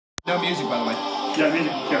No music, by the way. Yeah,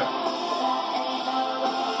 music. Yeah.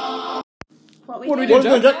 What What are we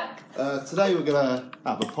doing, Jack? Today we're gonna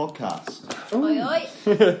have a podcast. Oi, oi.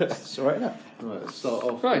 It's alright now. Right, let's start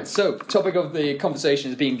off. Right, so topic of the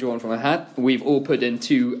conversation is being drawn from a hat. We've all put in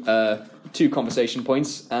two conversation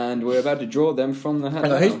points, and we're about to draw them from the hat. I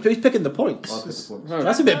know, who's picking the points? I'll pick the points. Right.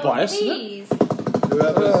 That's a bit biased, isn't it? Please.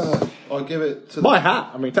 Whoever's, I'll give it to My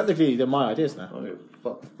hat. I mean, technically, they're my ideas now. Oh,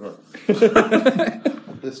 fuck. Right.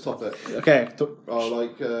 This topic. Okay.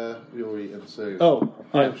 You're eating soon. Oh,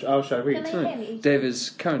 how shall I read? Can I hear me? Dave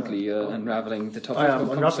is currently unraveling the topic I am of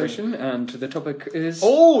unraveling. conversation, and the topic is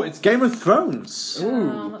Oh, it's Game of Thrones. Oh,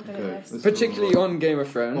 I'm not good Okay. at this. particularly on Game of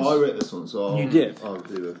Thrones. Well, I wrote this one, so You did? I'll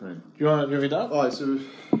do the thing. Do you want to read that? Alright, so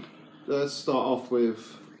let's start off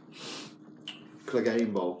with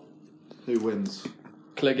Clegane Bowl. Who wins?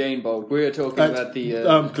 Clegane Bowl. We're talking about the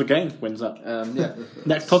Clegane wins that. yeah.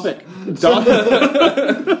 Next topic. Done.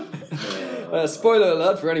 Spoiler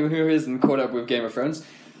alert for anyone who isn't caught up with Game of Thrones.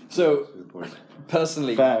 So, Good point.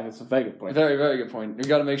 personally, Fair. It's a very good point. very, very good point. We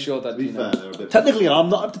got to make sure that To be you know. fair, they're a bit. Technically, I'm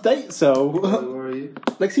not up to date, so Where are you?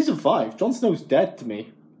 like season 5, Jon Snow's dead to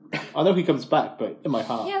me. I know he comes back, but in my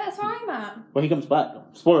heart, Yeah, that's where I'm at. when he comes back,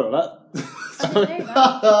 spoiler alert. I didn't know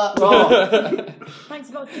that. Oh. Thanks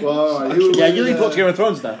a lot. Well, alright, who Yeah, will you win, need to watch Game of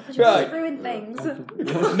Thrones now. I Right. just ruined things.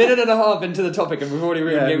 Minute and a half into the topic, and we've already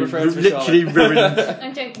ruined Game of Thrones for literally ruined.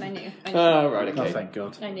 I'm joking, I knew. Oh, right, Oh, okay. thank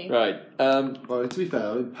God. I knew. Right. Well, to be fair,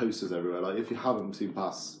 there are posters everywhere. Like, if you haven't seen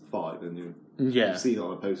past 5, then Yeah, you've seen it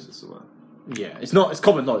on a poster somewhere. yeah. It's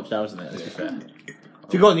common knowledge now, isn't it? Let's be fair.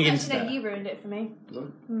 If you've got any Actually, no, internet, you ruined it for me. Was I?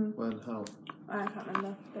 When? How? I can't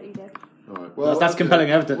remember, but you did. Alright. Well, that's okay. compelling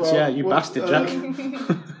evidence. Well, Yeah, you what, bastard, Jack.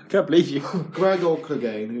 Can't believe you. Gregor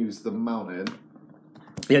Clegane, who's the mountain,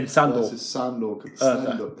 Ian Sandor. versus Sandor.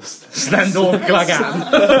 Sandor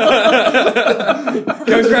Clegane.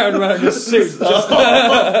 Goes round wearing a suit.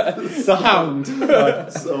 The Hound.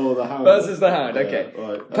 Right. So the Hound Versus the Hound, Yeah, okay.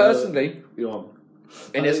 right. Personally, You're on.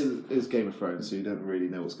 in It his... is Game of Thrones, so you don't really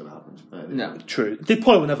know what's going to happen. No. True. They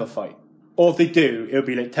probably will never fight. Or if they do, it'll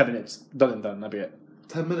be like 10 minutes. Done and done. That'll be it.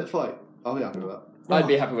 10-minute fight. I'll be happy with that. I'd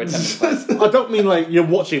be happy with 10 minutes. I don't mean like you're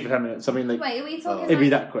watching for 10 minutes. I mean like Wait, are we talking it'd be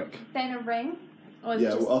like that quick. they're in a ring? Or is Yeah,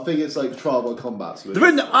 it just well, I think it's like trial by combat. So They're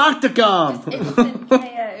in the octagon. instant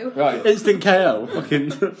KO? Right. Instant KO.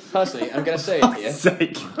 Fucking. Personally, I'm going to say it here.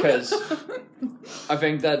 Sake. Because I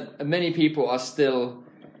think that many people are still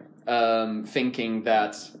thinking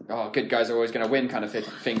that good guys are always going to win kind of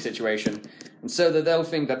thing situation, and so that they'll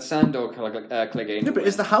think that Sandor Clegane. Yeah, but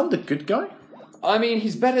is the Hound a good guy? I mean,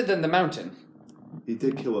 he's better than the Mountain. He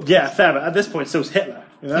did kill a Yeah, fair. But at this point, so's Hitler.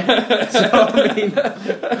 You know? So I mean,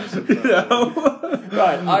 you know.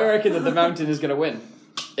 Right, I reckon that the Mountain is going to win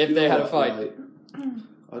if they had a fight. Like,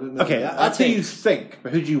 I don't know. Okay, that's who you think,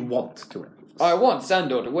 but who do you want to win? I want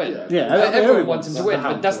Sandor to win. Yeah. Yeah, Everyone wants him to the win,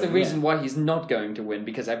 but Hound that's to the win, reason why he's not going to win,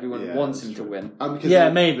 because everyone Yeah, wants that's him to true. win. And because Yeah,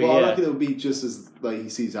 I maybe, I yeah. reckon it'll be just as like he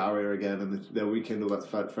sees Arya again, and they'll rekindle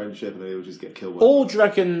that friendship, and they'll just get killed. Or do you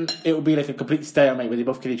reckon it will be like a complete stalemate where they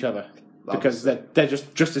both kill each other? Because That'd they're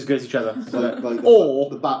just as good as each other. like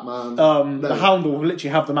Or the Batman. the Hound will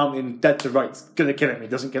literally have the Mountain dead to rights, gonna kill him. He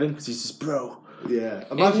doesn't kill him because he's just bro. Yeah.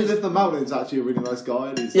 Imagine if the Mountain's actually a really nice guy.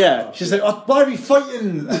 And he's Yeah, like, she's like, oh, why are we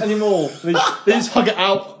fighting anymore? they just hug it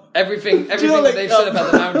out. Everything know, that like, they've said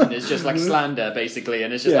about the Mountain is just like slander, basically,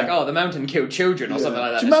 and it's just Yeah. like, oh, the Mountain killed children or Yeah. something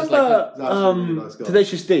like that. Do you It's just like, remember That's a really nice guy.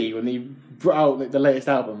 Tenacious D when they brought out like the latest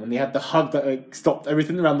album and they had the hug that like stopped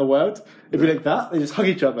everything around the world? It'd be like that. They just hug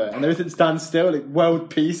each other and everything stands still, like world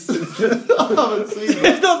peace. I haven't seen It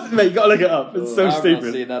that. doesn't, mate. You gotta look it up. It's so I've not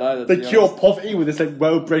stupid. seen that either. They to be cure honest. poverty with this like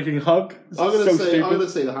world-breaking hug. It's I'm gonna so say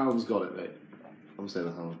stupid. the Hound's got it, mate. I'm saying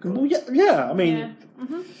the Hound's got Well, it. yeah. I mean, Yeah.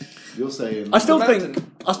 You're saying I still The think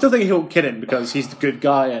Mountain. he'll kill him because he's the good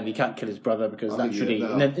guy and he can't kill his brother because I think naturally, you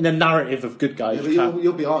know. in the narrative of good guys, Yeah, you but can't.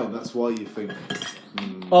 you're behind. That's why you think.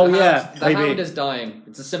 Oh The yeah, Hound- the maybe. Hound is dying.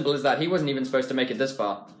 It's as simple as that. He wasn't even supposed to make it this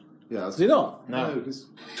far. Yeah. Is he not? No, because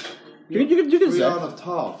You can say Brianna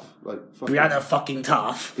Tarth, like fucking Brianna fucking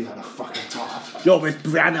Tarth. Brianna fucking Tarth. You're with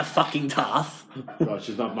Brianna fucking Tarth. Well,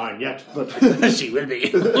 she's not mine yet, but She will be.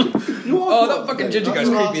 Oh, that fucking ginger guy's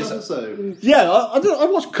creepy as hell. episode. Yeah, I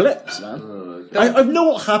watched clips, man. I know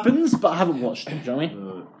what happens, but I haven't watched it. Do you know what I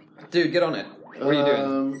mean? Dude, get on it. What are you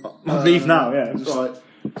doing? I'll leave now. Yeah. Just- Right.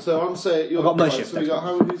 So I'm saying you're I've got no right, shift So we next got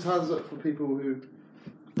how many hands up for people who?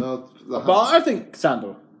 No, the But I think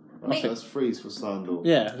Sandor. Right, let's freeze for Sandor.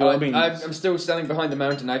 Yeah, I mean, I'm still standing behind the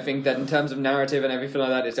Mountain. I think that in terms of narrative and everything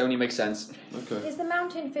like that, it only makes sense. Okay. Is the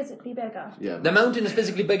Mountain physically bigger? Yeah. The Mountain is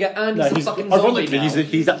physically bigger, and no, he's a he's fucking zombie ironically now.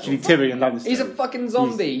 he's actually Tyrion Lannister. He's a fucking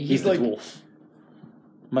zombie. He's like the dwarf.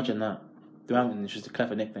 Imagine that. The Mountain is just a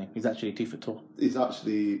clever nickname. He's actually 2 foot tall. He's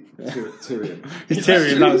actually Tyrion. He's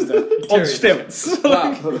Tyrion Lannister on stilts.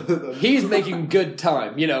 Wow. He's making good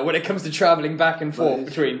time, you know, when it comes to travelling back and forth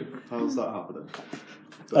between. How's that happening?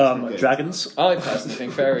 Dragons. I personally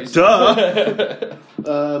think fairies. Duh.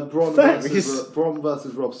 Bronn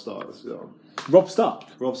versus Robb Stark. Let's go on. Robb Stark.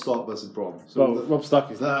 Robb Stark versus Bronn. So Well, Robb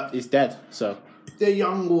Stark is dead. So. the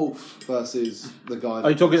young wolf versus the guy. Are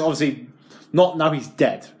you talking obviously not now he's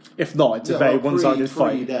dead? If not, it's a very one-sided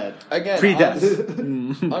fight. Dead. Again, Pre-death.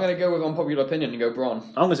 I'm going to go with unpopular opinion and go Bronn.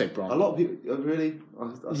 I'm gonna say A Bronn. lot of people really. I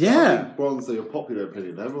Yeah. think Bronn's the popular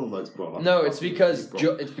opinion. Everyone likes Bronn. No, it's because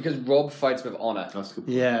Rob fights with honour. That's good.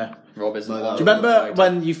 Yeah. Rob isn't. No, honourable Do you remember fighter.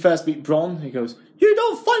 when you first meet Bronn? He goes, "You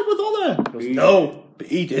don't fight with honor." He goes, He no, but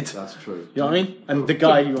he did. That's true. You know what I mean? And the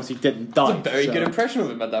guy who obviously didn't die. It's a very so- good impression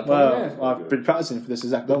of him at that point. Well, yeah. I've been practicing for this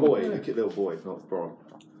exact The moment. boy, the cute little boy, not Bronn.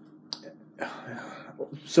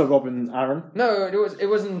 Sir Robin Aaron. No, it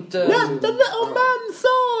wasn't. Let the little man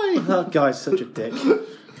sigh. That guy's such a dick.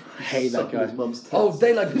 I hate that Sucking guy. his mum's tits. Oh,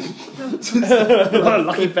 they like. What a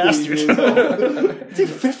lucky bastard. Years old. Is he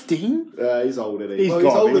 15? He's older than he. He's Well, he's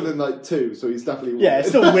gotta older be. than like 2, so he's definitely. Yeah, it's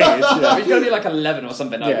still weird. Yeah. He's gonna be like 11 or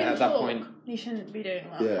something Yeah. at that point. You shouldn't be doing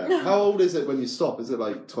that. Yeah. How old is it when you stop? Is it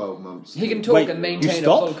like 12 months? He can talk Wait, and you maintain a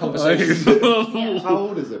stop? full conversation. How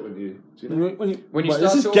old is it when you? Do you know? When you Well, start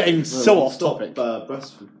this is talking- getting No, so when you off stop, topic.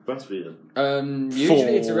 Breastfeeding.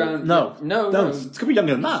 Usually it's around. No, no. it's gonna be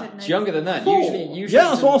younger than that. It's younger than that. 4. Usually. Yeah,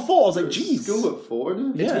 that's what I thought. I was like, jeez. School at 4,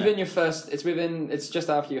 isn't it? It's Yeah. within your first. It's just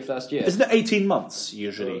after your first year. Isn't it 18 months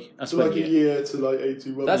usually? That's So when like a you. year to like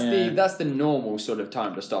 18 months. That's the normal sort of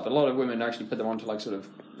time to stop. A lot of women actually put them onto like sort of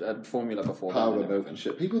formula before Powder that. milk and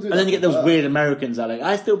shit. People do And then you get those weird Americans that are like,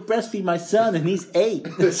 I still breastfeed my son and he's 8.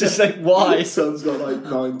 It's just like, why? My son's got like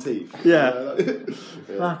 9 teeth. Yeah. Yeah.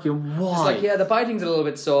 Fucking why? It's like, yeah, the biting's a little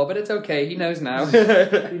bit sore, but it's okay. He knows now. He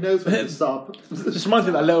knows when to stop. Just reminds me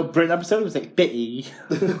of that little Britain episode. It was like, Bitty.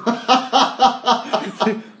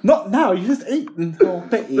 Not now, you just eaten. Oh,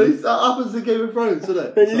 Bitty. That happens in Game of Thrones, doesn't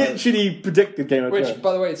it? They literally predicted Game of Which, Thrones.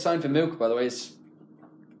 by the way, it's signed for milk. By the way, it's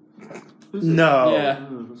No. yeah.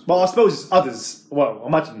 Well, I suppose others. Well,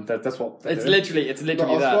 imagine that's what. It's literally I'm that.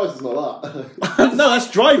 surprised it's not that. No, that's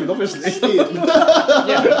driving, obviously.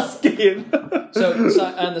 Yeah. Skiing.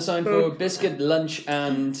 So and the sign for biscuit, lunch,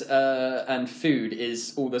 and food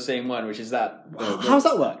is all the same one, which is that. How's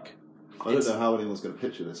that work? I don't know how anyone's going to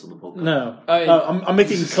picture this on the podcast. No. Oh, I'm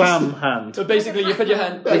making clam hand. So basically, you put your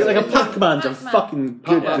hand, Like a Pac-Man's a Pac-Man. fucking good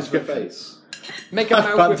Pac-Man to the description. face. make a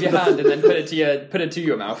mouth with your hand, and then put it to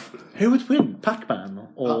your mouth. Who would win, Pac-Man Pac-Man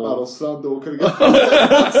or or Slandor could have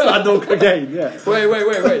Slandor Clegane? Yeah.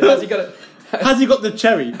 Wait. Has he got it? Has he got the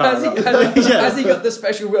cherry power? Has he, up? has, Yeah. has he got the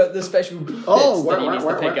special bits that he needs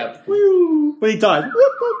to pick up? Woo. When he died.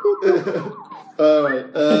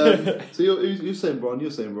 Alright, so you're saying Bronn, you're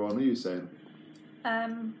saying Bronn, what are you saying?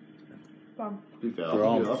 Wrong. To be fair,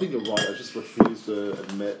 Bronn. I think you're right, I just refuse to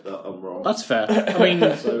admit that I'm wrong. That's fair. I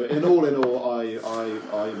mean, So in all,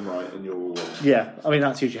 I'm right and you're all wrong. yeah. I mean,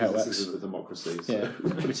 that's usually how it This works. isn't a democracy. So. Yeah,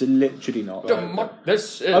 which is literally not.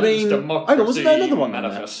 This is I mean, democracy hang on, wasn't there another one in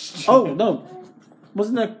there? manifest. Oh no,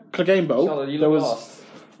 wasn't there Clegane Bowl? Charlotte, you There look was. lost.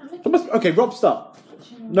 There must, okay, Robb Stark.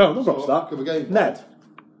 No, not Robb So, Stark. of a game. Ned.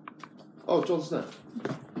 Oh, Jon Snow.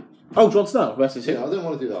 Oh, Jon Snow versus Yeah, him. I didn't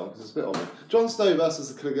want to do that one because it's a bit odd. Jon Snow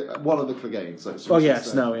versus one of the Cleganes. Like, Oh yeah,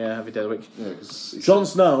 Snow. Yeah, every day of the week. Yeah, because Jon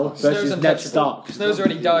Snow Snow's versus Ned untouchable. Stark. Snow's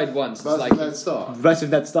already died once. It's versus like Ned Stark. Versus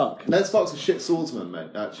Ned Stark. Ned Stark's a shit swordsman,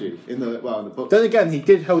 mate. Actually, in the book. Then again, he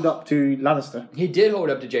did hold up to Lannister. he did hold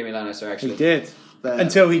up to Jaime Lannister actually. He did There.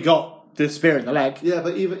 until he got the spear in the leg. Yeah,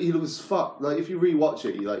 but even he was fucked. Like if you rewatch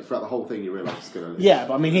it, throughout the whole thing, you realise it's gonna. Yeah,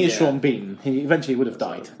 but I mean, he is Yeah. Sean Bean. He eventually would have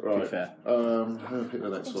died. To be Right. fair. I'm gonna pick the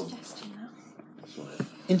next one. Suggestion that. This one.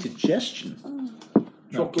 Indigestion.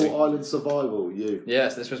 Tropical Island Survival. You.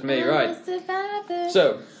 Yes, this was me, right? Survivor.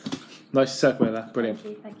 So Nice segue there. Brilliant.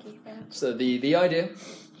 Thank you very much. So the idea,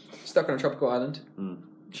 stuck on a tropical island, Mm.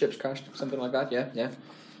 ships crashed, something like that. Yeah.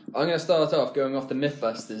 I'm going to start off going off the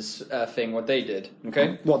MythBusters thing, what they did.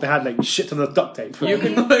 Okay, What they had like shit on the duct tape. You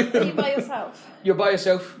can- Are you by yourself? you're by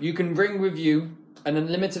yourself. You can bring with you an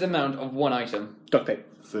unlimited amount of one item. duct tape.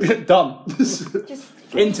 Food. Done. Just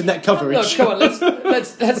Internet coverage. No, come on, let's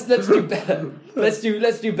do better. Let's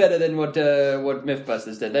do better than what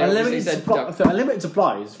MythBusters did. They obviously Unlimited, said unlimited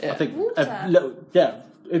supplies. I Yeah. think. Water.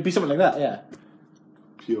 It'd be something like that. Yeah.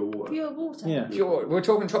 Pure water. pure water. Yeah. pure. We're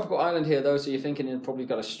talking tropical island here, though, so you're thinking it's probably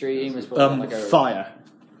got a stream. It's probably got like a Fire.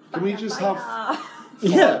 Can we just have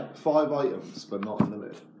Yeah. 5 items, but not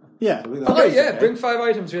unlimited? Yeah. I think that's- Okay, yeah, okay. bring 5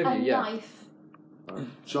 items with A you. Yeah. knife.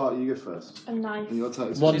 Charlotte, you go first. A knife. And you got to tell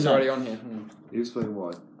us. One She's knife. already on here. You explain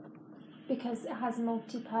why. Because it has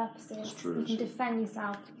multi-purposes. It's true, You can actually. defend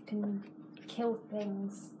yourself. You can kill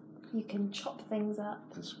things. You can chop things up.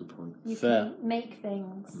 That's a good point. You Fair. can make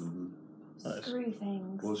things. Nice. Screw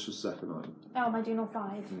things. What's your second item? Oh, am I doing all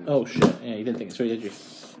 5? Oh shit! Yeah, you didn't think it through, did you?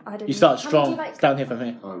 I didn't. You start How many strong. do you like? It's down here from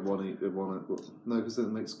here. No, because then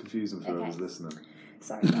it makes it confusing for Okay. whoever's listening.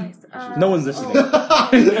 Sorry, guys. No one's listening. Oh,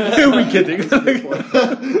 Who are we kidding?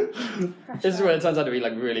 This is when it turns out to be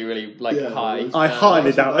like really, really like Yeah, high. it is. I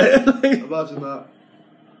highly doubt it. Imagine that.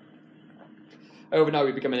 Overnight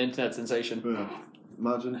we become an internet sensation. Yeah.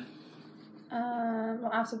 Imagine. well,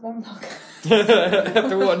 out of one block.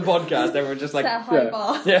 After one podcast, everyone just like, Set a high yeah.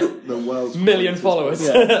 bar. yeah, The world's million greatest followers.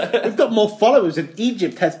 Yeah. We've got more followers than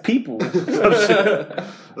Egypt has people. podcast.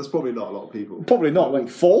 That's probably not a lot of people. Probably not, like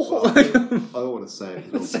 4. I don't want to say it.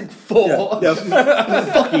 It's like 4. Yeah,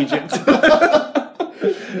 fuck Egypt.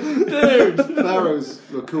 Dude. Pharaohs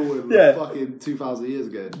were cool in Yeah. fucking 2,000 years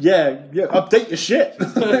ago. yeah, update your shit.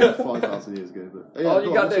 5,000 years ago. But, yeah, All you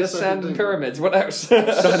go on, got what's there your is second sand and thing? pyramids. What else? Sand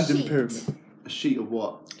and Sheet. pyramid. A sheet of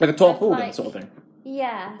what? Like a tarpaulin Like- sort of thing.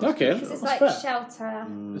 Yeah. Okay, Because it's that's like fair. shelter.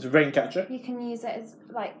 It's a rain catcher. You can use it as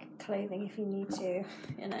like clothing if you need to.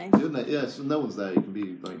 You know. Isn't it? Yeah, so no one's there. You can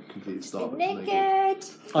be like completely starved. Naked.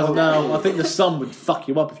 I don't know. I think the sun would fuck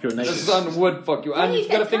you up if you're The naked. sun would fuck you, and Yeah, you've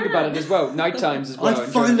got to you think can. about it as well. Night times as well. I'd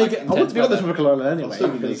and during, finally like, get. I want intense to be honest weather. with Colonel I'd anyway. still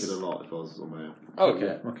be because- naked a lot if I was on my own. Oh,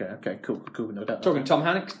 Okay, okay, cool, no doubt. Talking Tom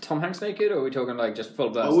Hanks naked, or are we talking like just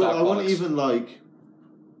full blown? I wouldn't even like.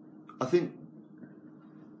 I think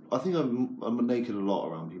I'm naked a lot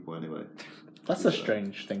around people anyway. That's a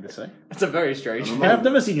strange thing to say. It's a very strange. I'm I've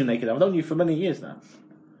never seen you naked. I've known you for many years now.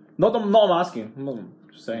 Not I'm asking. I'm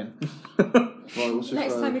just saying. Right, what's your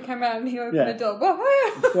Next third? time you come around and you open Yeah. the door. Well,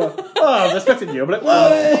 I was expecting you. I'm like, whoa!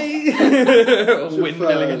 What's your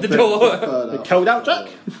Windmilling at the third door. outfit? Cold out, Jack?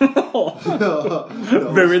 No,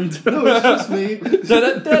 Ruined. No, it's just me.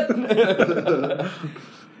 Da-da-da.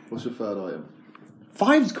 What's your third item?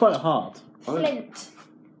 5's quite hard. Flint.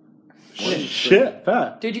 Shit,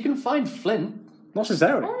 fair. Dude, you can find flint. Not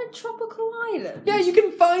necessarily. On a tropical island. Yeah, you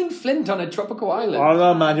can find flint on a tropical I island. don't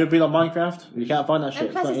know, man. You've been on Minecraft. You can't find that shit. And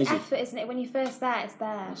It's plus not it's easy. effort, isn't it? When you're first there, it's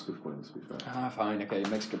there. That's a good point, to be fair. Ah, fine, okay,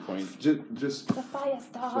 makes a good point. Just The fire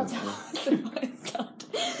starter. The fire starter.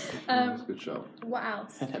 that's a good shout. What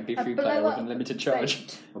else? An A MP3 player with blow-up unlimited charge.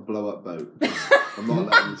 boat. A blow up boat. I'm not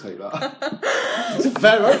letting you take that. It's a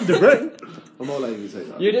fair item to bring. I'm not letting you take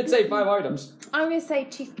that. You did say 5 items. I'm going to say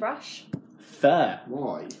toothbrush. Fair.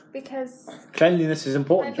 Why? Because. Cleanliness is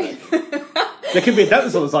important, I Jack. mean, There could be a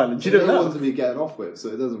dentist on this island. You You don't don't want know. to be getting off with, so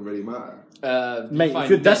it doesn't really matter. Mate, if fine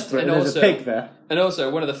you're mint, desperate and there's a pig there, And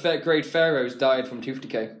also, one of the great pharaohs died from tooth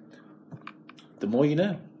decay. the more you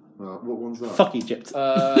know. What one's that? Fuck Egypt.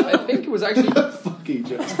 I think it was actually. Fuck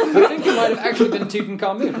Egypt. I think it might have actually been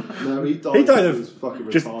Tutankhamun. No, he died. He died because of he was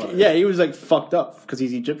fucking Just retarded. yeah, he was like fucked up because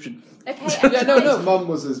he's Egyptian. okay, Yeah, no, no. His mum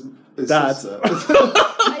was his Dad. sister.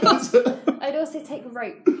 I'd also take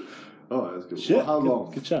rope. Oh, that's good. Shit. Well, how good,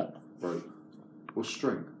 long? Good chat. Rope. Or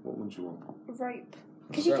string. What one do you want? Rope.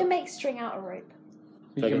 Because you can make string out of rope.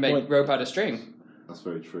 You Very can good make point. rope out of string. That's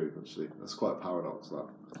very true, actually. That's quite a paradox, that.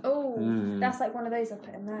 Oh, that's like one of those I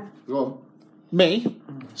put in there. Go on. Me. Four,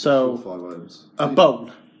 So 5 items. a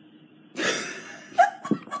bone.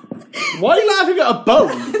 Why are you laughing at a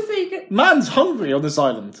bone? So you can. Man's hungry on this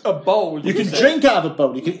island. A bowl. You can drink out of a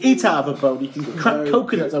bowl. You can eat out of a bowl. You can crack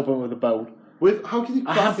coconuts open with a bowl. How can you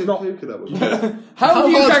I crack have a not- coconut with a How do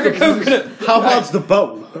you hard's crack a the- coconut? How hard's the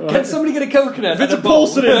bowl? Can somebody get a coconut? If it's a and bowl?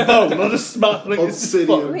 porcelain bowl, I'll just smash like it's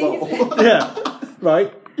obsidian bowl? Yeah,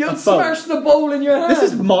 right. You'll A bowl. smash the bowl in your hand. This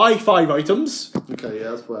is my 5 items. Okay,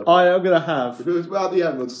 yeah, that's fair. I am gonna have. If it was, at the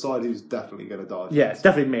end, we'll decide who's definitely going to die. Yeah, it's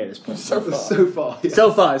definitely me at this point. so far. So far, yeah.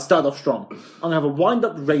 So far, it started off strong. I'm gonna have a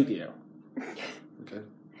wind-up radio. Okay.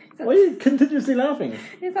 Why are you continuously laughing?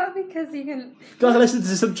 Is that because you can. Do I listen to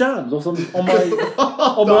some jams or some on my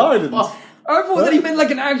on my island? I thought that he meant like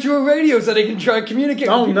an actual radio so they can try and communicate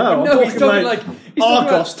Oh with people. no! But I'm no, he's talking like he's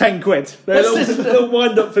talking Argos, 10 quid. A That's little, just- little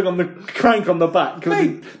wind-up thing on the crank on the back because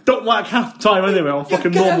Mate. don't work half the time anyway on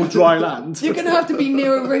fucking gonna normal have- dry land. You're gonna have to be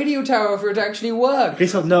near a radio tower for it to actually work. At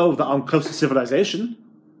least I know that I'm close to civilization,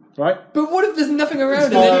 right? But what if there's nothing around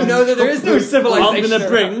and then you know that there is no civilization? I'm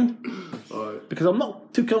gonna around? bring Alright. because I'm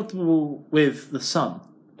not too comfortable with the sun.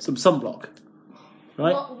 Some sunblock,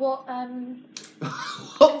 right? What,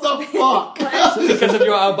 What the fuck? because of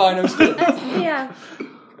your albino skin. yeah.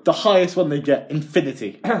 The highest one they get,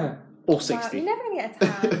 infinity. Or Wow, 60. you're never going to get a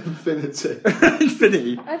tan. Infinity.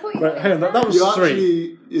 Infinity. I thought you Right, were hang on, gonna that was You 3.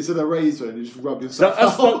 actually, it's an eraser and you just rub yourself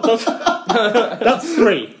That's, out. that's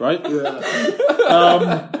 3, right?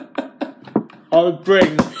 Yeah. I would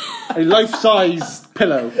bring a life-size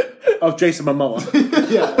pillow of Jason Momoa.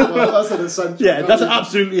 Yeah, well, that's an essential. Yeah, that's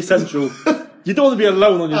absolutely essential. You don't want to be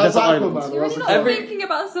alone on your As desert Aquaman, island. You're really not Every- thinking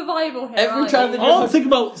about survival here. every are time you? that I'm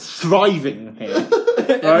thinking about thriving here.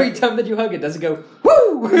 Every time that you hug it, does it go,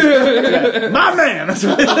 woo! My man! That's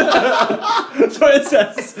what it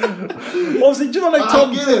says. Obviously, do you know, like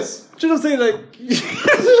Tom... Guinness. Do you know what I'm saying? Like, he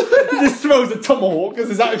just throws a tomahawk as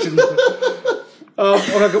his action.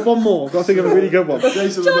 I've got one more. I've got to think of a really good one.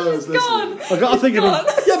 Jason Josh Momoa's is gone. listening. I've got to think of Gone. a...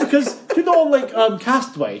 Yeah, because, you know, on, like,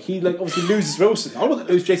 Castaway, he, like, obviously loses Wilson. I wouldn't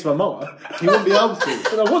lose Jason Momoa. He wouldn't be able to.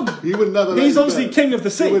 But I wouldn't. He would never let He's you obviously go. king of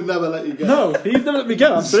the sea. He would never let you go. No, he'd never let me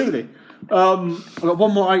go, absolutely. I've got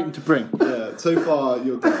one more item to bring. Yeah, so far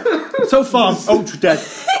you're dead. So far, I'm ultra dead.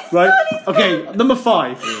 Right? Okay, number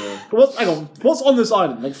 5. Hang on. What's on this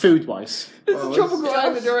island, like, food-wise? It's a tropical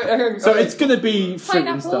island, you're right. So it's going to be fruit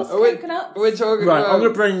and Pineapples, stuff. coconuts. We're talking Right, about... I'm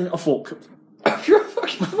going to bring a fork. You're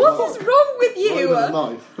fucking... What is wrong with Not you? even a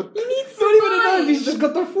knife. You need Not even a knife, supplies. he's just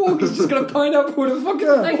got the fork, he's just got a pineapple with a fucking...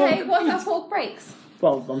 Okay, what if that fork breaks?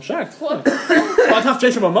 Well, I'm shagged. What? I'd have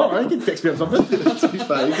Jason Momoa. He can fix me up something. To be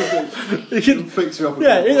fair, He he can... can fix you up. with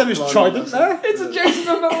Yeah, a he'd have his line trident or there. It's a Jason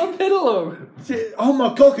Momoa pillow! Oh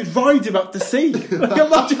my god, I could ride him up the sea. Like,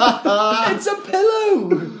 imagine. It's a pillow!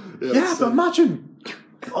 something. Yeah, so, but imagine.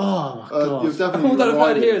 Oh my god. you've definitely All that I've heard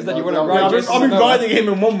riding here is that you him. wanna Yeah, ride I've been riding him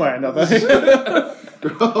in one way or another. Let's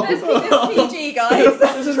keep this PG, guys.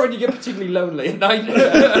 This is when you get particularly lonely at night.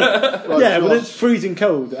 Right, Yeah, but Josh, it's freezing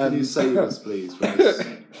cold. Can you And save us, please, from this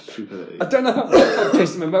stupidity? I don't know how to fuck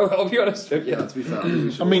Jason Momoa, I'll be honest with you. Yeah, to be fair, I think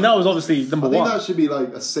we should I mean, that was obviously number I think 1. that should be like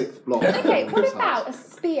a 6th block. Okay, what about a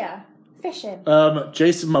spear? Fishing.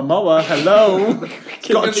 Jason Momoa, hello.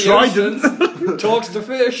 King Got a of the trident. ocean, talks to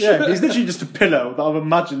fish. Yeah, he's literally just a pillow that I've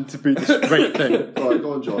imagined to be this great thing. Alright,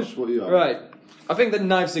 go on, Josh. What are you at? Right. I think that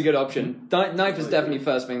knife's a good option. Knife is definitely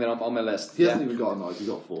first thing that I'm on my list. He Yeah. hasn't even got a knife, he's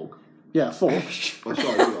got a fork. Yeah, 4. Oh, sorry, you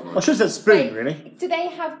got a I knife. should have said spoon, Wait, really. Do they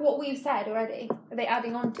have what we've said already? Are they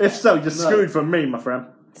adding on to If it? so, you're screwed from me, my friend.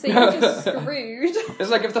 So you're just screwed. It's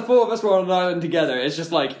like if the 4 of us were on an island together, it's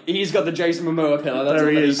just like, he's got the Jason Momoa pillow, that's There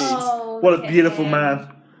all he that is. needs. Oh, What look a at beautiful him. man.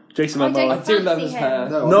 Jason I don't Momoa. I do love fancy his him. hair.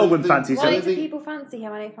 No I one don't think- fancies Why him. do people fancy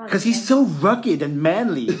him? I don't fancy Because he's him. so rugged and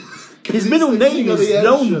manly. His he's middle the name king of is the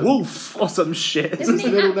Lone ocean. Wolf or some shit. Isn't His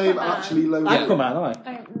he middle name Aquaman? actually Logan. Yeah. Aquaman,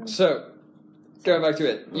 aye. So, going back to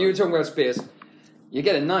it, you were talking about spears. You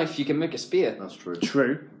get a knife, you can make a spear. That's true.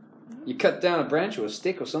 True. You cut down a branch or a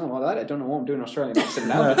stick or something like that. I don't know what I'm doing in Australian accent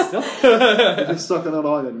now, but still. If you're stuck on an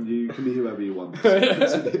island, you can be whoever you want.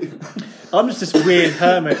 I'm just this weird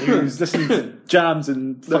hermit who's listening to jams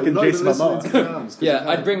and fucking Jason Momoa. Yeah,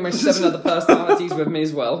 I'd bring my 7 other personalities with me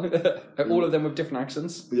as well. All of them with different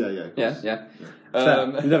accents. Yeah, yeah. of course. Yeah. Fair.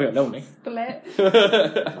 You never get lonely. Split.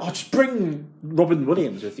 Oh, just bring Robin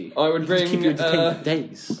Williams with you. I would Just keep you bring. entertained for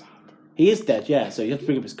days. He is dead, yeah, so you have to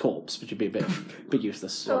bring up his corpse, which would be a bit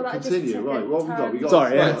useless. So that just Continue, took right, a what have we got? We got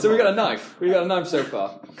Sorry, yeah. Right, so we got a knife. We got a knife so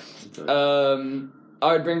far.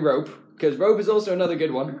 I would bring rope because rope is also another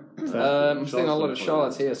good one. I'm seeing a lot of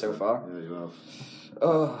Charlottes here so far. Yeah, you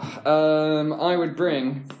have. I would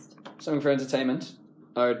bring something for entertainment.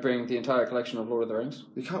 I would bring the entire collection of Lord of the Rings.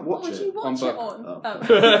 You can't What watch would it. you watch it book. on? Oh.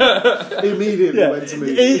 Oh. Immediately Yeah, went to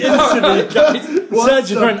me. instantly What's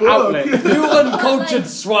searching for the an book? outlet. You uncultured Like-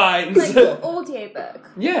 swines! Like your audiobook.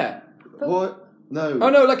 Yeah. What? No. Oh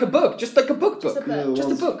no, like a book. Just like a book Just a book. book. You know, Just a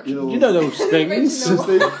ones- book. You know those things. Original.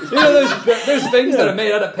 You know those things that are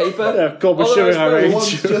made out of paper? Yeah, God, we're All showing those our the age.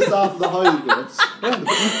 ones just after the Hogwarts.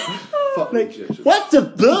 Fuck the Egyptians. What's a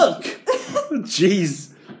book? Jeez.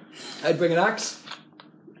 I'd bring an axe.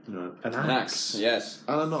 No. An An axe, yes.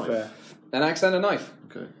 And a knife. Fair. An axe and a knife.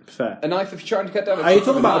 Okay. Fair. A knife if you're trying to cut down a Are you tree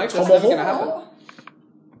with talking a about a knife, that's never going to tomahawk?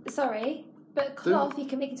 happen. Sorry, but cloth you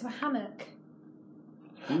can make into a hammock.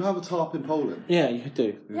 You have a tarp in Poland. Yeah, you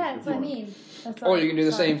do. Yeah, that's what I mean. That's Or what you can do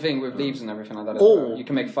the sorry. same thing with leaves and everything like that as Or well. You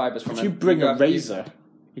can make fibres from If it. you bring go a after you- razor,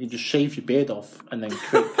 you can just shave your beard off and then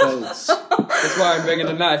create clothes. That's why I'm bringing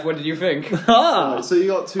a knife. What did you think? Ah! Right, so you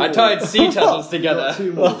got two I more. tied sea turtles You together. got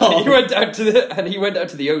two more. he went out to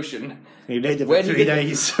the ocean. He lived it Where for do you 3 get-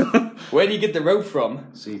 days. Where do you get the rope from?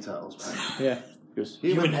 Sea turtles, man. Yeah. Just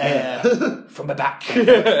Human hair from the back.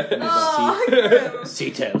 Oh,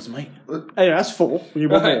 Sea tails, mate. Anyway, that's 4. You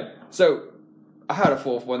want Right. more? So I had a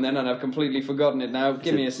fourth one then, and I've completely forgotten it now.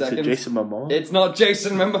 Give me a Is it second. Jason Momoa? It's not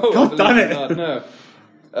Jason Momoa. God damn believe it. or not, no.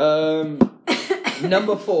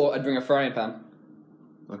 Number 4, I'd bring a frying pan.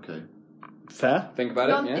 Okay. Fair. Think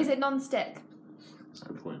about it. Yeah. Is it non-stick? That's a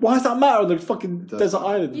good point. Why does that matter on the fucking Doesn't. desert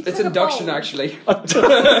island? You It's took a induction, bowl. actually.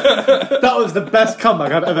 That was the best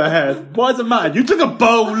comeback I've ever heard. Why does it matter? You took a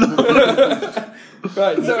bowl.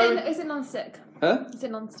 Right. Is So, it non-stick? huh? Is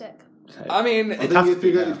it non-stick? I mean, I think has to if be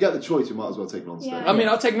you now. get the choice, you might as well take non-stick. Yeah. I mean,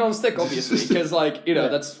 I'll take non-stick obviously because, like, you know,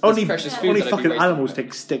 that's only precious food. only that I'd be fucking wasting. animals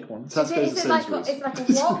take stick ones. Is Tesco's it and like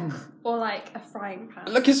Sainsbury's. a wok or like a frying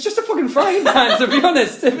pan? Look, it's just a fucking frying pan, to be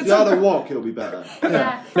honest. If If it's you had a- a wok, it'll be better.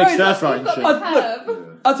 Yeah. Makes Right, stir frying You've shit. got the I'd- curve.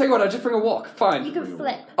 I'll tell you what, I'll just bring a wok. Fine. You can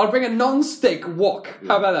flip. I'll bring a non-stick wok.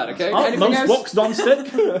 How about that, okay? Oh, Anything else? woks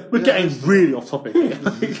non-stick? We're getting really off topic here.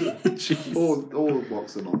 Jeez. All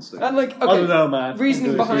woks are non-stick. And like, okay, I don't know, man.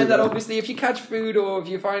 reasoning I behind don't that, know. obviously, if you catch food or if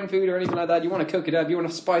you find food or anything like that, you want to cook it up, you want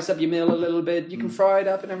to spice up your meal a little bit, you can fry it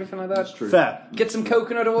up and everything like that. That's true. Fair. Get some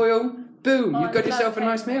coconut oil, boom, Oh, you've got I yourself a love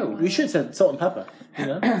nice coconut meal. oil. We should have said salt and pepper. You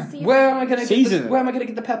know? Where am I going to Season it. Where am I going to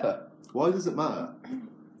get the pepper? Why does it matter?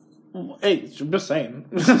 Hey, I'm just saying.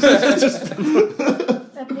 I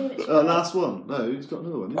believe it's Last one. No, he's got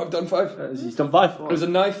another one. I've done 5. He's done 5. It was a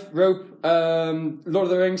knife, rope, Lord of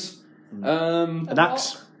the Rings, An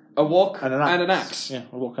axe. a wok, And an axe. Yeah,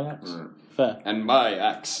 a wok and an axe. Right. Fair. and my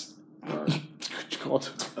axe. God.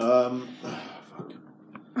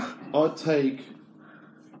 I'd take.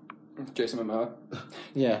 Jason Momoa.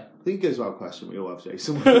 Yeah. I think it goes without question. We all have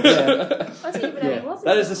Jason. Yeah. I didn't even know it was.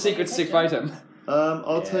 That is the secret stick item.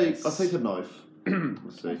 I'll Yes. take a knife.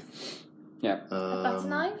 Let's see. Yeah. A butter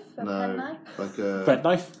knife? A no, pen knife? like a Bread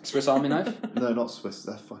knife. Swiss Army knife. no, not Swiss.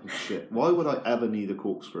 They're fucking shit. Why would I ever need a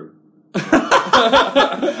corkscrew?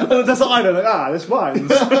 Oh, that's what I know. Like, this wines.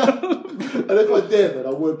 And if I did, then I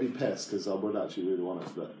would be pissed because I would actually really want it.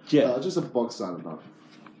 But Yeah. just a bog standard knife.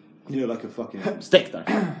 You know, like a fucking Stick knife.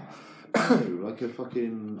 no, like a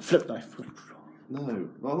fucking Flip knife. no,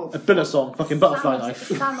 well, not A billet song. Fucking butterfly knife.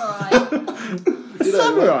 Samurai. you know,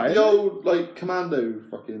 samurai? like the old like commando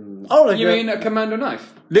fucking. Oh, like You a- mean a commando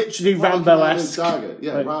knife? literally Well, Rambo-esque. commando dagger.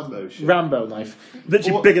 Yeah, Like, Rambo shit. Rambo knife.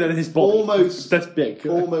 Literally Al- bigger than his body. almost- That's big.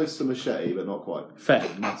 Almost a machete, but not quite. Fair.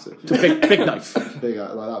 Massive. It's a big knife. Big like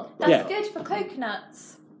that. That's Yeah. good for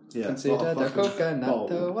coconuts. Yeah. Consider not a the fucking coconut bowl.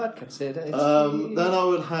 the what? Consider it. Then I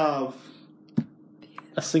would have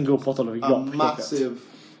A single bottle of a yacht. massive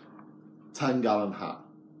 10-gallon hat.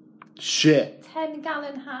 Shit.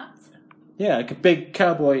 10-gallon hat. Yeah, like a big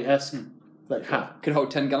cowboy-esque like hat. Could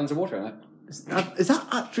hold 10 gallons of water in it. Is that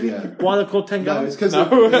actually Yeah. why they're called 10 No, it's gallons?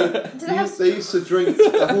 because Do they have- they used to drink.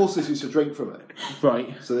 The horses used to drink from it,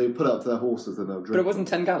 Right. so they put it up to their horses and they'll drink. But it wasn't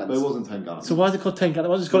 10 gallons. But it wasn't 10 gallons. So why are they called 10 gallons?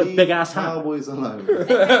 Why just call it Leave big ass hat? Cowboys alone.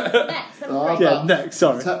 Next, I'm Oh, afraid. Yeah, next,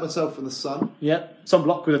 sorry. Protect myself from the sun. Yeah, some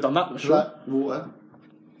block would have done that, for sure. Collect water.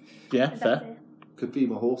 Yeah, Is fair. that it? Could feed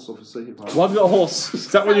my horse, obviously. If I Why have you got a horse?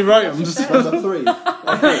 Is that when you write them? That's Just your Number 3.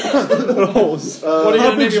 a horse. What are you How going to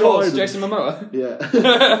name big's your your horse? island? Jason Momoa? Yeah.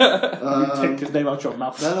 Take his name out your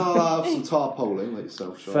mouth. Then I'll have some tarpaulin, like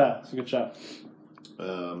yourself, Sean. Fair, it's a good shout.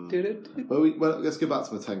 Well, let's get back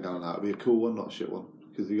to my 10-gallon hat. It'd be a cool one, not a shit one.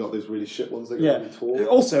 Because you got those really shit ones that get Yeah. really tall.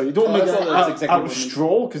 Also, you don't Oh, make I it thought that's out, exactly out of what I mean.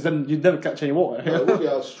 straw, because then you'd never catch any water. It would be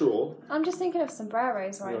out of straw. I'm just thinking of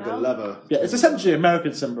sombreros right Like now. a leather. Yeah, it's essentially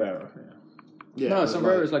American sombrero. Yeah, No, but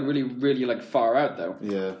sombrero is like really, really like far out though.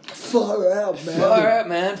 Yeah. Far out, man. Far out,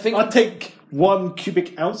 man. I'd take 1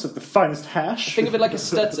 cubic ounce of the finest hash. Think of it like a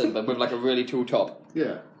Stetson, but with like a really tall top.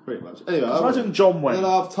 Yeah, pretty much. Anyway, Imagine John then Wayne.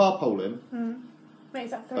 I'll have tarpaulin. Wait,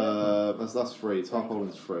 is that 3? That's free.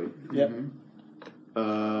 Tarpaulin's free. Yep.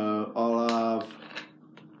 I'll have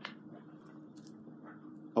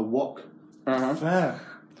a wok, Uh-huh. Fair.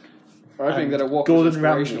 I think that a walk Gordon is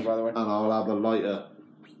inspirational, Ramsay. by the way. and I'll have a lighter.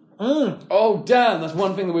 Oh, damn, that's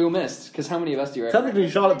one thing that we all missed. Because how many of us do you reckon? Technically,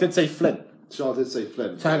 Charlotte did say Flint. Charlotte did say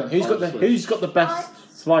Flint. So hang on, who's got the best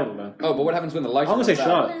survival then? Oh, but what happens when the light I'm gonna say runs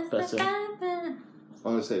out? Charlotte. But,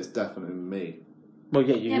 I would say it's definitely me. well,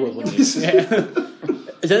 yeah, you Yeah, would, but wouldn't you? Yeah.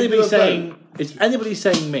 Is anybody do a saying? Is anybody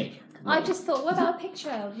saying me? I just thought, what about a picture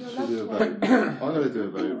of your Should loved do a one? vote. I'm going to do a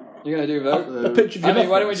vote. You're going to do a vote? A picture of I your mean,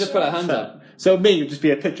 why don't we reference. just put our hands Fair. up? So me would just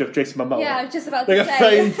be a picture of Jason Momoa. Yeah, I was just about like to a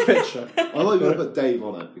say. framed picture. I like to put Dave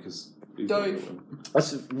on it because. he's Dave.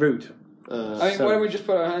 That's rude. I mean, So- why don't we just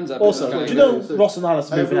put our hands up? Also, and do just you kinda know So Ross and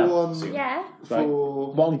Alice are moving out? everyone Yeah.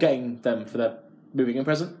 for. What I'm getting them for their moving in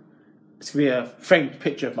present? It's gonna be a framed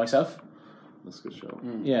picture of myself. That's a good show.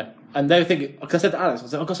 Yeah, and they were thinking. Because I said to Alice, I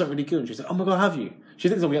was like, "I've got something really cool," and she's like, "Oh my god, have you?" She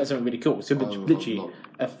thinks I'm gonna get something really cool. So it's I'm literally not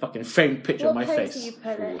a fucking framed picture What of my pose face. do you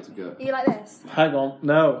put Sure it? what to get. Are you like this? Hang on,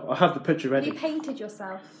 no, I have the picture You ready. painted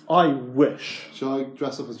yourself. I wish. Shall I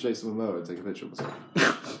dress up as Jason Momoa and take a picture of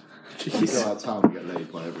myself? You go out of town and get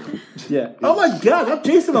laid by everyone. Yeah. Oh my god, that's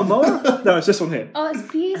Jason Momoa. No, it's this one here. Oh, it's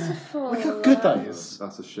beautiful. Look how good that is.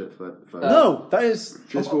 That's a shit photo. No, that is.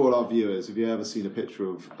 Just for all our viewers, if you've ever seen a picture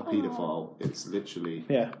of a paedophile, it's literally...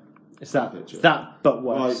 Yeah. It's that. Picture. It's that, but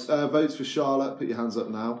Right, worse. votes for Charlotte, put your hands up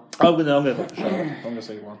now. I'm gonna vote for Charlotte. I'm gonna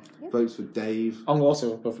say one. Votes for Dave. I'm gonna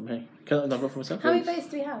also vote for me. Can I not vote for myself? How many votes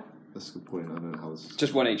do we have? That's a good point, I don't know how this...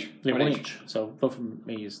 Just one each. Yeah, one each. So vote for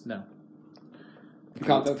me is no. You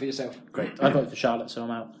can't vote for yourself. Great. I voted for Charlotte, so I'm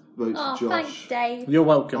out. Votes Oh, for Josh. thanks, Dave. You're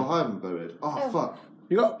welcome. Oh, I haven't voted. Oh, fuck.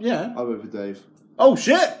 You got I vote for Dave. Oh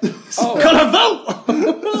shit! Oh. Can I vote?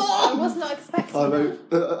 I was not expecting I that.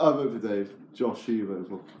 vote for Dave. Josh, who you vote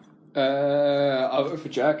for? I'll vote for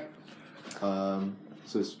Jack. So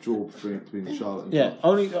it's a draw between Charlotte and Yeah. Josh.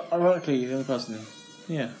 Only ironically the only person.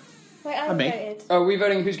 Yeah. Wait, I And me. voted. Oh, are we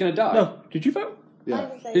voting who's going to die? No. Did you vote? I Yeah.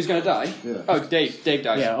 voted. Who's going to die? Yeah. Oh, Dave. Dave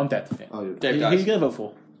dies. Yeah, I'm dead. Yeah. Oh, yeah. Dave Who dies. you gonna vote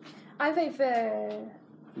for? I vote for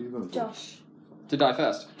Who you vote for? Josh. To die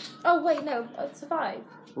first. Oh wait, no, survive.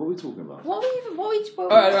 What are we talking about? What were you?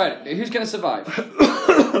 Alright. Who's going to survive? Who's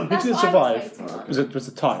gonna That's what survive? I was voting. Was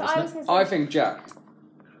it a tie? So I Wasn't was it? gonna say, I think Jack.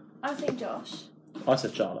 I was saying Josh. I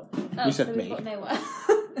said Charlotte. Oh, You so said we've me. got nowhere.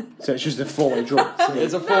 So it's just a 4-way draw.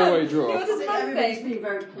 It's a four-way What draw. does man Everybody's think? being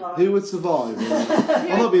very polite. Who would survive?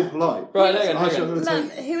 I'm not being polite. Right, hang on, Actually, hang I'm on. going to Man,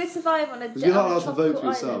 take... who would survive on a Because you're not allowed to tropical vote for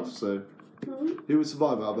yourself, island? so... Who would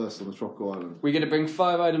survive out of us on the tropical island? We're going to bring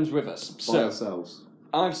 5 items with us. By So, ourselves.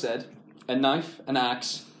 I've said a knife, an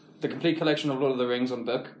axe, the complete collection of Lord of the Rings on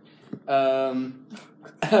book.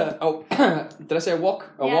 Oh, did I say a wok?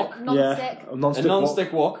 A wok? Non-stick. Yeah. A A non-stick.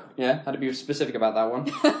 non-stick wok. Yeah, had to be specific about that one.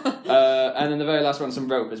 And then the very last one, some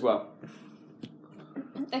rope as well.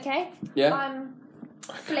 Okay. Yeah.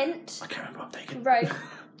 Flint, I can't remember what I'm taking. rope,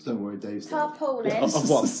 Don't worry, Dave's there. tarpaulin, Of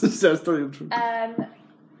what? So it's not-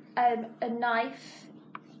 a knife,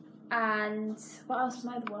 and what else was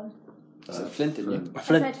my other one? So flint, didn't you? A I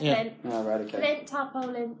flint. said Yeah. flint. Oh, right, okay. Flint,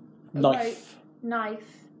 tarpaulin, a Knife. rope,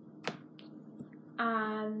 knife,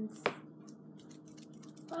 and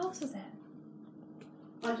what else was it?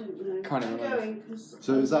 I didn't know. Can't I'm remember. going 'cause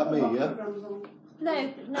So is that me, I've got yeah? programs on.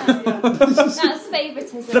 No, that's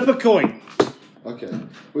favouritism. Flip a coin. Okay.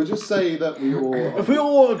 We'll just say that we all... If we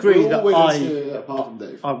all agree we're all that winners I, here, apart from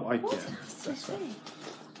Dave. I What yeah. else did I say?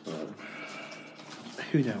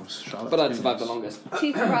 Who knows, Charlotte? But I'd Who survive the knows? longest.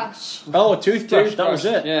 Toothbrush. Oh, a toothbrush. That was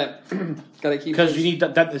it. Yeah. Gotta keep Because those, you need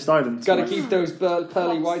that dentist island. gotta keep those pearly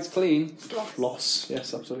Floss. whites clean. floss.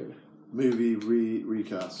 Yes, absolutely. Movie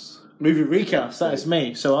recast. Movie recast. That is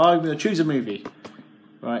me. So I'm going to choose a movie.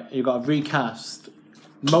 Right, you've got to recast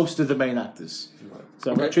most of the main actors.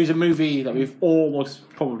 So I'm going to choose a movie that we've almost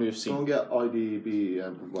probably have Someone seen. get IDB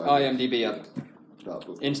and whatever. IMDb up. That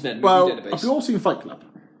book. Internet movie Well, database. have you all seen Fight Club?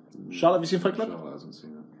 Charlotte, have you seen Fight Club? Charlotte hasn't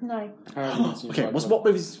seen it. No. I haven't seen Okay, Fight what Club.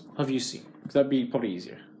 movies have you seen? Because that'd be probably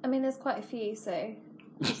easier. I mean, there's quite a few, so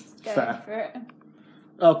just go Fair. for it.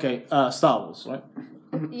 Okay, Star Wars, right?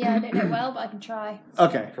 Yeah, I don't know well, but I can try.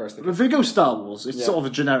 Okay, First thing. if we go Star Wars, it's Yeah. sort of a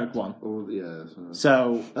generic one. Oh, yeah.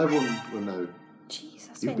 So Everyone will know. Jeez,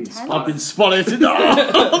 that's You've been intense. I've been spotted.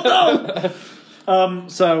 No, no.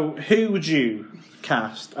 So who would you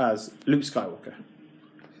cast as Luke Skywalker?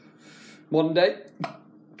 Modern day?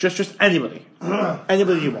 Just anybody,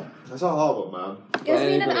 anybody you want. That's a hard one, man. Does it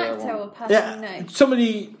mean an Anybody I actor or want. person Yeah, you know?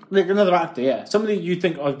 somebody like another actor. Yeah, somebody you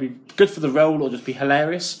think would be good for the role or just be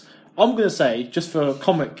hilarious. I'm gonna say just for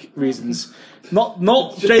comic reasons, not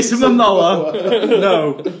Jason Momoa.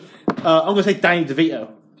 No, I'm gonna say Danny DeVito.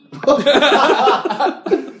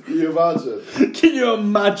 Can you imagine? Can you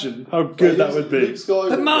imagine how good that would be? Luke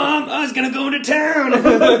Skywalker. Mom, I was gonna go to town!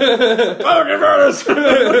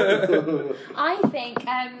 I think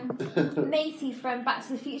Matey from Back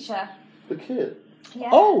to the Future. The kid. Yeah.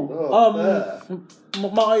 Oh, fair.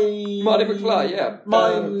 Marty McFly, yeah.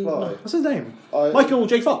 McFly. What's his name? I- Michael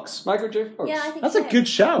J. Fox. Michael J. Fox. Yeah, I think That's so. a good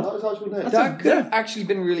shout. That was actual name. That could have yeah. actually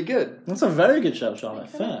been really good. That's a very good shout, Charlotte.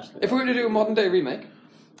 Fair. If we were to do a modern day remake,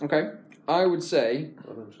 okay, I would say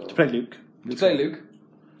To play Luke. to play Luke,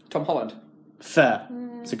 Tom Holland. Fair.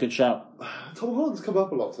 It's a good shout. Tom Holland's come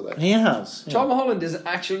up a lot today. He has. Yeah. Tom Holland is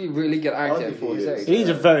actually a really good actor think for he his is. age. He's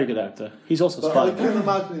a very good actor. He's also But I Spider-Man. couldn't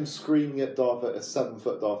imagine him screaming at Darth Vader, a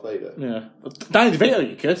 7-foot Darth Vader. Yeah. Danny DeVito,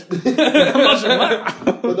 you could. Imagine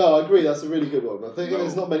that. But no, I agree, that's a really good one. I think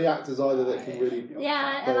there's not many actors either that can really...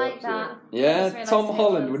 Yeah, I like that. Yeah, Just Tom realised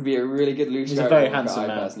Holland it would be a really good Luke He's a Skywalker, very handsome I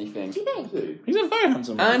man. personally think. Do you think? Dude. He's a very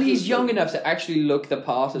handsome man. And he's young enough to actually look the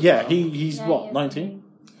part as Yeah, well. he's Yeah, what, he is. 19?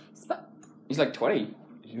 He's like 20.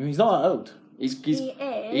 He's not that old. He's He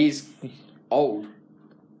is. old.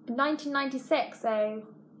 1996, so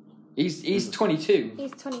He's 22.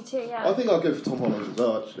 He's 22, yeah. I think I'll go for Tom Holland as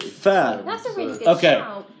well, actually. Fair. That's a really good Okay.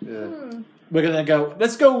 shout. Yeah. We're gonna go.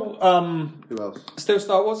 Let's go. Who else? Still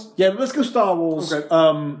Star Wars? Yeah, let's go Star Wars.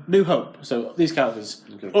 Okay. New Hope. So these characters: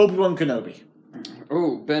 Okay. Obi-Wan Kenobi,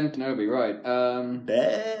 Oh, Ben Kenobi, right.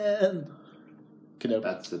 Ben Kenobi.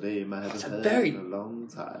 That's the name I haven't a heard very- in a long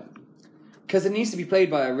time. Because it needs to be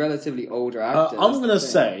played by a relatively older actor. I'm that's gonna the thing.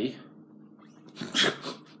 say.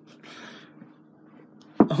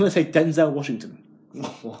 I'm gonna say Denzel Washington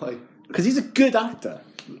Why? because he's a good actor.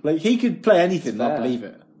 Like he could play anything. and I Fair. believe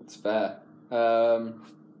it. It's fair.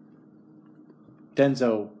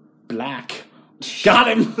 Denzel Black. Got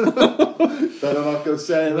him. Better not go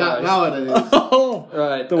saying that Right. nowadays. Oh,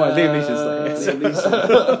 Right. don't worry, Liam Neeson's Liam like,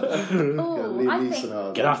 Neeson. Oh, Liam I Neeson think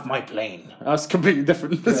out get there. off my plane. That's completely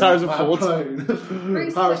different. That's Harrison Ford.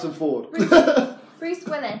 Bruce- Harrison Ford. Bruce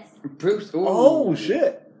Willis. Bruce. Ooh. Oh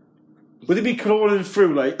shit! Would he be crawling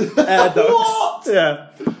through like air ducts? What? Yeah.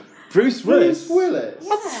 Bruce Willis. Bruce Willis.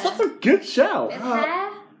 That's a good shout. With hair.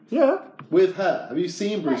 Yeah. With hair. Have you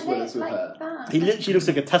seen Bruce Like Willis with like hair? that. He literally looks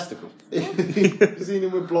like a testicle. Have you seen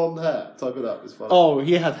him with blonde hair? Type it up, it's funny. Oh,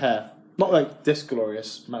 he had hair. Not like this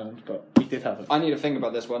glorious man, but he did have it. I need to think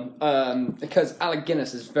about this one. Because Alec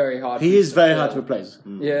Guinness is very hard. He is very hard to replace.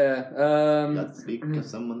 Yeah. Let's speak of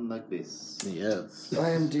someone like this. Yes.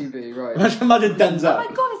 IMDb, right. Imagine Oh my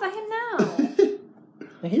Denzel. god, is that him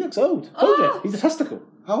now? He looks old. Told you. Oh. He's a testicle.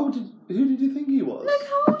 Who did you think he was? Look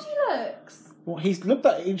how old he looks. Well, he's looked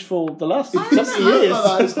that age for the last I 50 remember- years. Like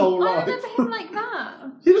that his whole I life. remember him like that.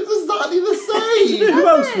 He looks exactly the same. Who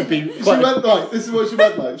else would be? She went like, this is what she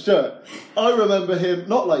went like, sure. I remember him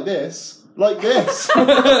not like this, like this. With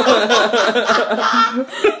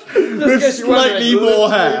guess you're wondering, slightly more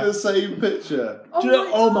Literally hair. the same picture.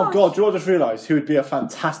 Oh, Oh my gosh. god, do you know what I just realised? Who would be a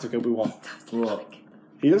fantastic Obi-Wan? What?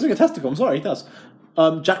 He looks like a testicle, I'm sorry, he does.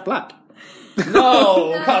 Jack Black.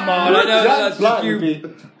 No, come on. I know that's Black just would you. be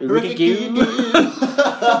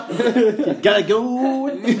Gotta go.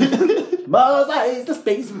 Mars is the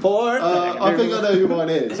spaceport. I think I know who mine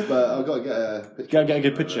is, but I've got to get a picture. Gotta get a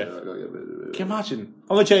good picture. I've got to get a bit. Can you imagine?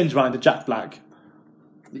 I'm gonna change mine to Jack Black.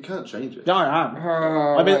 You can't change it. Yeah, I am.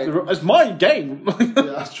 Oh, I mean, right. it's my game. Yeah,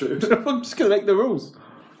 that's true. I'm just gonna make the rules.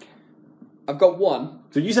 I've got one.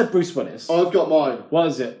 So you said Bruce Willis. I've got mine. What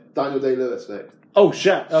is it? Daniel Day-Lewis, mate. Oh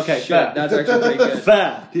shit. Okay, Shit, fair. that's actually pretty good.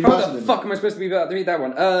 Fair. Can you How imagine the him? fuck am I supposed to be about to read that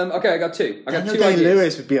one? Okay, I got two. I got Daniel two ideas.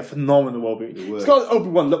 Day-Lewis would be a phenomenal Obi. He would. He's got an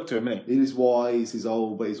Obi-Wan look to him, isn't he? He is wise, he's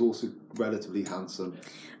old, but he's also relatively handsome.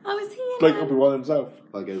 Oh, is he in Like Obi-Wan himself.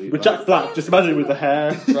 Like Obi-Wan. With Jack Black, just imagine with the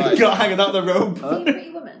hair, Right. got hanging out the robe. Is he in Pretty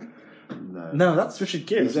Woman? No. No, that's Richard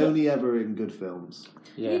Gere. He's isn't it? only ever in good films.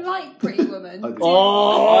 You like Pretty Woman? I do.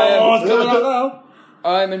 Oh, it's coming out now.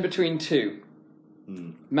 I'm in between two.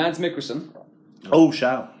 Mads Mikkelsen. Oh,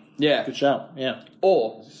 shout. Yeah. Good shout. Yeah.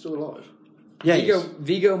 Or Is he still alive? Yeah.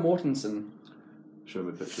 Viggo Mortensen. Show me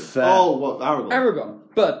a picture. Fair. Oh, what? Aragorn. Aragon.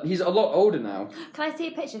 But he's a lot older now. Can I see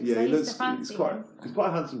a picture? Because Yeah, I he used looks. to fancy him. He's quite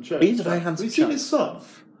a handsome chap. He's a very handsome Have you seen chap. his son?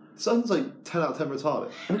 His son's like 10 out of 10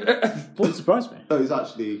 retarded. Wouldn't surprise me. No, he's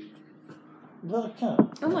actually. Well, I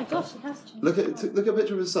can't. Oh my gosh, he has changed. Look at a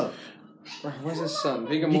picture of his son. Where's his son?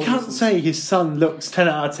 Viggo You Mortensen. can't say his son looks 10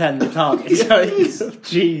 out of 10 retarded.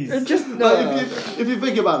 Jeez. Just Like, if you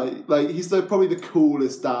think about it, like he's probably the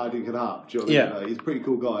coolest dad you can have. Do you know what I mean? Yeah. Like, he's a pretty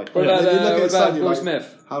cool guy. What about, And then you look at his son, you're Will like,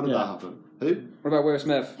 Smith? How did Yeah. that happen? Who? What about Will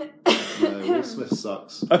Smith? No, Will Smith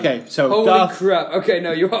sucks. Okay, so Holy Darth crap. Okay,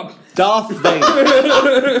 no, you're up. Vader.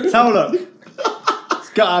 Let's have a look.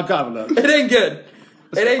 I've got to have a look. It ain't good.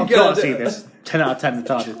 It ain't I've good. got to see this. 10 out of 10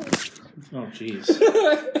 retarded. Oh, jeez.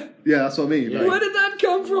 Yeah, that's what I mean. Where did that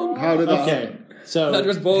come from? How did that Okay, happen? so That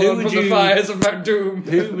was born who from would the you fires of Mount Doom.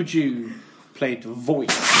 who would you play to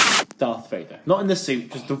voice Darth Vader? Not in the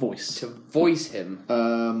suit, just the voice. To voice him.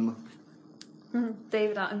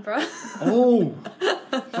 David Attenborough. Oh,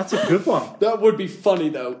 that's a good one. That would be funny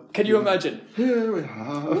though. Can you imagine? Here we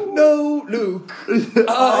are. No, Luke.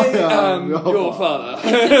 I am your father.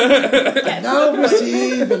 Now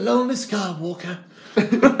receive a lonely Skywalker.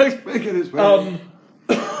 Making his way.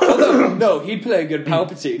 Although, no, he'd play a good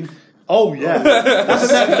Palpatine. Oh yeah, that's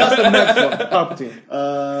the next one.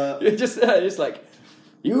 Palpatine. You're just like,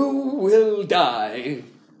 you will die.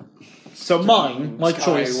 So my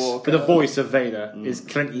choice Skywalker. for the voice of Vader is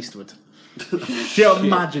Clint Eastwood. Can you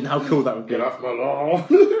imagine how cool that would be? off my lawn.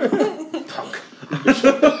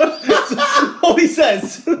 All he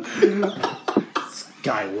says.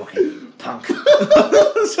 Skywalker, punk.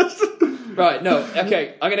 Right, no,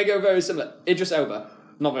 okay, I'm gonna go very similar. Idris Elba.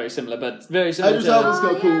 not very similar, but very similar. Idris to- Elba's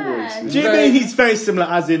got a cool yeah. voice. Do you Very- mean he's very similar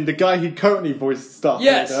as in the guy who currently voiced Darth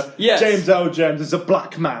Yes, Vader? yes. James L. Jones is a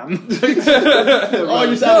black man. Oh,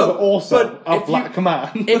 Idris No, Elba also but a if black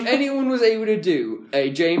man. If anyone was able to do a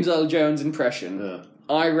James L. Jones impression, Yeah.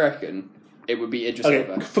 I reckon it would be Idris Okay,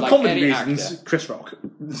 Elba. for Like comedy any reasons, actor. Chris Rock.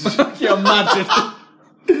 Can you imagine?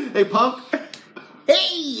 Hey, punk.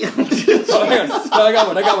 Hey! Oh, hang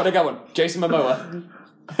on. No, I got one. Jason Momoa.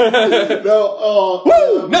 No,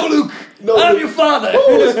 oh. No, Luke! No, I'm Luke. your father!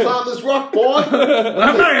 Oh, let's climb this rock, boy.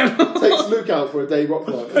 Man! Takes Luke out for a day rock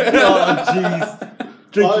climbing. Oh, jeez.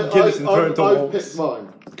 Drinking Guinness and throwing I've dogs. picked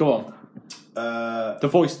mine. Go on. The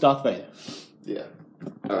voice Darth Vader. Yeah.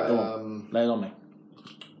 Go on. Lay it on me.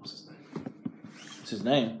 What's his name? What's his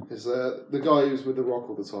name? It's the guy who's with the rock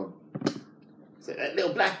all the time. It's like that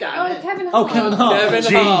little black guy. Oh, Kevin Hart. Oh, Kevin Hart. Kevin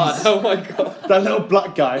Jeez. Hart. Oh my god. That little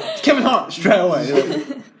black guy. It's Kevin Hart straight away.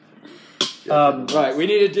 Right, we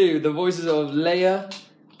need to do the voices of Leia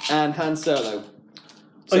and Han Solo.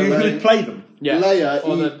 Oh, you So, really play them? Yeah. Leia,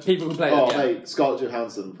 Or he- the people who play Oh, them. Yeah. hey, Scarlett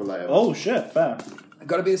Johansson for Leia. Oh, shit, fair.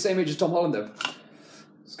 Got to be the same age as Tom Holland though.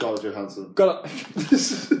 Scarlett Johansson. Got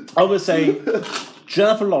to. I would say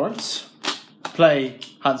Jennifer Lawrence play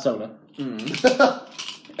Han Solo.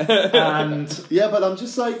 And Yeah, but I'm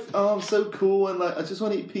just like, oh, I'm so cool, and like, I just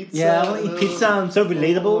want to eat pizza. yeah, I want to eat pizza. I'm so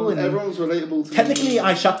relatable. And everyone's relatable to technically, me.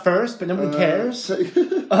 I shot first, but nobody cares.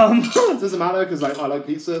 It Um, doesn't matter because like I like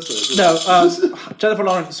pizza. So it no, doesn't- Jennifer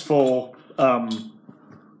Lawrence for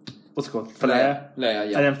what's it called? For Leia. Leia,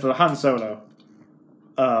 yeah. And then for Han Solo,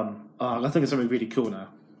 I think it's something really cool now.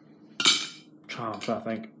 I'm trying to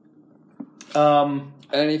think.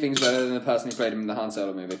 Anything's better than the person who played him in the Han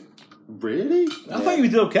Solo movie. Really? I thought you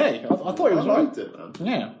did okay. I thought it was I right. liked it, man.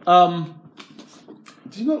 Yeah.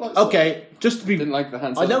 Do you not like? Okay, just to be. Didn't like the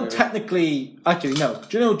Han I Solo don't movie. technically. Actually, no.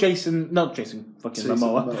 Do you know Jason? Not Jason. Fucking Jason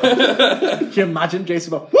Momoa. Momoa. Can you imagine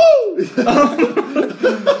Jason Momoa? Woo!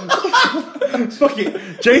 Fuck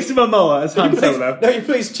it. Jason Momoa as Han Solo. No, you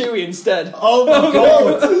plays Chewie instead. Oh my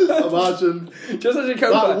god. Imagine Just as a that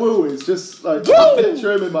co woo is just like I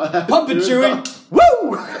picture him in my head. Pump it, doing Chewie. that.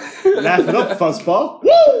 Woo! Laugh it up, fuzzball.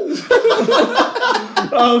 Woo!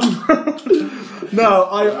 No,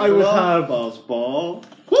 I would have Buzzball.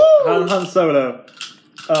 Han Solo.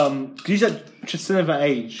 You said just similar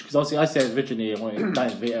age, because obviously I said originally I wanted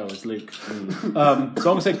Danny DeVito as Luke. So I'm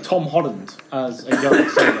gonna say Tom Holland as a young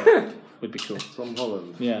Solo would be cool. Tom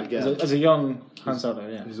Holland. Yeah, Again. as a young Han Solo.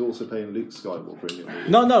 Yeah. He's also playing Luke Skywalker in it.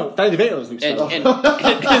 No, Danny DeVito as Luke In,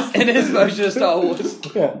 Skywalker. in his version of Star Wars,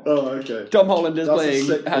 Yeah. Oh, okay. Tom Holland is That's a playing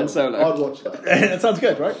sick Han film. Solo. I'd watch that. That sounds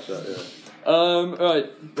good, right?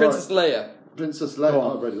 Right, Princess Leia. Princess Leia. Go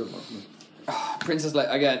on. I've read it. Princess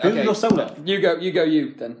Leia again. Who's Okay, your Solo?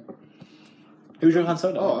 you then. Who's your Han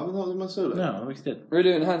Solo? Oh, I'm not in my solo. No, we did. We're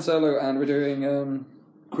doing Han Solo and we're doing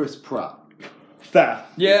Chris Pratt. There.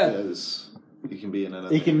 yeah. Because he can be in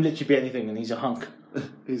anything. He can literally be anything, and he's a hunk.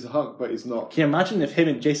 He's a hunk, but he's not. Can you imagine if him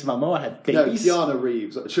and Jason Momoa had No, babies? Keanu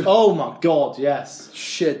Reeves. Actually. Oh my god, yes.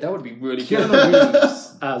 Shit, that would be really good. Keanu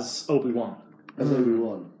Reeves as Obi-Wan. As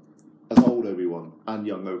Obi-Wan. As old Obi-Wan. And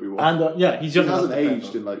young Obi-Wan. And yeah, he's he young enough hasn't to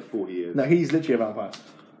aged in like 40 years. No, he's literally a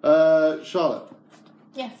vampire. Charlotte.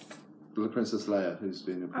 Yes. The Princess Leia, who's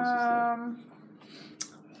been a Princess Leia.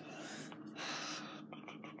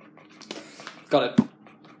 Got it.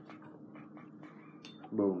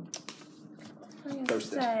 Boom. I'm going to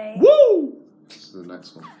Toasted. say. Woo! This is the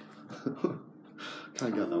next one.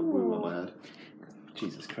 Can't get that woo on my head.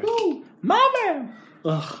 Jesus Christ. Mama!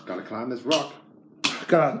 Ugh, Gotta climb this rock.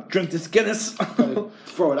 gotta drink this Guinness. Gotta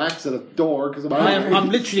throw an axe at a door because I'm I'm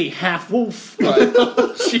literally half wolf. Right.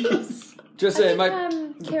 Jeez. Just I saying, think,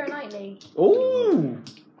 my Keira Knightley. Ooh.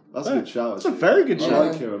 That's a good shout. That's a very good I shout.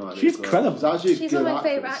 like Keira Knightley. She's as well. credible. She's actually a She's good one of my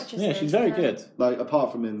favourite actress. actresses. Yeah, she's very good. Like,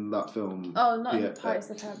 apart from in that film. Oh, not in Yeah, Pirates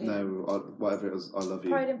of the Caribbean. No, whatever it was, I Love You.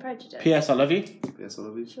 Pride and Prejudice. P.S. I love you. Yes, I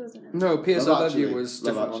Love You. She wasn't in it. no, P.S. I Love Love You Actually. was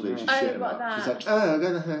Love different Actually, one. she's I right? shit in about that. She's that. like, I'm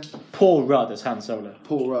gonna Paul Rudd as Han Solo.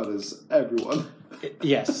 Paul Rudd as everyone.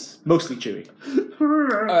 Yes, mostly Chewie.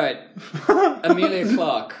 Alright, Amelia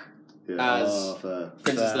Clark Yeah, as fair.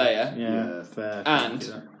 Princess Fair. Leia, Yeah. fair.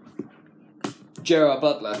 and Gerard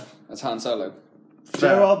Butler as Han Solo.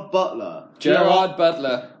 Gerard Butler. Gerard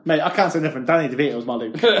Butler. Mate, I can't say different. Danny DeVito was my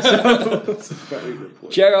Luke. That's a very good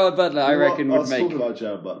point. Gerard Butler, I You know what? reckon, I would was make. talking about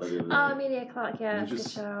Gerard Butler the other day. Oh, Amelia Clark, yeah, that's a good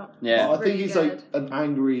just- shout. Yeah. I think Really he's good. like an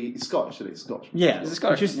angry Scottish, isn't he? Scotch. Yeah, He's a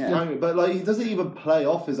Scottish, just, yeah. Angry, but like he doesn't even play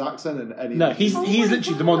off his accent in any. No, he's Oh he's my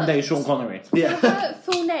literally the God. modern day Sean Connery. yeah. Her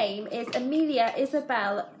full name is Amelia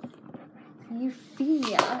Isabel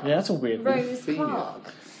Euphemia Yeah, that's a weird thing. Rose Euphemia.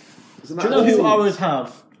 Clark. Isn't Do you that know who I awesome? would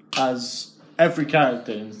have as every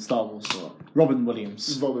character in Star Wars. Robin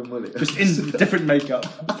Williams. Robin Williams. Just in different makeup.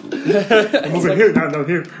 I'm over here, down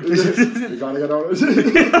here. You gotta get on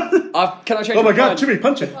it. Can I change? Oh my god, mind? Jimmy,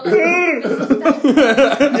 punch it. Well, this is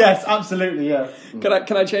definitely- Yes, absolutely, yeah.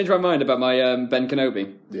 Can I change my mind about my Ben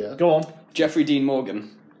Kenobi? Yeah. Go on. Jeffrey Dean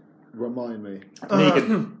Morgan. Remind me.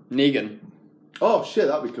 Negan. Oh shit,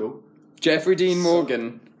 that'd be cool. Jeffrey Dean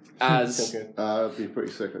Morgan as... That'd be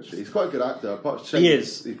pretty sick actually. He's quite a good actor. He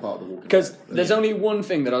is. He's part of the Walking Because Dead. there's only one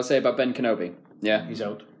thing that I'll say about Ben Kenobi. Yeah. He's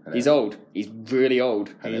old. He's old. He's really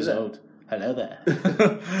old. He is there. old. Hello there.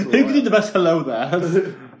 Who can do the best hello there?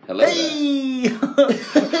 Hello. Hey!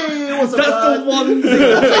 What's That's the one thing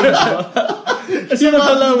that changes. Instead of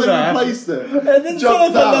hello there. Replaced it. And then instead Jump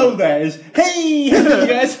of hello down. there is hey!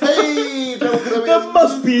 Yes. Hey, There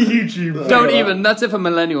must be a YouTube. Don't video. even. That's if a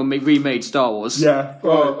millennial remade Star Wars. Yeah.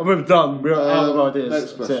 Right. And we're done. We're out of ideas.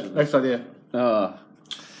 next That's it. question. Next idea.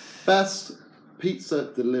 Best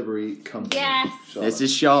pizza delivery company. Yes. This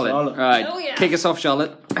is Charlotte. Charlotte. Right. Oh, yeah. Kick us off,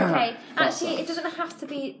 Charlotte. Okay, actually, it doesn't have to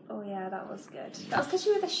be. Oh yeah, that was good. That was because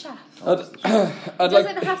you were the chef. I'd It like.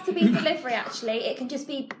 doesn't have to be delivery. Actually, it can just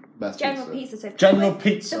be Best general pizza. pizza. So General we're-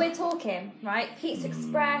 pizza. So we're talking right. Pizza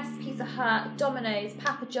Express, Pizza Hut, Domino's,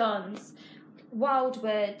 Papa John's,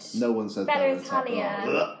 Wildwood. No one says Bella that.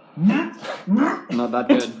 Italia. Not that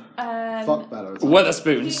good. Fuck Bella Italia.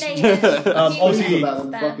 Weatherspoons. You name it. Obviously, You Better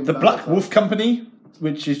name than it. fucking the Bella Black Italia. Wolf Company,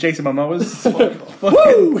 which is Jason Momoa's.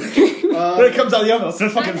 Woo! When it comes out the other, it's the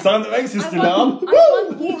fucking sound that makes us do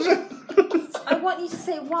I want you to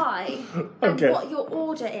say why and Okay. what your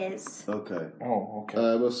order is. Okay. Oh, okay.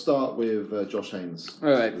 We'll start with Josh Haynes. All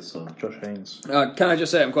right. The son. Josh Haynes. Can I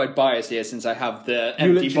just say I'm quite biased here since I have the You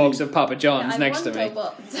empty literally- box of Papa John's I next to wonder me.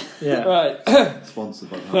 what. Yeah. Right. Sponsored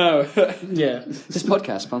by that. No. Yeah. This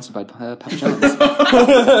podcast sponsored by Papa John's.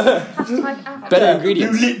 Hashtag ad. Better You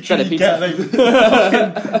ingredients, better literally pizza. get like,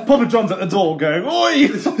 fucking Papa John's at the door going, oi!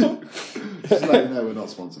 Just let you know we're not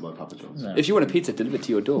sponsored by Papa John's. No. If you want a pizza delivered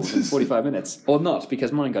to your door within 45 minutes, or not,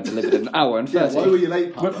 because mine got delivered in an hour and Yeah, 30. why were you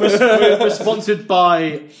late, Papa? We're sponsored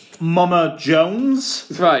by Mama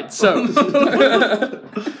Jones. Right, so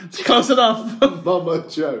Close enough. Mama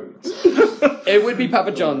Jones. it would be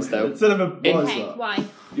Papa John's though. Instead of a In- Why is Okay, that? why?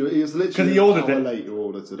 He was 'Cause literally he ordered an hour it. late your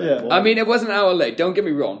order today. Yeah. Why? I mean, it was an hour late, don't get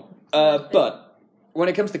me wrong. But when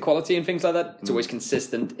it comes to quality and things like that, it's always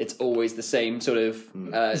consistent. It's always the same sort of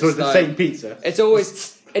So it's the style. same pizza. It's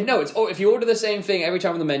always... if you order the same thing every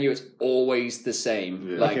time on the menu, it's always the same.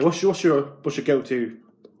 Yeah. Like, Okay, what's your go-to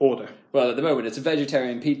order? well, at the moment, it's a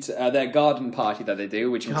vegetarian pizza. Their garden party that they do,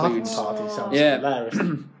 which includes... Party sounds Yeah. hilarious.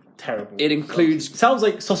 Terrible. It includes... sounds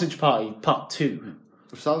like Sausage Party Part 2.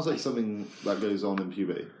 It sounds like something that goes on in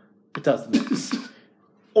puberty. It does. doesn't it?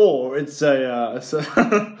 Or it's a it's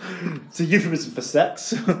a euphemism for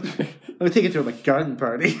sex. Let me take it to a garden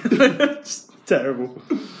party. Just terrible.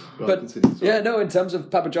 Right, But, continue, sorry. yeah, no, in terms of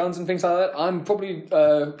Papa John's and things like that, I'm probably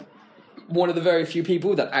one of the very few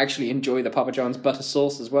people that actually enjoy the Papa John's butter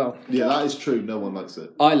sauce as well. Yeah, that is true. No one likes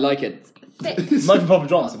it. I like it. Base Not even Papa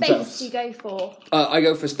John's do you themselves. go for? I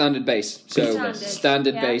go for standard base. So,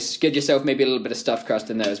 Standard, yeah. base. Get yourself maybe a little bit of stuffed crust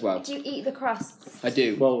in there as well. Do you eat the crusts? I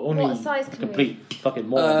do. Well, only What size can complete fucking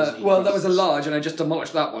morons. Well, that was a large, and I just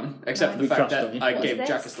demolished that one. Except for the Nice. fact Crust, that don't I you? What gave is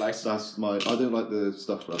Jack a this? slice. That's my. I don't like the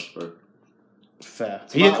stuffed crust, bro. fair.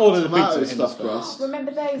 He didn't order the Tomato pizza stuffed himself. crust.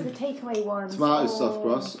 Remember those, the takeaway ones? Tomato Oh. stuffed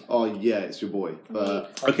crust. Oh yeah, it's your boy.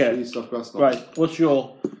 But Okay. cheese stuffed crust. not. Right, what's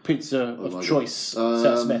your pizza Oh my of God. choice,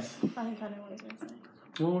 Seth Smith? I think I know what he's going to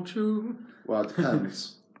say. Won't you? Well, it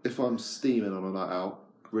depends. If I'm steaming on a night out,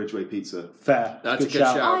 Ridgeway Pizza. Fair. That's a good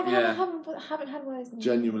shout. I yeah. haven't had one of those.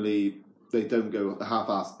 Genuinely, they don't go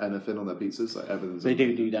half-ass anything on their pizzas. Like everything's. They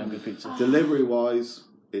do damn good pizza. Delivery wise,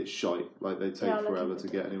 it's shite. Like they take Yeah, I like forever it. to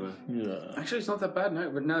get anywhere. Yeah. Actually, it's not that bad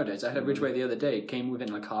nowadays. I had a Ridgeway the other day. It came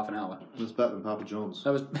within like half an hour. It's better than Papa John's.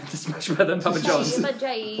 That was that's much better than Papa John's. But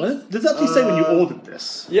Jay's. What? Does that actually say when you ordered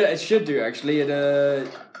this? Yeah, it should do actually. It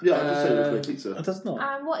Yeah, I just say Ridgeway Pizza. It does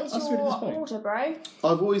not. What is That's your really disappointing. order, bro?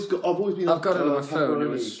 I've always been. I've got it on my a phone, it pepperoni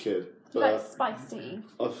was- kid. Do you like But spicy?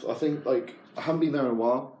 I think like I haven't been there in a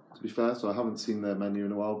while. To be fair, so I haven't seen their menu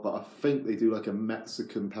in a while. But I think they do like a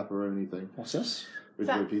Mexican pepperoni thing. What's this? Is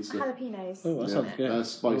Ridgeway that Pizza. jalapenos? Oh, that sounds good. They're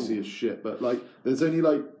spicy as shit. But like, there's only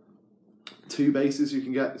like 2 bases you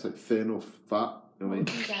can get. It's like thin or fat. You know what I mean?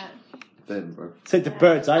 You get. Thin, bro. Take the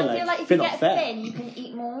bird's eye I feel like, like if thin you or get fair. thin, you can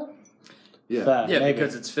eat more. Yeah. Fair, yeah, maybe.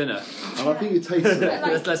 because it's thinner. And I think you taste it. Like-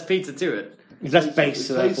 There's less pizza to it. It's less base,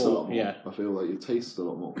 so it tastes a lot therefore, more. yeah, I feel like you taste a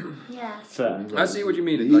lot more. Yeah. fair. I see what you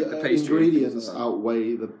mean, The, like the pastry and ingredients things like that.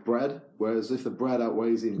 outweigh the bread, whereas if the bread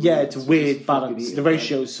outweighs the Yeah, ingredients, it's a you're weird just fucking balance. eating The bread.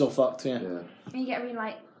 ratio is so fucked, yeah. Yeah. And you get really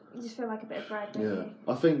like You just feel like a bit of bread, don't Yeah, you?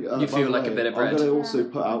 I think You feel like a bit of bread. I'm going to also Yeah.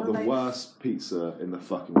 put out the Like- worst pizza in the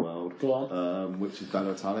fucking world. Go on. Which is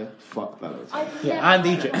Bella Italia. Fuck Bella Italia. I've Yeah, never and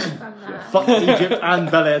had Egypt. one from that. Fuck Egypt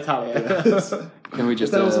and Bella Italia. Can we If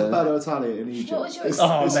just? there was a Bella Italia in Egypt, What was your it's,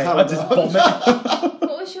 Oh, it's mate, hell I just no. vomit.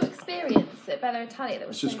 What was your experience at Bella Italia that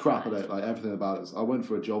was It's just so crap bad? at it. Like everything about it. I went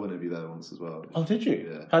for a job interview there once as well. Oh, did you?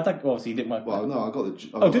 Yeah. How'd that go? Obviously, you didn't work Well, it. no, I got the.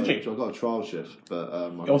 Oh, did you? I got a trial shift, but I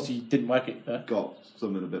Obviously, you didn't work it there. got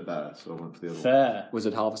something a bit better, so I went for the other Fair. Was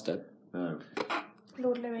it Harvested? one.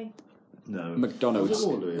 Lord Louis, No. McDonald's. Was it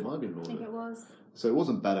Lord Louis? It might have been I Lord think Louis. it was. So it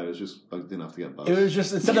wasn't better. It was just I didn't have to get buzzed. It was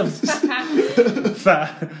just, instead of...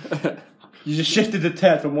 Fair. You just shifted the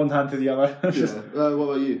turd from one hand to the other. Yeah. What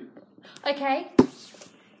about you? Okay,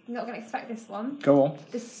 you're not going to expect this one. Go on.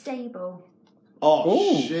 The Stable.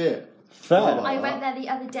 Oh Ooh. shit! Fair. Oh, I went there the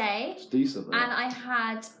other day, It's decent. and I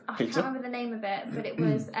had I Pizza? can't remember the name of it, but it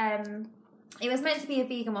was meant to be a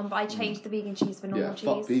vegan one, but I changed the vegan cheese for normal Yeah,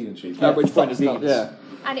 fuck cheese. vegan cheese. At which fuck point it's not. vegans. Yeah.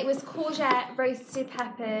 And it was courgette, roasted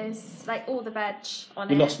peppers, like all the veg on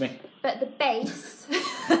You it. lost me. But the base,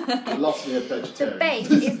 You lost me a the vegetarian. base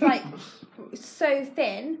is like so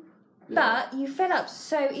thin, but you fill up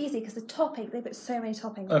so easy because the topping, they put so many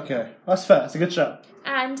toppings. on it. Okay, that's fair. That's a good shout.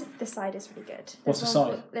 And the cider is really good. What's the one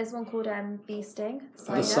cider? called- There's one called Bee Sting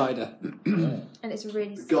cider, The cider. and it's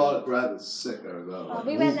really The sweet. garlic bread is sick there as well. Oh,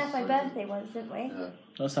 we went there for my birthday once, didn't we? Yeah.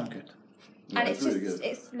 That sounds good. Yeah, And it's really just, good.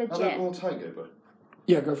 it's How about legit. more tango, bro?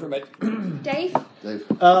 Yeah, go for it, mate. Dave, Dave.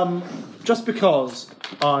 Just because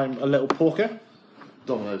I'm a little porker.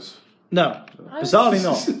 Domino's. No, bizarrely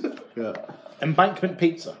not. Yeah. Embankment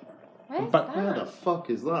Pizza. where's But- Where the that? fuck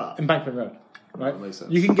is that? Embankment Road. Right? That makes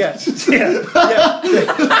sense. You can get. Hint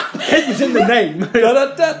was in the name.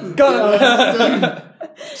 Got it.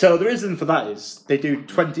 So the reason for that is they do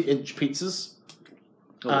 20-inch pizzas.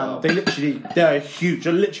 Oh, wow. And they're huge.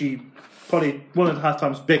 They're literally probably 1.5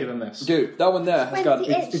 times bigger than this. Dude, that one there has got.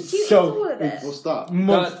 20 inch. it's Do you eat so- all of it? What's that?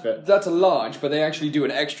 Most of it. That's a large, but they actually do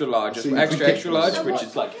an extra large, I've seen extra large, ridiculous. which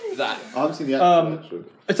is like that. I haven't seen the extra actually.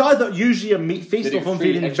 It's either usually a meat feast They or do if I'm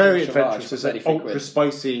three feeling extra very extra large adventurous. for It's like 33 ultra quid.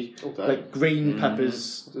 spicy, Okay. like green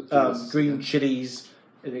peppers, Ridiculous. green chilies,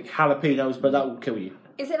 like jalapenos, but that will kill you.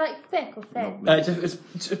 Is it like thick or thin?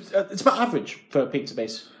 It's about average for a pizza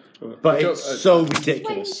base, but Go- it's so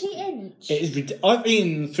ridiculous. 20 inch. It is. I've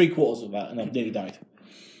eaten 3/4 of that and I've nearly died.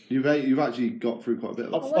 You've actually got through quite a bit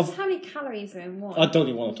of that. How many calories are in one? I don't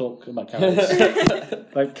even want to talk about calories.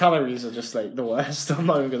 Like calories are just like the worst. I'm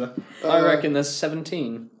not even gonna. I reckon there's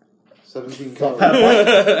 17. 17 Per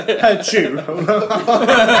calories. chew. Well,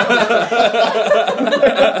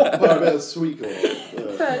 a bit of sweet corn.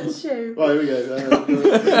 Yeah. Shoe. Right, here we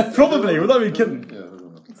go. Probably. We're not even kidding.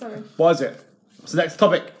 Yeah. Sorry. What is it? What's the next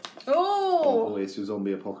topic? Oh! Oh, it's your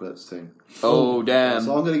zombie apocalypse thing. Oh, damn.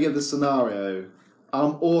 So I'm going to give the scenario.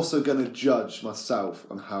 I'm also going to judge myself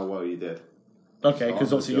on how well you did. Okay,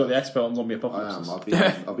 because Oh, obviously you're the God. expert on zombie I apocalypse.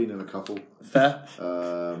 am. I've been in a couple. Fair.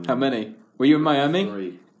 How many? Were you in Miami?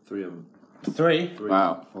 Three of them. 3. Three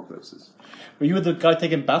Wow. apocalypses. Were you the guy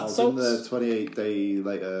taking I bath was in salts? the 28 day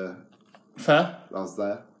later. Fair. I was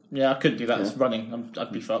there. Yeah, I couldn't do that. Yeah. It's running.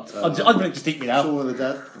 I'd be fucked. I'd really just eat me now. Shaun of the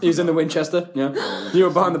Dead. He was in the Winchester. Yeah. You were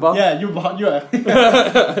behind the bar. Yeah, you were behind. You were.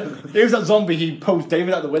 He was that zombie. He posed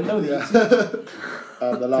David out the window.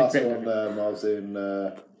 And the last great one, I was in.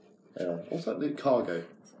 What's that? new Cargo.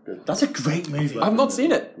 Good. That's a great movie. I've not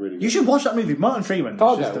seen it. Really good. You should watch that movie. Martin Freeman.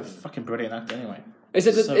 Cargo. Is just a fucking brilliant actor. Anyway, Is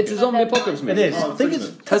it? So It's a good. zombie apocalypse it movie. is. Oh, I think it's.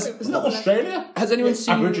 Freeman. Isn't it Australia? Has anyone It's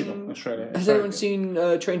seen? Aboriginal Australia. Has It's anyone very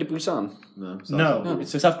seen Train to Busan? No. good. No,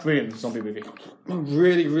 it's a South Korean zombie movie.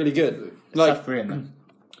 Really, really good. Like South Korean.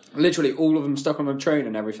 literally all of them stuck on a train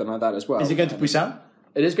and everything like that as well. Is it going to Busan?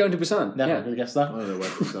 It is going to Busan. Never Yeah. would have guessed I that. don't know where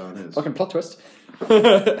Busan is. Fucking plot twist.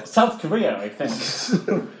 South Korea, I think.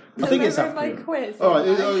 I think it's South my Korea. quiz. All right,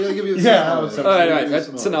 I'll give you the Yeah, scenario. that was- All right, I'll right. give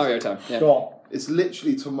you the Scenario time. Yeah. Go on. It's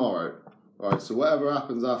literally tomorrow. Right, so whatever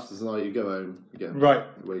happens after tonight, you go home, you get Right.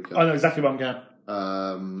 wake I know up. exactly where I'm going.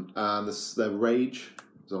 And they're rage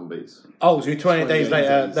zombies. Oh, so you're 20 days 28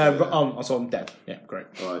 later, days, they're yeah. so I'm dead. Yeah, great.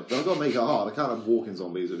 All right, but I've got to make it hard. I can't have walking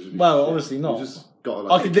zombies. Which would be Well, shit. obviously not. You just got to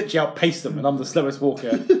I like. could literally outpace them, and I'm the slowest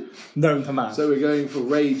walker known to man. So we're going for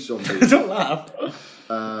rage zombies. Don't laugh.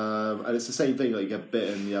 And it's the same thing. Like you get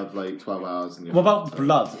bitten, you have like 12 hours. And you What about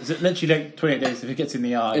blood? Is it literally like 28 days if it gets in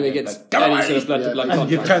the eye? If it you're gets like, "Go any away!" sort of blood to Yeah, blood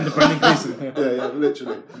and you contact. turn to Brendan Gleeson. yeah,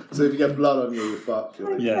 literally. So if you get blood on you, you're fucked.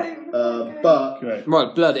 You're like- Yeah, But great.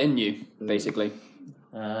 Right, blood in you, basically.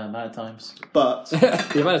 Mad times. but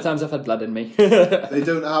The amount of times I've had blood in me. they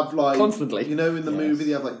don't have like Constantly. You know, in the Yes. movie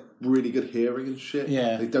they have like really good hearing and shit.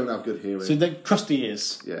 Yeah. They don't have good hearing. So they're crusty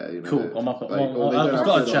ears. yeah, you know. Cool. they- I'm up. or they don't I've have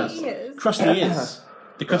got a good chance. eyes. Ears. Crusty ears.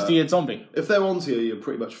 The crusty eared zombie. If they're onto you, you're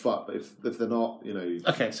pretty much fucked. But if they're not, you know.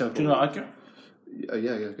 Okay, so do you know what I'd go?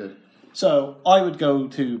 Yeah, go. So I would go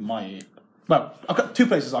to my. Well, I've got two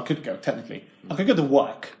places I could go, technically. I could go to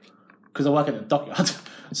work, because I work in a dockyard.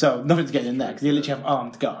 So nothing's getting in there, because you literally have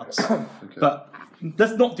armed guards. But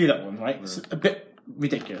let's not do that one, right? It's a bit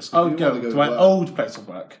ridiculous. I would you go wanna go to my work- old place of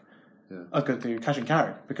work. Yeah. I'd go to Cash and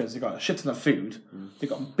Carry, because they've got a shit ton of food. They've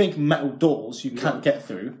got big metal doors you can't get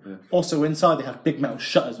through. Yeah. Also inside they have big metal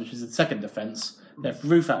shutters, which is the second defence. They have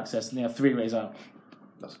roof access, and they have 3 ways out.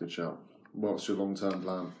 That's a good shout. What's your long-term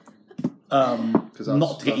plan? Because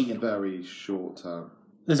Not to get that's eaten. very short-term.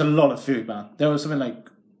 There's a lot of food, man. There was something like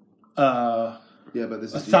Yeah, but this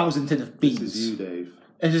is 1,000 tins of beans. This is you, Dave.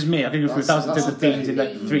 It's just me. I can go through That's- 1,000 tins that's of beans in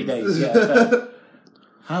like beans. 3 days. Yeah, fair.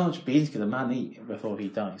 How much beans can a man eat before he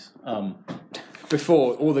dies?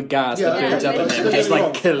 Before all the gas Yeah, that builds up in yeah, him yeah, just yeah.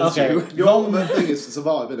 like kills Okay. you. Your ultimate thing is to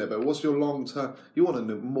survive, isn't it? But what's your long-term... You want to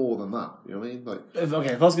know more than that, you know what I mean? Like, If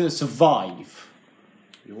I was going to survive,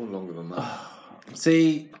 you want longer than that.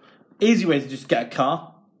 see, easy way to just get a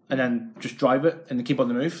car and then just drive it and then keep on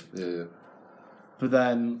the move. Yeah. But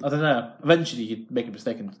then, I don't know, eventually you'd make a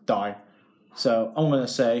mistake and die. So I'm going to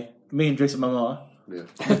say, me and Jason Momoa, Yeah.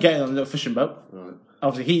 we're getting on a little fishing boat. Right.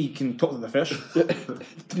 Obviously, he can talk to the fish.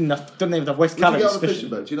 Don't even have waste Would you get calories on a fishing. fishing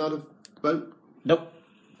boat? Do you know how to boat? Nope.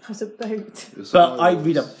 How's a boat? But I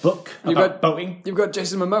read a book You about got- boating. You've got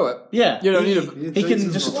Jason Momoa. Yeah. You don't need a. He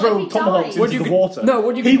can just What throw if he tomahawks dies? into What you the could- water. no,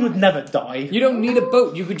 what you he could- would never die. You don't need a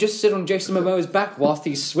boat. You could just sit on Jason Momoa's back whilst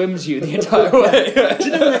he swims you the entire way. Do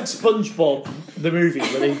you know like SpongeBob, the movie,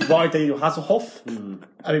 where they ride Daniel Hasselhoff?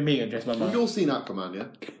 I mean, me and Jason You've Momoa. all seen Aquaman, yeah?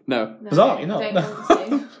 No. No, Bizarre, you know. Don't want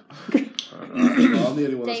to. Well, I'm the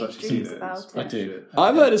only one that's Dave actually seen dreams it. about It's it. I do. shit.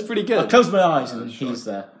 I've heard it's pretty I good. close my eyes and he's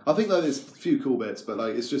there. I think that there's a few cool bits, but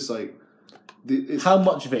like it's just like it's How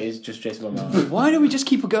much of it is just Jason Momoa? Why do we just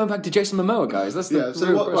keep going back to Jason Momoa, guys? That's the yeah. So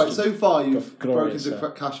real what? Right. question. So far you've broken Glorious, into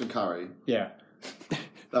yeah. cash and carry. Yeah.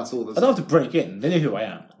 That's all. I don't have to break in. They know who I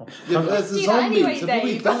am. Yeah, but there's the Do that zombies. anyway, They're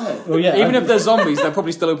probably Dave. dead. Well, yeah. Even if they're zombies, they'll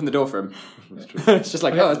probably still open the door for him. That's true. It's just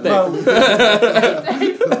like, oh, it's Dave.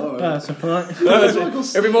 Well, All right. that's all right. It's like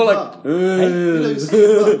It'd be more like, you know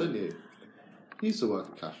Steve Munn, don't you? He used to work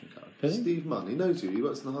at Cash and Carry. Does he? Steve Munn, he knows you. He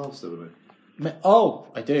works in the half store with me. Oh,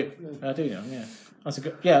 I do. I do know, yeah. That's a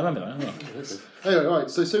good... Yeah, I remember that, yeah. Anyway, right.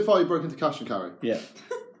 So far you broke into Cash and Carry. Yeah.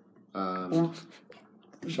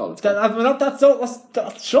 Charlotte.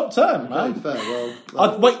 That's short term, Okay, man. fair. Well,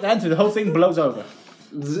 I'd wait then until the whole thing blows over.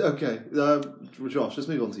 okay. Josh, let's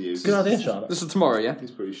move on to you. Good idea, Charlotte. This is tomorrow, yeah?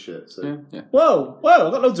 He's pretty shit. So Yeah. Whoa,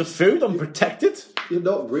 I've got loads of food. I'm protected. you're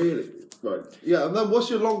not really right. Yeah, and then what's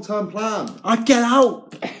your long-term plan? I'd get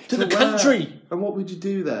out to the where? country, And what would you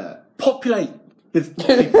do there? populate with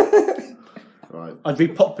people. Right, I'd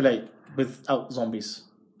repopulate without zombies.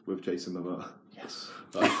 with Jason Momoa. Yes.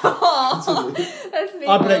 Oh, that's me.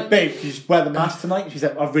 I'd be like, babe, can you just wear the mask tonight? She's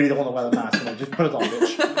like, I really don't want to wear the mask. And I just put it on,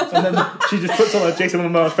 bitch. And then she just puts on a Jason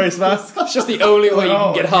Momoa face mask. It's just the only way you can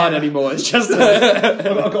Oh, get hard anymore. It's just.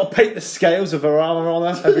 I've got to paint the scales of her armour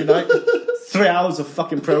on her every night. 3 hours of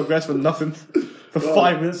fucking progress for nothing. For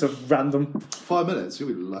 5 minutes of random. 5 minutes, you'll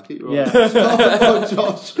be lucky. Right. Yeah. Oh,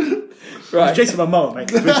 Josh. Right. Jason Momoa, mate.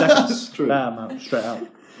 3 seconds. True. Bam, out, straight out.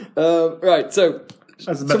 Right, so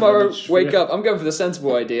That's the tomorrow, method. wake up. I'm going for the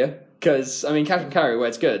sensible idea. Because, I mean, Cash and Carry, where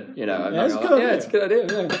it's good. You know, I'm Yeah, not it's a gonna good lie. Yeah, idea. it's a good idea,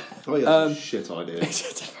 yeah. Oh, yeah, that's a shit idea.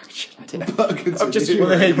 It's a fucking shit idea. But I'm just- continue.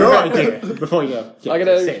 Well, then, your idea before you go. Yeah, I'm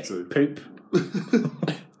gonna- sit, poop.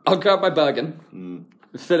 I'll grab my bargain,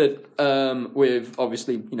 fill it with,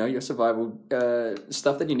 obviously, you know, your survival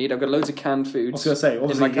stuff that you need. I've got loads of canned I foods was going to say, in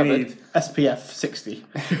obviously, my you cupboard. need SPF 60.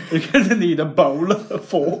 You're going to need a bowl, a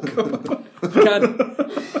fork.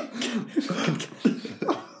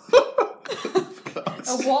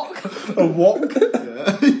 A walk. A wok.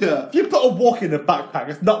 Yeah. If you put a wok in a backpack,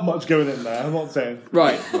 there's not much going in there. I'm not saying.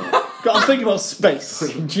 Right. Got to think about space.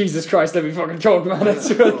 Jesus Christ, let me fucking talk, man.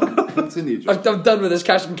 Continue, Josh. I'm done with this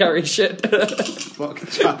Cash and Carry shit. Fuck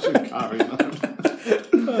Cash and Carry, man.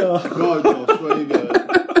 God, Josh, where are you going?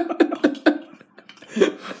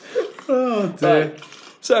 Oh dear. Right.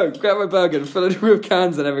 So, grab my burger, fill it with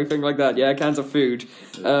cans and everything like that. Yeah, cans of food.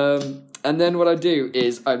 And then what I'd do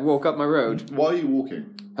is I'd walk up my road. Why are you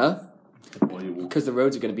walking? Huh? Why are you walking? Because the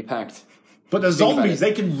roads are going to be packed. But the Think about zombies, it.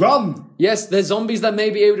 they can run. Yes, there's zombies that may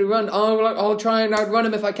be able to run. I'll try and outrun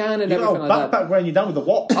them if I can and You got everything a like backpack wearing you down with the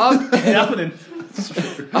wok. I'm- Ain't happening.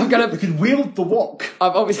 I'm You gonna. can wield the wok.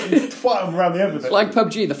 I've obviously. Fire them around the end of it. Like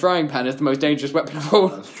PUBG, the frying pan is the most dangerous weapon of all.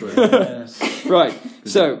 That's true. Yes. Right,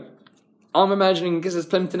 so I'm imagining, because it's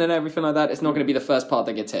Plimpton and everything like that, it's not going to be the first part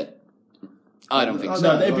that gets hit. I don't think so.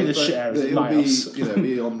 No, they'd be the shit areas in my house. You know,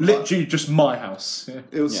 be on Literally just my house. Yeah.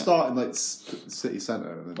 it would start in like city centre.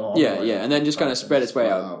 And then, Yeah, and then just kind of spread its way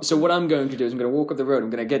out. So what I'm going to do is I'm going to walk up the road. I'm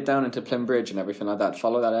going to get down into Plym Bridge and everything like that.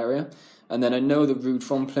 Follow that area, and then I know the route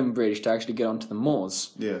from Plym Bridge to actually get onto the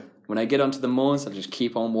moors. Yeah. When I get onto the moors, I'll just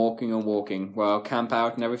keep on walking and walking. Well, I'll camp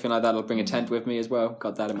out and everything like that. I'll bring a tent with me as well.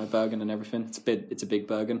 Got that in my Bergen and everything. It's a big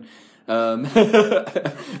Bergen. Big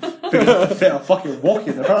enough to fit a fucking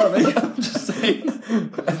walk-in, apparently. I'm just saying.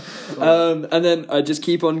 And then I just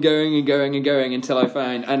keep on going and going and going until I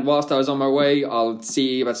find. And whilst I was on my way, I'll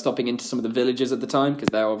see about stopping into some of the villages at the time, because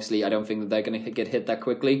they're obviously, I don't think that they're going to get hit that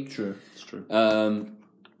quickly. True. It's true.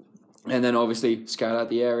 And then obviously scout out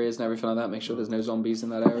the areas and everything like that. Make sure there's no zombies in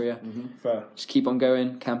that area. Fair. Just keep on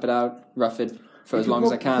going, camp it out, rough it for as long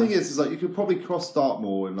as I can. The thing is like you could probably cross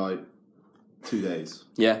Dartmoor in like 2 days.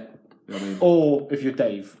 Yeah. You know what I mean? Or, if you're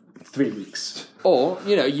Dave, 3 weeks. Or,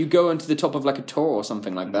 you go into the top of like a tor or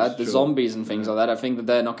something like that. The Sure. zombies and things like that, I think that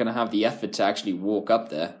they're not going to have the effort to actually walk up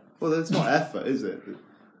there. Well, it's not effort, is it?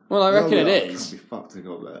 Well, I reckon it Can't is. be fucked to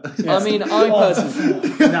go up there. I mean, I personally...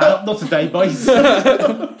 No, not today, boys.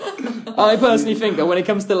 I personally think that when it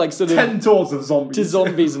comes to like sort of 10 tours of zombies. to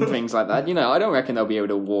zombies and things like that, I don't reckon they'll be able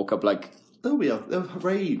to walk up like. They'll have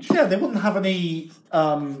rage. Yeah, they wouldn't have any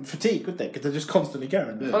fatigue, would they? Because they're just constantly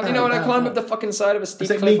going. Yeah. Well, when I climb up the fucking side of a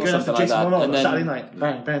steep It's like me cliff or going up to something like Jason that, Momoa and on Saturday then night.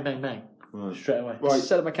 Bang, bang, bang, bang. Right. Straight away. Right.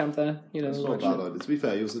 set up a camp there. It's not a bad idea. To be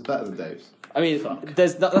fair, yours is better than Dave's. I mean, Fuck.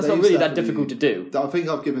 that's not Dave's really that definitely- difficult to do. I think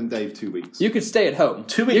I've given Dave 2 weeks. You could stay at home.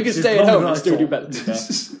 2 weeks You could is stay at longer home than and I still do thought.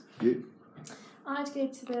 better. You- I'd go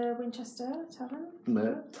to the Winchester Tavern.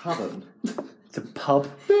 No, tavern. It's a pub.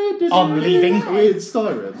 I'm leaving. Weird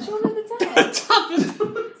Skyrim. Shaun of the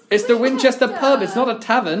Dead. It's the Winchester pub. It's not a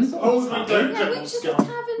tavern. Oh, Yeah, Winchester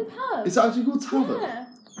Tavern pub. It's actually called tavern. Yeah.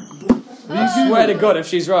 I swear to God, if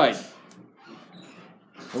she's right.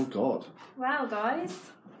 Oh God. Wow, guys.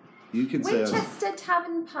 You can say. Winchester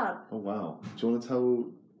Tavern pub. Oh wow. Do you want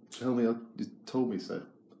to tell me? You told me so.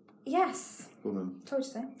 Yes. Well then, Told you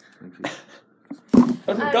so. thank you.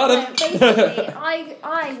 Got him. Basically,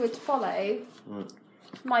 I would follow Right.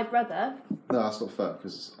 my brother. No, that's not fair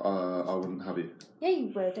because I wouldn't have you. Yeah, you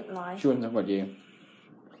would, don't lie. She wouldn't have what you.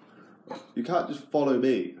 You can't just follow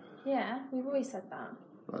me. Yeah, we've always said that.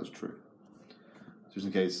 That's true. Just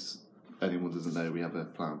in case anyone doesn't know, we have a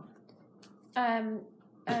plan. And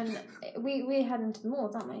we're heading to the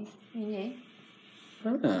moors, aren't we? Me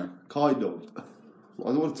and you. Ah. Kind of. I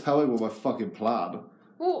don't want to tell everyone my fucking plan.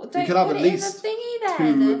 Well, don't can have put at it least in the thingy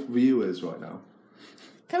then. 2 viewers right now.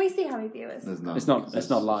 Can we see how many viewers? There's none. It's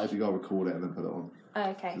not live. You gotta record it and then put it on. Oh,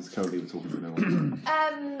 okay. Because currently we're talking to no one.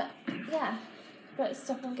 Yeah. But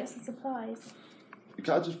stop and get some supplies. You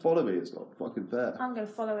can't just follow me. It's not fucking fair. I'm going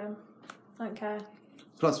to follow him. I don't care.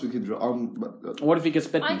 Plus, we can drive. What if he gets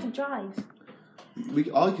I bitten? can drive.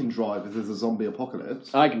 I can drive if there's a zombie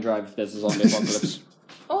apocalypse. I can drive if there's a zombie apocalypse.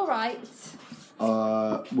 All right.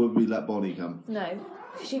 Would we let Bonnie come? No.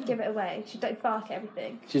 She'd give it away. She'd don't bark at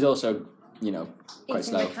everything. She's also, quite Eating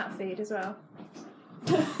slow. the cat food as well.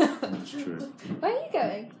 That's true. Where are you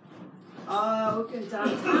going? Oh, we're going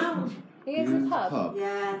downtown. Are you going to the pub?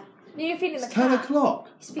 Yeah. You're feeding the It's 10 cat. o'clock.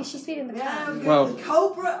 She's feeding the Yeah, cat. we're going Well- to the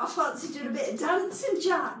Cobra. I fancy doing a bit of dancing,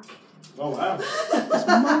 Jack. Oh, wow. It's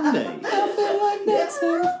Monday. Yeah,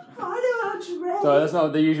 I know how to rave. Sorry, that's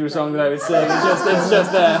not the usual song that I would sing. It's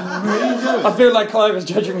just there. I feel like Clive is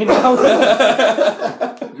judging me now.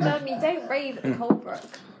 Mummy, don't rave at the Holbrook.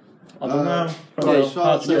 I don't know. Right,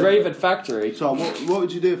 Charlotte, You rave at Factory. So, what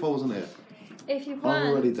would you do if I wasn't here? If you I'm weren't,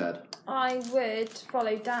 already dead. I would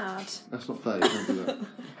follow Dad. That's not fair. You can't do that.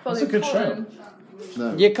 Follow That's a good Colin.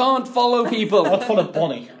 No. You can't follow people. I'd follow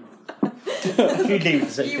Bonnie. He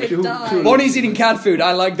leaves You it. would die. Bonnie's eating cat food.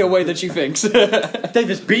 I like the way that she thinks.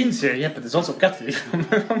 David's beans here, yeah, but there's also cat food.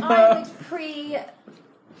 I would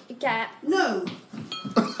pre-get. No.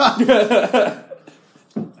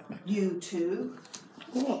 You two.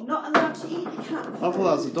 What? Not allowed to eat the cat food. I thought that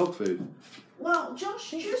was the dog food. Well,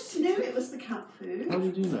 Josh just knew it was the cat How food.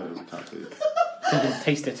 did you know it was a cat food? Didn't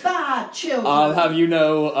taste it. Bad children. I'll have you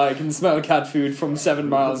know I can smell cat food from 7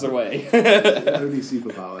 miles away. The only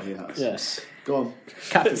superpower he has. Yes. Go on.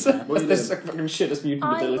 Cat That's food. What are you the doing? fucking shittest mutant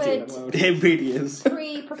I ability in would- the world. It really is.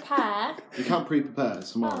 Pre-prepare. You can't pre-prepare.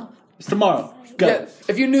 It's tomorrow. Oh, It's tomorrow. Go. Yeah,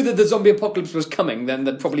 if you knew that the zombie apocalypse was coming, then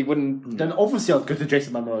that probably wouldn't. Then obviously I'll go to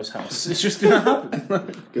Jason Momoa's house. It's just gonna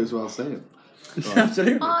happen. Goes without saying. Right.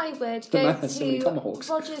 Absolutely. I would The man go has so many to tomahawks.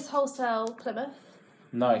 Rogers Wholesale Plymouth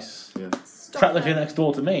Nice. Yeah. Practically next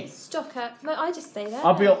door to me. Stock up. No, I just stay there.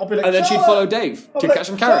 I'll be like, And then she'd follow Dave to catch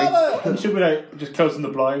and carry. And she'll be like, just closing the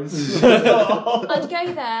blinds. I'd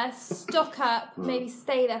go there, stock up, maybe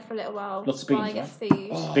stay there for a little while Lots of while I beans, get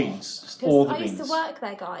food. Beans. Just all Because the I used beans. to work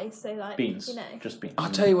there, guys. So like, Beans. you know. Just beans.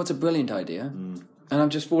 I'll tell you what's a brilliant idea, and I've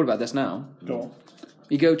just thought about this now. Go on.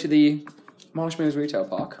 You go to the Marshmallows Retail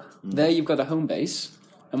Park. There you've got a home base,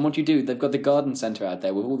 and what you do, they've got the garden centre out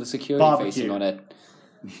there with all the security Barbecue. facing on it.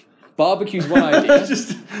 Barbecue's one idea.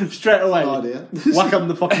 Just straight away. Oh, idea. Whack on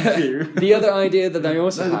the fucking queue. The other idea that I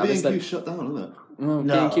also No, the have is B&Q that shut down, isn't it?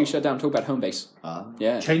 No. B&Q shut down. Talk about home base. Ah.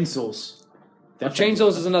 Yeah. Chainsaws.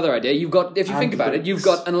 Chainsaws is another idea. You've got, if you think And about it, you've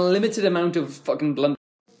got an unlimited amount of fucking blunt.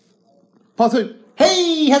 Part 2.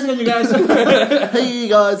 Hey, how's it going, you guys? Hey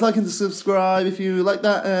guys, like and subscribe if you like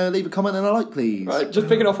that. Leave a comment and a like, please. Right, just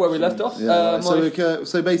picking off where we left off. Yeah, my-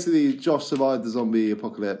 so basically, Josh survived the zombie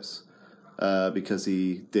apocalypse because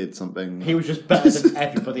he did something. He was just better than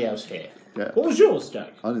everybody else here. Yeah. What was yours,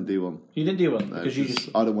 Jack? I didn't do one. You didn't do one No, because you just-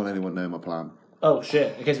 just. I don't want anyone knowing my plan. Oh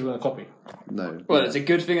shit! In case we want to copy. No. Well, it's a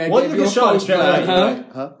good thing I What gave did you the a Charlotte false straight plan, away, huh? right?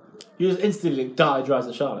 Huh? You just instantly died rise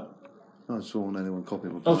at Charlotte. I just don't want anyone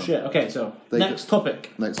copying my plan. Oh shit! Okay, so They next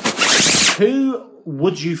topic. Next topic. Who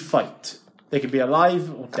would you fight? They could be alive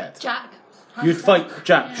or dead. Jack. You'd fight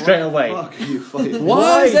Jack straight away. Fuck are you fighting?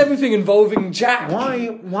 Why is everything involving Jack?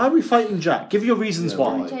 Why are we fighting Jack? Give your reasons Yeah,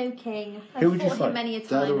 why. right. Joking. Who I've would you fought fight? him many a Dead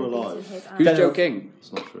time or and alive? beaten his Who's ass. joking?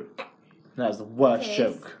 It's not true. That's the worst It is.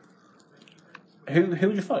 joke. Who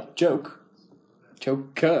would you fight? Joke.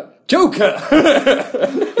 Joker. Joker!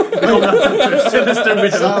 Sinister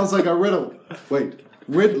riddle. Sounds like a riddle. Wait,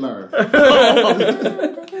 Riddler.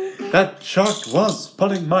 That shark was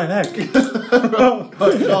pulling my neck. Oh,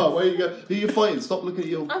 where you go? Who are you fighting? Stop looking at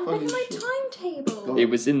your I'm fucking looking at my shit. timetable. It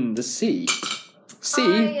was in the sea. C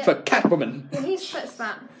I- for Catwoman. Whose foot's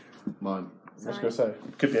that? Mine. I was going to say,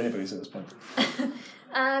 could be anybody's at this point.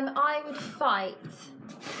 I would fight.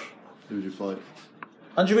 Who would you fight?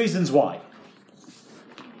 And your reasons why?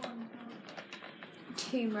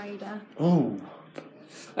 Tomb Raider. Oh,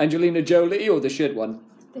 Angelina Jolie or the shit one?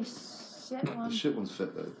 The shit The one. shit one's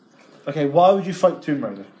fit though. okay. Why would you fight Tomb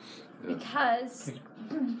Raider? Because.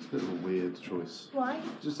 It's a bit of a weird choice. Why?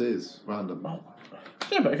 It just is random.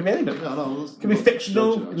 Yeah, but it can be anybody. Yeah, no, Can be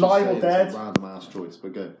fictional, live or dead. It's a random ass choice,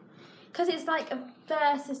 but go. Because it's like a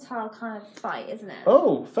versatile kind of fight, isn't it?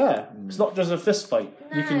 Oh, fair. It's not just a fist fight.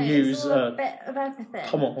 No, You can it's use all a a bit of everything.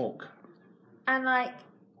 tomahawk. And like,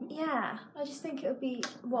 yeah, I just think it would be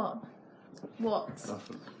what?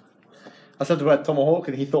 Nothing. I said the word tomahawk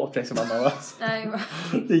and he thought of Jason Momoa. Oh,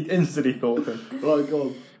 right. He instantly thought of him. Right, go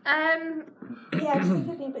on. Yeah, I just think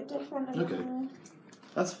it'd be a bit different. I don't Okay. know.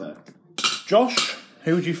 That's fair. Josh,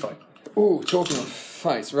 who would you fight? Ooh, talking of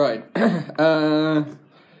fights, right.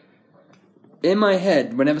 In my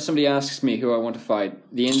head, whenever somebody asks me who I want to fight,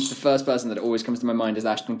 the first person that always comes to my mind is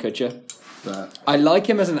Ashton Kutcher. Fair. I like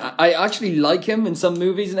him I actually like him in some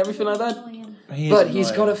movies and everything like that. Annoying. But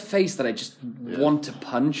he's got a face that I just want to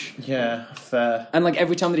punch. Yeah, fair. And like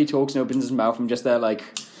every time that he talks and opens his mouth, I'm just there like,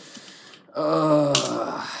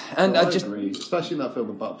 and I just agree, especially in that film,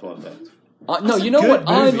 The Butterfly Effect. no, a you know good what?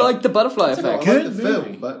 I movie. like the butterfly I effect. Good like the movie.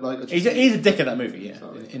 film, but like He's a dick in that movie, yeah.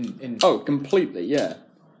 In Oh, completely, yeah.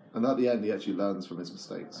 and at the end, he actually learns from his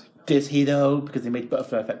mistakes. Did he though? Because they made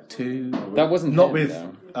Butterfly Effect 2. That wasn't Not him, with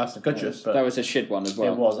though. Ashton Kutcher, but That was a shit one as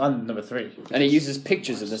well. it was. And number 3. And he uses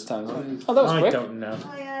pictures of this time. as well. Oh, that was I quick. don't know.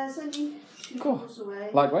 Oh yeah, it's only 2 Cool. doors away.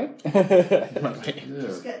 Lightweight. Yeah.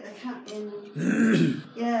 Just get the cat in.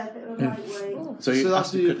 Yeah, a bit of a lightweight. So, So that's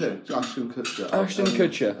Ashton who you Kutcher. pick, Ashton Kutcher. Ashton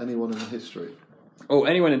Kutcher. Anyone in the history? Oh,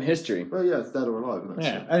 anyone in history? Well, yeah, it's dead or alive, isn't it?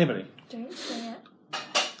 Yeah, anybody. Don't sing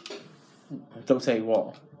it. Don't say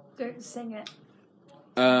what. Don't sing it.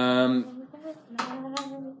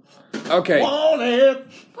 Okay. Want it!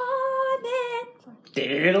 Want it.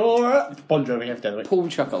 Dead or Bon Jovi have dead. Paul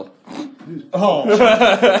Chuckle. Oh.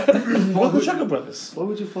 What the Chuckle Brothers? Why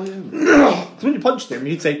would you fight him? So when you punched him,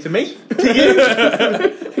 he'd say to me, to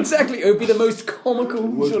you. Exactly. It would be the most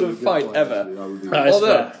comical sort of fight ever. That's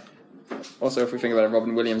Although, fair. also, if we think about it,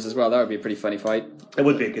 Robin Williams as well, that would be a pretty funny fight. It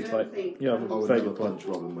would be a good fight. Yeah, I would very never good point. punch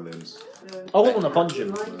Robin Williams. I wouldn't want to punch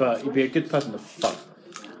him, but he'd be a good person to fight.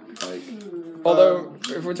 Like, Although,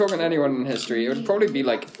 if we're talking anyone in history, it would probably be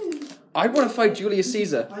like, I'd want to fight Julius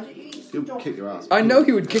Caesar. Why don't you eat he'll some kick your ass. I know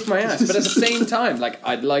he would kick my ass, but at the same time, like,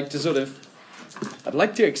 I'd like to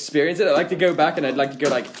experience it. I'd like to go back and I'd like to go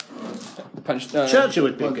like, punch. Churchill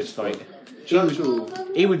would be a good fight. Churchill,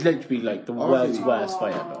 He would literally be like the world's worst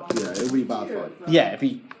fight ever. yeah, it'll be a bad fight. Yeah, it'd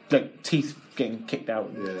be like teeth getting kicked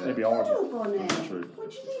out. Yeah. It'd be horrible. Bonnet? True.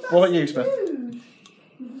 What do you think What about that's you, Smith? food?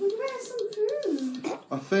 Where's some food?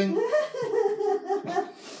 I think.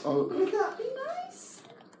 Oh, Would that be nice?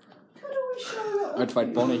 Cuddle with Charlotte. I'd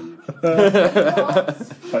fight Bonnie.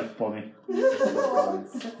 Fight Bonnie. What?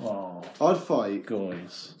 Oh, I'd fight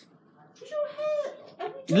guys. Is your hair...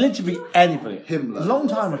 have you Literally anybody. Himmler. A long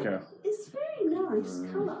time ago. It's very nice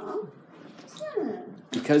colour. Isn't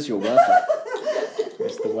it? Because you're worth it.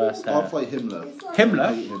 It's the worst hair. I'd fight Himmler. It's like Himmler?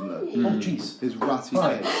 I hate Himmler. Oh, jeez. His ratty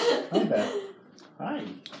Right. face. Hi there. Hi.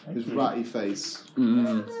 His ratty face.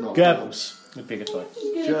 Mm. It's not Goebbels would be a good fight.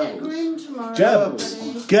 You're going to get Gerbils. green tomorrow.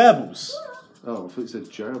 Gerbils. Goebbels. Oh, I thought you said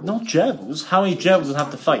gerbil. Not gerbils. How many gerbils would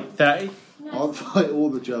have to fight? 30? I'd fight all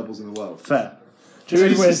the gerbils in the world. Fair. Who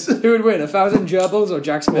would win? Who would win? 1,000 gerbils or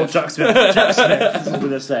Jack Or Smith? Jack Smith. Jack Smith, that's what I'm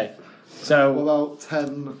going to say. What So, about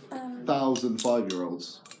 10,000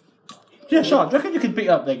 5-year-olds? yeah, Sean, do you reckon you could beat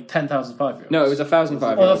up like 10,000 5-year-olds? No, it was 1,000 Oh,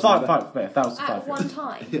 five-year-olds. 1,000 At 5-year-olds. one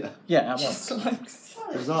time. Yeah, Yeah, at once. Just like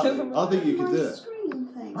exactly. I think you could do it. Screen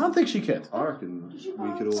thing. I don't think she could. I reckon Did you we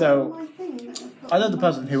buy could all. So- my thing that I've got I know the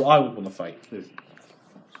person who I would want to fight.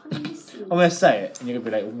 I'm going to say it, and you're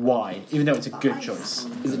going to be like, why? Even though it's a good choice.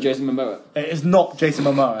 Is it Jason Momoa? It is not Jason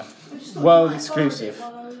Momoa. World exclusive.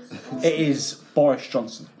 It is Boris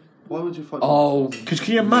Johnson. Why would you fight? Oh, Because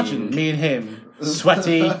can you imagine me and him,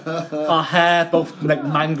 sweaty, our hair both like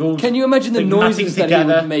mangled? can you imagine the Like, noises that he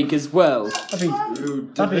together. would make as well?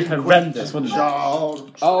 That'd be horrendous, wouldn't it?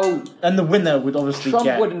 Oh, And the winner would obviously Trump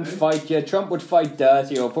get. wouldn't fight you. Trump would fight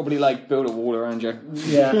dirty or probably like build a wall around you.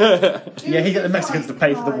 Yeah, yeah, he'd get the Mexicans to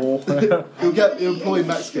pay for the wall. He'll employ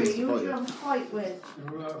Mexicans to Who would fight you you. have a fight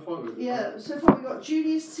with? Yeah, so far we've got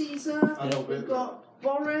Julius Caesar, we've got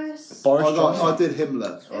Boris. Boris I Johnson, did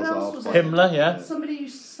Himmler. Who else was I there? Himmler, yeah. Somebody who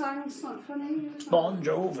sang something funny. Who was that? Bon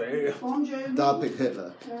Jovi. Bon Jovi. Dad picked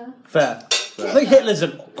Hitler. Yeah. Fair. I think Hitler's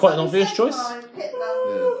quite an obvious choice.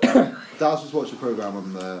 Hitler. Yeah. Dad's just watched a programme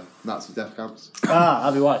on the Nazi death camps. Ah,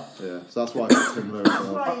 that'd be right. Yeah, so that's why I picked Himmler as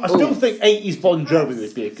well. Right. I still think 80s Bon Jovi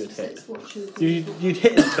would be a good hit. You'd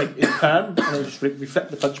hit his, like, his perm and then just reflect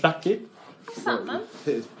the punch back to you. What's that, man?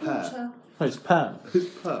 Hit his pear. No, his perm. His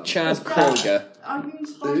pear. Chad Kroger. I'm Who?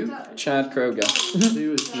 inspired. Chad Kroger, He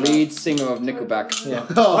was lead singer of Nickelback. Yeah.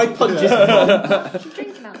 Oh, I punch his What you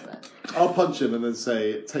drinking out there? I'll punch him and then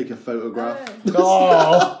say, take a photograph.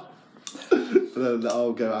 Oh, And then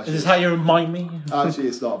I'll go, is actually, this how you remind me? actually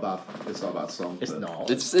it's not a bad song. It's but- not.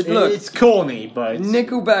 Look, It's corny, but it's,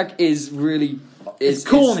 Nickelback is really it's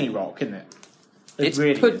corny rock, isn't it? It's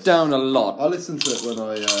really put is. down a lot. I listen to it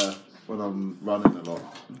when I'm running a lot.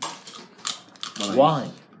 Why?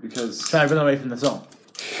 Because Try to run away from the song.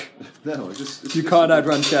 no, it's You just can't a-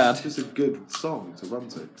 outrun Chad. It's just a good song to run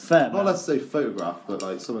to. Fair. Not man. let's say photograph, but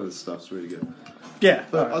like some of the stuff's really good. Yeah.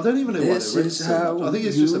 But I don't even know why they wrote so much. I think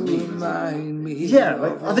it's just a meme. Isn't it? Yeah,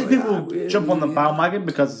 like, I think people jump on the bandwagon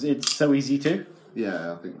because it's so easy to.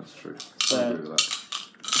 Yeah, I think that's true. I agree with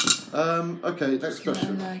that. Okay, next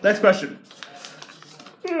question. Next question.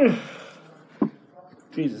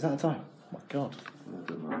 Jesus, is that time? Oh my god.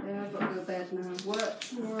 Yeah, I've got to go to bed now. Work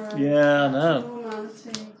tomorrow. Yeah, I know.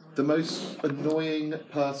 Normality. The most annoying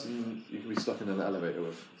person you can be stuck in an elevator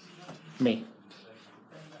with. Me.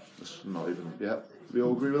 That's not even. Yeah, we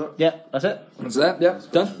all agree with that. Yeah, that's it. What's that? Yeah,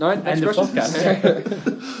 done. All right, next End of question.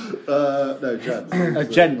 podcast. No,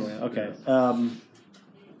 Jen. Genuinely, okay.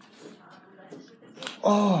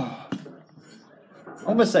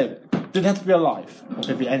 I'm gonna say, did it have to be alive, or could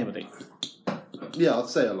it be anybody? Yeah, I'd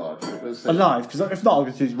say alive. Let's say Alive, because if not, I'm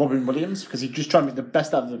gonna choose Robin Williams because he's just trying to make the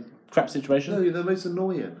best out of the crap situation. No, you're the most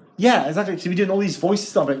annoying. Yeah, exactly. So we're doing all these voices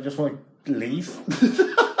stuff, like just want to leave.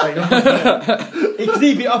 Like, he could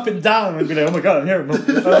either be up and down and be like, "Oh my god, I'm here."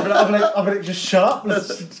 I'm like, just shut up. Can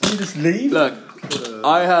you just leave? Look,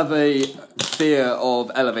 I have a fear of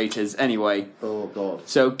elevators anyway. Oh god.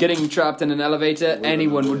 So getting trapped in an elevator,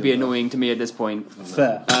 anyone would be annoying to me at this point.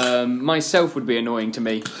 Fair. Myself would be annoying to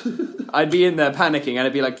me. I'd be in there panicking and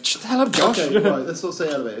I'd be like, "Shut the hell up, Josh." Okay, right. Let's not say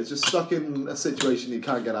elevator. It's just stuck in a situation you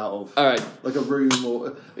can't get out of. All right, Like a room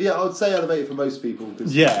or yeah, I would say elevator for most people.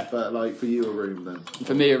 'Cause- Yeah. But like for you, a room then.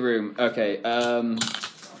 for me a room. Okay.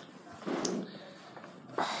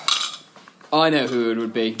 I know who it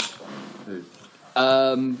would be. Who?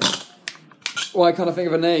 Why can't I think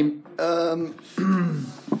of a name?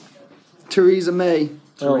 Theresa May.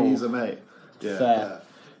 Theresa May. Yeah. Fair.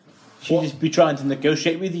 She'd just be trying to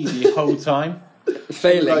negotiate with you the whole time.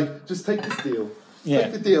 Failing. Like, just take this deal. Yeah.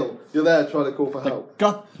 Take the deal. You're there trying to call for help.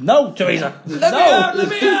 God, no, Teresa. Let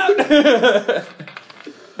me out!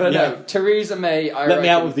 But Yeah. no, Theresa May. Let me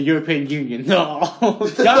out with the European Union. No,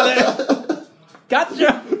 got it.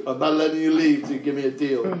 Gotcha. I'm not letting you leave till you give me a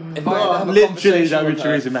deal. If I had to have a Literally, conversation that with was her,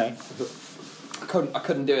 Theresa May.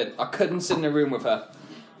 couldn't do it. I couldn't sit in a room with her.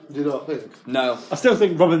 Do you not think? No. I still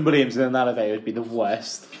think Robin Williams in an elevator would be the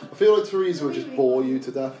worst. I feel like Teresa would just bore you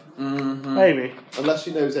to death. Mm-hmm. Maybe. Unless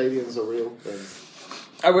she knows aliens are real, then...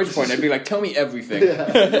 At which point I'd be like, tell me everything. Yeah.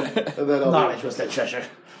 And then I'll Knowledge was their treasure.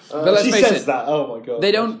 But let's She face says it, that. Oh my god.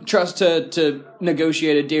 they don't trust her to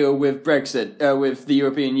negotiate a deal with Brexit, with the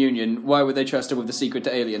European Union. Why would they trust her with the secret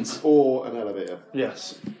to aliens? Or an elevator.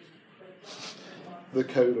 Yes. The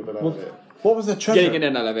code of an elevator. What was the treasure? Getting in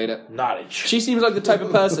an elevator. Knowledge. She seems like the type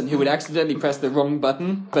of person who would accidentally press the wrong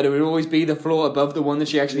button, but it would always be the floor above the one that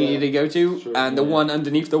she actually needed to go to, Sure, and the one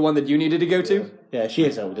underneath the one that you needed to go to. Yeah, she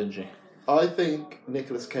is old, isn't she? I think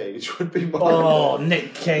Nicolas Cage would be my... Oh,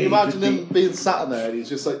 Nick Cage. Can you imagine would him being sat in there and he's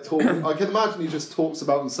just like talking... I can imagine he just talks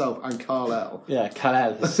about himself and Kal-El. Yeah,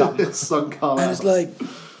 Kal-El, his son. His son Kal-El. like,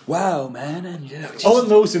 wow, man, and you know, Owen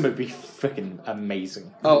Wilson would be freaking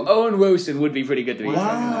amazing. Oh, Owen Wilson would be pretty good to be.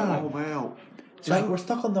 Wow. Like, we're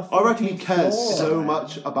stuck on the I reckon he 14th cares floor. so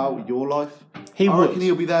much about your life. He I would. reckon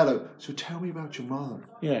he'll be there like, so tell me about your mother.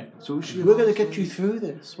 Yeah. So is she We're going to get you through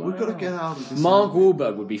this. We've got to get out of this. Mark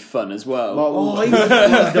Wahlberg would be fun as well. Mark Oh,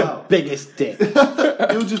 Wahlberg. he's the biggest dick.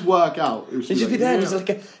 He'll just work out. He'll He'd just be there, and he's like,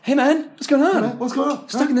 "Hey man, what's going on? what's going on?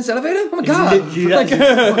 Stuck in this elevator? Oh my god! Literally, Like,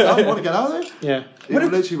 I want to get out of there? Yeah. He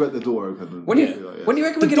would literally let the door open. And when do be like, you when do you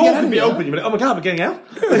reckon The we're door gonna get out could of be here? open. You'd be like, oh my god, we're getting out.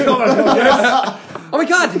 Oh my god, yes. Oh my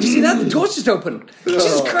god! Did you see that? The door's just open.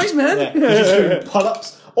 Jesus Christ, man! Yeah. He's just doing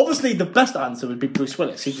pull-ups. Obviously, the best answer would be Bruce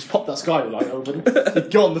Willis. He'd just pop that skylight open. He'd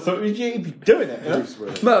go on the throat. He'd be doing it. You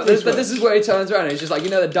know? No, but this is where he turns around and he's just like, you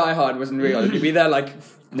know, that Die Hard wasn't real. He'd be there like,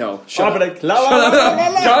 no, shut I'd up. be like, la, la, la, la, la,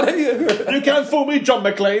 la. Got it? You can't fool me, John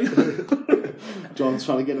McClane. John's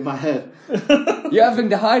trying to get in my head. You having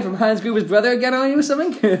to hide from Hans Gruber's brother again, are you, or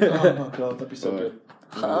something? Oh my god, that'd be so good.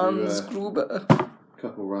 Hans Gruber.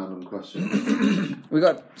 Couple random questions. We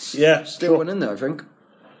got Yeah, still sure. one in there, I think.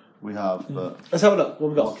 We have, but Let's have a look. What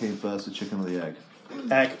we what got? came first, the chicken or the egg?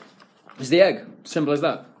 Egg. It's the egg. Simple as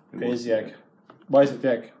that. It is the egg. Why is it the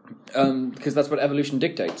egg? Because that's what evolution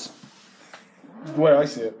dictates. The way I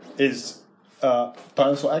see it is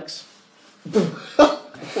dinosaur eggs. For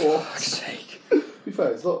fuck's sake. To be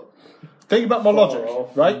fair, it's not. Think about my logic,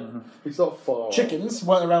 off. right? It's not far. off. Chickens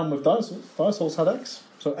went around with dinosaurs. Dinosaurs had eggs.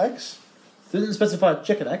 So eggs. Didn't specify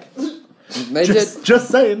chicken egg. They did. Just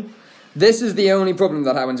saying. This is the only problem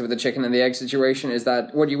that happens with the chicken and the egg situation, is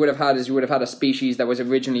that what you would have had is you would have had a species that was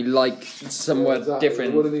originally like somewhat Exactly.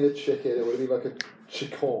 different. It wouldn't be a chicken. It would be like a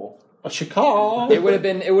chicken. A chicken. It would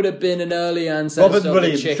have been an early ancestor Robin of the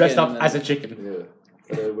Williams chicken. dressed up and- as a chicken. Yeah.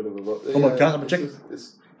 And it would have. Oh my god, I'm a chicken.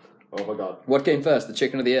 Oh my god. What came first, the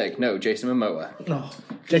chicken or the egg? No, Jason Momoa. Oh,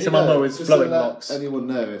 Jason You know, Momoa is just flowing to let locks. anyone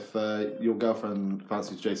know, if your girlfriend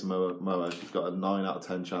fancies Jason Momoa, she's got a 9 out of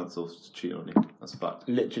 10 chance of cheating on you. That's a fact.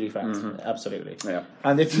 Literally fact. Absolutely. Yeah.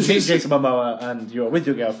 And if you meet Jason Momoa and you're with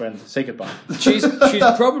your girlfriend, say goodbye. She's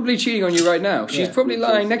probably cheating on you right now. She's Yeah. probably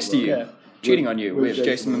lying next to you. Yeah. Cheating on you with With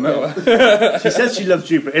Jason Jason Momoa. She says she loves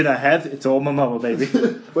you, but in her head, it's all Momoa, baby.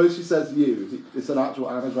 When she says you, it's an actual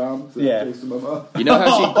anagram to Yeah. Jason Momoa.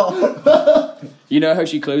 You know how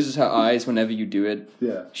she closes her eyes whenever you do it?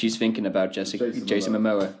 Yeah. She's thinking about Jason Jason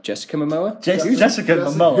Momoa. Jessica Momoa? Jessica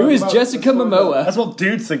Momoa. Who is Momoa. Jessica Momoa? That's what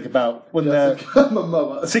dudes think about when they're Jessica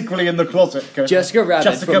Momoa. secretly in the closet. Going, Jessica Rabbit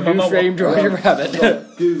Jessica from Who Momoa. Framed Roger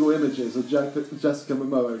Rabbit. Google images of Jessica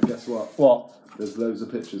Momoa, and guess what? What? There's loads of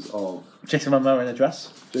pictures of Jason Momoa in a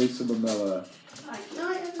dress? Jason Momoa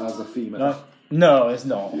as a female. No. No, it's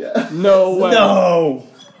not. Yeah. No way. No!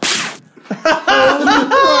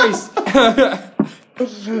 Christ.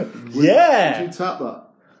 Would Yeah! you tap that?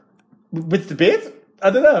 With the beard? I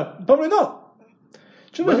don't know. Probably not.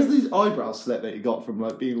 Do you know Where's these eyebrow slit that you got from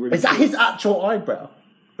like being really? is that his actual eyebrow?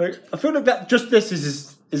 Like, I feel like that just this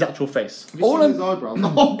is his actual face. Have you all seen I'm- his eyebrows?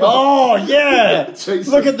 Oh god! Oh yeah!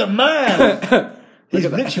 Jason. Look at the man! He's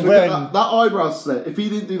literally Look at wearing. that eyebrow slit. If he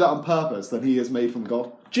didn't do that on purpose, then he is made from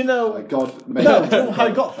God. Do you know? Like God made No, him. do you know how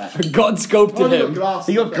he got that? God sculpted Oh, he got him. glass.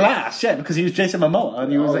 He got glass, yeah, because he was Jason Momoa,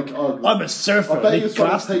 and he was Oh, like, oh. "I'm a surfer." I bet and he he was trying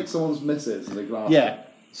glassed to take someone's misses and they glassed. Yeah,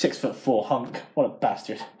 6'4" hunk. What a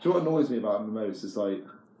bastard. Do you know what annoys me about him the most? Is like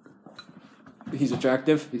He's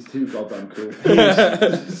attractive. he's too goddamn cool.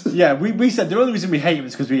 Yeah, we said the only reason we hate him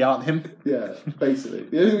is because we aren't him. Yeah, basically.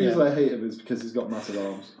 The only reason Yeah. I hate him is because he's got massive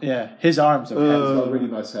arms. Yeah, his arms are He's heavy. got really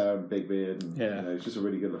nice hair and big beard. And, Yeah. you know, he's just a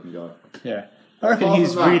really good looking guy. Yeah, I reckon Apart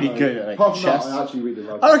he's from that, really though, good at like, apart from chess. that, I actually really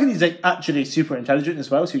like I him. reckon he's like actually super intelligent as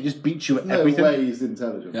well, so he just beats you at No everything. way he's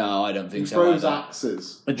intelligent. No, I don't think He so. throws either.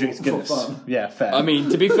 axes. And drinks for Guinness. fun. Yeah, fair. I mean,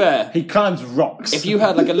 to be fair, he climbs rocks. if you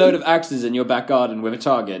had like a load of axes in your back garden with a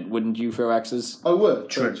target, wouldn't you throw axes? I would.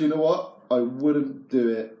 True. But do you know what? I wouldn't do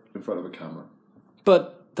it in front of a camera.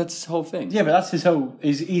 But that's his whole thing. Yeah, but that's his whole.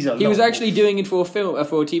 He's a. He was lone actually wolf. doing it for a film,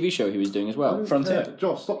 for a TV show he was doing as well. Frontier. Yeah,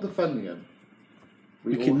 Josh, stop defending him.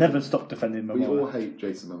 We all can never hate- stop defending We all Momoa. hate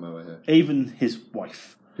Jason Momoa here. Even his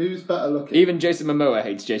wife. Who's better looking? Even Jason Momoa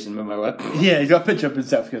hates Jason Momoa. Yeah, he's got a picture of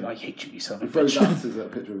himself. He goes, I hate you, you son He of a throws bitch. axes at a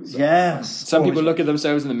picture of himself. Yes. Some people look at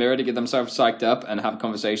themselves in the mirror to get themselves psyched up and have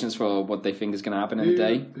conversations for what they think is going to happen in a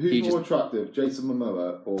day. Who's He more just attractive, Jason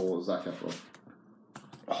Momoa or Zac Efron?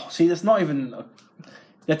 Oh, see, there's not even.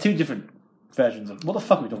 They're two different versions of. What the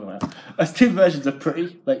fuck are we talking about? There's two versions of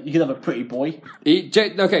pretty. Like, you could have a pretty boy. okay,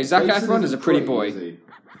 Zac Jason Efron is isn't a pretty is boy. he?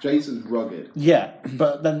 Jason's rugged. Yeah,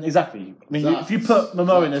 but then, exactly. I mean, Zach's- if you put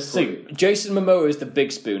Momoa in a Zach's suit, pretty. Jason Momoa is the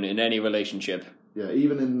big spoon in any relationship. Yeah,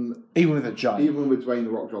 even even with a giant. with Dwayne the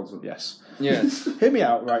Rock Johnson. Yes. Yes. Hear me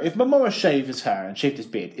out, right? If Momoa shaved his hair and shaved his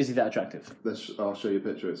beard, is he that attractive? I'll show you a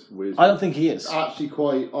picture. It's weird. I don't think he is. It's actually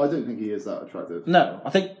quite. I don't think he is that attractive. No, I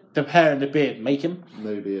think the hair and the beard make him.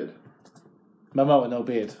 No beard. Momoa, no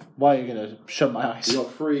beard. Why are you going to shut my eyes? You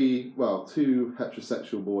got two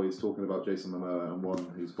heterosexual boys talking about Jason Momoa and one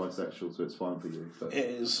who's bisexual, so it's fine for you. But It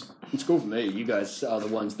is. It's cool for me. You guys are the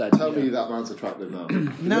ones that tell me that man's attractive now. He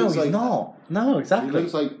No, looks he's like- not. No, He exactly.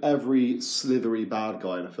 looks like every slithery bad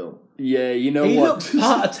guy in a film. Yeah, you know He what? looks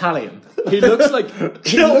part Italian. He looks like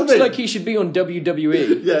he You know what I looks mean? like he should be on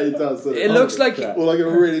WWE. Yeah, he does. It looks like or like a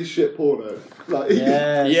really shit porno. Like,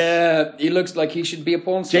 Yes. yeah, he looks like he should be a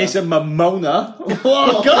porn star. Jason Momoa.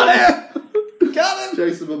 Oh, got it! Got him!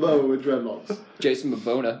 Jason Momoa with dreadlocks. Jason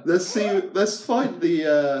Momoa. Let's find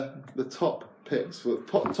the top picks for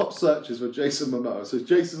top searches for Jason Momoa. So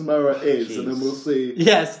Jason Momoa is, and then we'll see.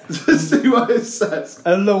 Yes. See what it says.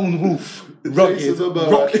 A lone wolf. Rugged. Jason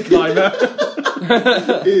Momoa Rock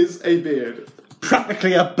climber. is a beard.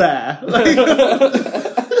 Practically a bear.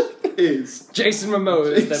 Is Jason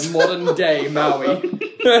Momoa is the modern day Maui.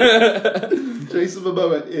 Jason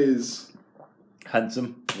Momoa is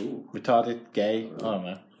Handsome. Retarded. Gay. I don't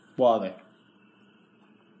know. What are they?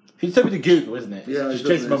 If you tell me to Google, isn't it? yeah. Just it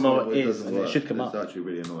Jason doesn't- Momoa it is, doesn't and it work. should come It's up. actually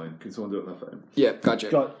really annoying. Can someone do it on their phone? Yeah,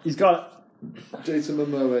 gotcha. He's got. Jason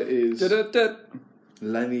Momoa is Da-da-da.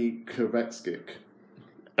 Lenny Kravetsky.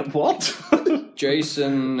 What?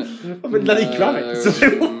 Jason I mean, Lenny Kravitz.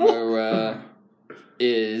 Momoa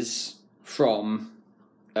is from.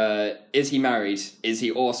 Is he married? Is he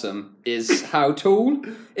awesome? Is how tall?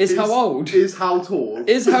 Is how old? Is how tall?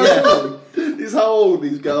 Is how Yeah. tall? Is how old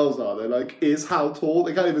these girls are. They're like, is how tall?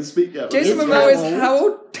 They can't even speak yet. Jason Is Momoa is how how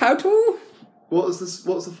old? How tall? What's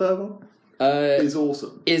the third one? Is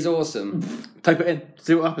awesome. Is awesome. Type it in.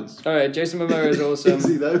 See what happens. Alright, Jason Momoa is Is he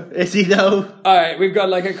awesome. though? Is he though? Alright, we've got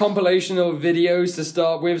like a compilation of videos to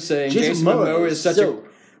start with saying Jason Momoa is such a.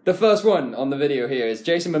 The first one on the video here is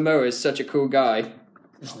Jason Momoa is such a cool guy.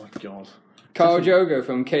 Oh my god. Carl Drogo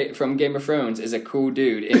from Game of Thrones is a cool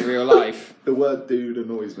dude in real life. The word dude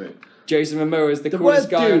annoys me. Jason Momoa is the The coolest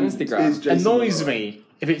word guy on dude Instagram. is Jason Annoys Momoa. me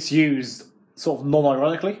if it's used sort of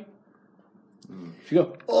non-ironically. If you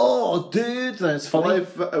go, oh, dude, then it's What funny.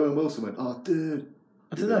 if Owen Wilson went, oh, dude?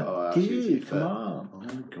 I don't know. Oh, actually, to be Dude, come fair. on. Oh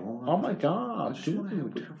my god. Oh my god, I just want to help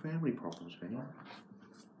with dude. your family problems, man.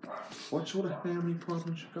 What sort of family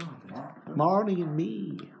problems you got, man? Marty and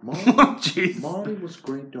me. Marty, Jeez. Marty was a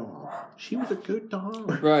great dog. She was a good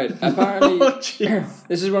dog. Right, apparently, Oh, jeez.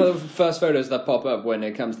 this is one of the first photos that pop up when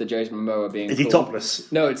it comes to Jason Momoa being Is he cool.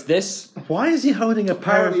 topless? No, it's this. Why is he holding a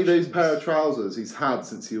pair Apparently, of... those pair of trousers he's had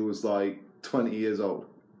since he was like 20 years old.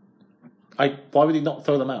 Why would he not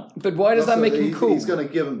throw them out? But why does that make him cool? He's going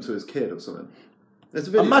to give them to his kid or something. There's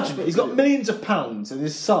a video. Imagine, he's got millions of pounds and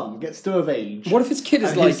his son gets to of age. What if his kid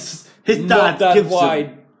is And like his not dad that gives him-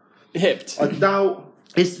 wide hipped? I doubt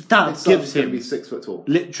His dad his son's gives going to him be 6 foot tall.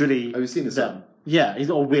 literally... Have you seen his them. son? Yeah, he's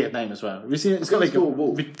got a weird name as well. Have you seen it? It's got He's like a called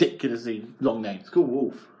Wolf. ridiculously long name. It's called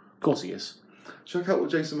Wolf. Of course he is. Check out what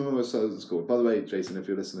Jason Momoa's son is called. By the way, Jason, if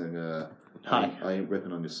you're listening, Hi. I ain't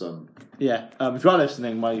ripping on your son. Yeah, if you are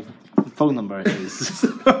listening, my phone number is...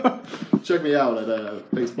 Check me out at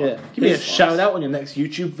Facebook. yeah, give me a His- shout out on your next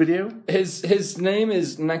YouTube video. His name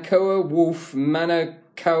is Nakoa Wolf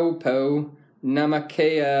Manakaupo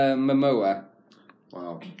Namakea Momoa.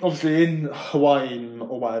 Wow. Obviously in Hawaiian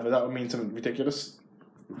or whatever, that would mean something ridiculous.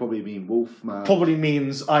 You probably mean Wolf, man. Probably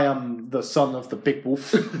means I am the son of the big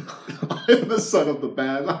wolf. I'm the son of the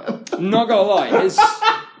bear, man. Not gonna lie,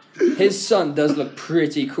 his son does look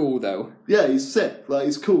pretty cool though. Yeah, he's sick. Like,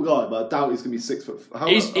 he's a cool guy, but I doubt he's going to be 6 foot...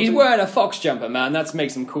 He's wearing a fox jumper, man. That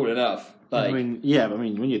makes him cool enough. Like, when your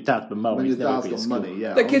dad's been mowing, When he's your never dad's been got as cool. money,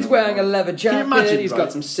 yeah. the kid's wearing a leather Can jacket. you imagine, He's right?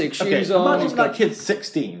 got some sick Okay, shoes on. imagine He's that got... kid's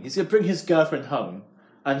 16. He's going to bring his girlfriend home,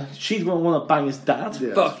 and she's going to want to bang his dad. Yeah,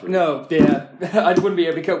 that's Fuck, true. no. Yeah. I wouldn't be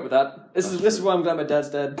able to cope with that. This is why I'm glad my dad's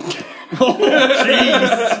dead. Oh, jeez.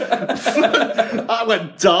 That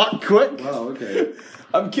went dark quick. Wow, okay.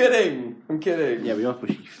 I'm kidding. Yeah, we are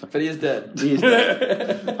pushy. But he is dead. He is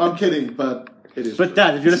dead. I'm kidding, but it is. But true.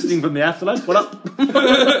 Dad, if you're listening from the afterlife, what up?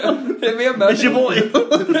 Hit me up, man. It's your boy.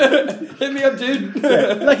 Hit me up, dude.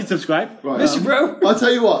 Like and subscribe. Right, Miss you, bro. I'll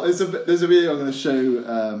tell you what. There's a video I'm going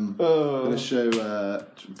to show.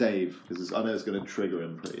 Dave because I know it's going to trigger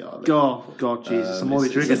him pretty hard. God, Jesus, I'm already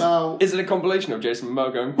It's triggered. about Is it a compilation of Jason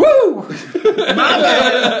Momoa going, woo?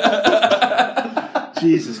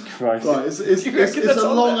 Jesus Christ. right. It's You reckon that's a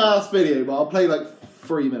on long there? ass video, but I'll play like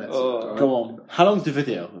 3 minutes. Oh. alright? Go on. How long's the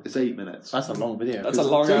video? It's 8 minutes. That's a long video. That's a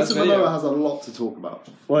long ass Jason video. Momoa has a lot to talk about.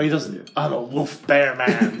 Well, he doesn't. I'm a wolf bear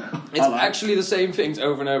man. It's actually the same things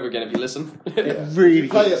over and over again if you listen. It really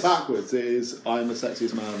Play is. it backwards. It is I'm the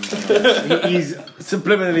sexiest man. He's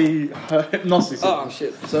subliminally hypnosis. Oh,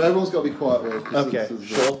 shit. So everyone's got to be quiet. Will, 'cause Okay, this is-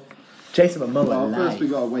 sure. Jason Momoa Well, live. first we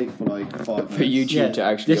got to wait for like 5 minutes. For YouTube Yeah, to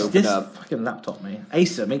actually this, open this up. fucking laptop, mate.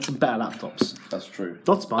 Acer makes some better laptops. That's true.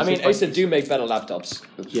 Not I sponsored. mean, by Acer do make better laptops.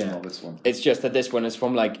 But just Yeah. not this one. It's just that this one is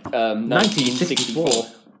from like 1964. 1964.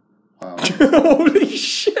 Wow. Holy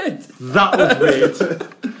shit! That was weird.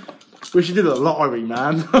 We should do the lottery,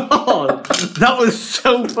 man. That was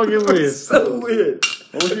so fucking weird. So weird.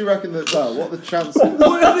 What would you reckon that? What are the chances?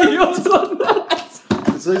 What are the odds on that?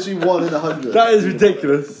 It's literally 1 in 100. That is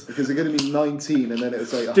ridiculous. Because they're going to be 19, and then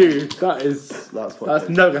it's like, Dude, that is... that's quite That's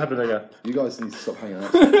big. never gonna happen again. You guys need to stop hanging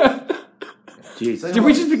out. Jeez. Did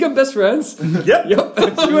we just become best friends? Yep. Yep. You want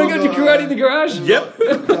to go to karate in the garage? Yep. Can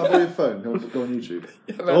I borrow your phone? Go on YouTube.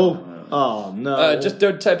 Oh no. Just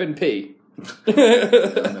don't type in P. I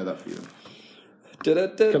know that feeling.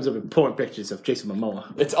 Da-da-da. Comes up with porn pictures of Jason Momoa.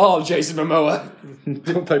 It's all Jason Momoa.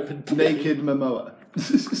 Naked Momoa.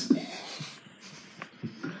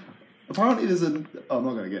 Apparently there's a... Oh, I'm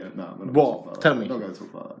not going to get it now. I'm not What? gonna talk about Tell that. me. I'm not going to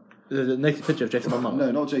talk about The naked picture of Jason Momoa. that.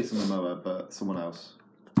 No, not Jason Momoa, but someone else.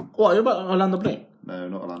 What? You're about Orlando Bloom? No,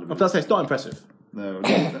 not Orlando I was Bloom. about to say, it's not impressive. No,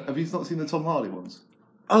 have you not seen the Tom Hardy ones?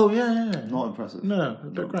 Oh, yeah. Not impressive. No, a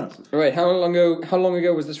bit Not crap. impressive. Wait, how long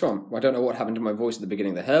ago was this from? I don't know what happened to my voice at the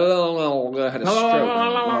beginning. The hello, I had a stroke.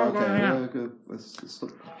 Oh, okay, yeah, good. Let's stop.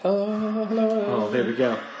 Oh, here we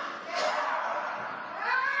go.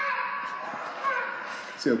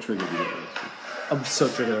 See how triggered you get. I'm so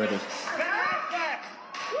triggered already.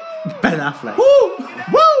 Ben Affleck. Woo!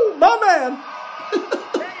 Woo! My man!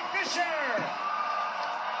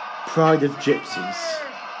 Pride of Gypsies.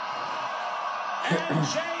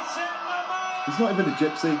 He's not even a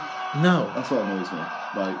gypsy. No, That's what annoys me.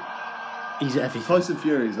 Like, he's everything. Tyson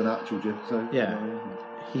Fury is an actual gypsy. Yeah.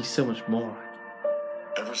 He's so much more.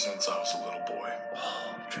 Ever since I was a little boy,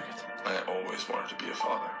 Oh, I'm triggered. I always wanted to be a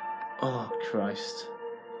father. Oh, Christ.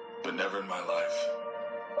 But never in my life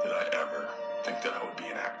did I ever think that I would be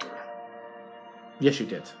an actor. Yes, you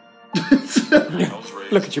did. I was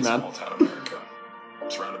raised Look at you, in man. small town America,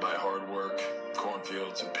 surrounded by hard work,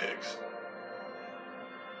 cornfields, and pigs.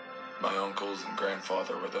 My uncles and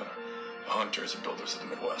grandfather were the hunters and builders of the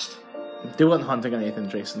Midwest. They weren't hunting anything,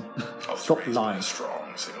 Jason. I was Stop raised by lying. a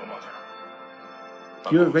strong single mother.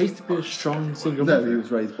 My You were mom raised to be a was strong everywhere. single No, he mother.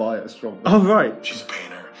 was raised by a strong. Oh, right. She's a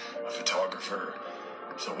painter, a photographer,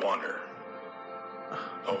 she's a wanderer.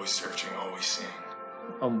 Always searching, always seeing.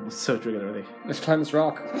 I'm so triggered already. Let's climb this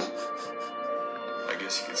rock. I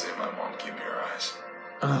guess you could say my mom gave me her eyes.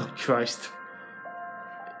 Oh, Christ.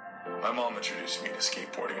 My mom introduced me to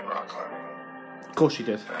skateboarding and rock climbing, Of course you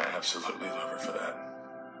did. and I absolutely love her for that.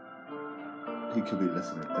 He could be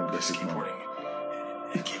listening. Don't But get his mum.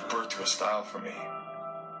 skateboarding, it gave birth to a style for me.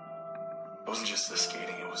 It wasn't just the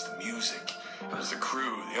skating, it was the music, it was the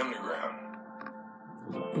crew, the underground.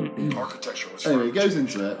 Architecture was Anyway, he fun. goes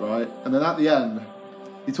into it, right? And then at the end,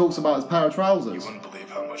 he talks about his pair of You trousers. wouldn't believe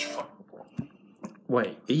how much fun.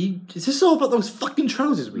 Wait, is this all about those fucking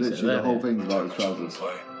trousers we said Literally, the whole earlier? thing's about his Children trousers.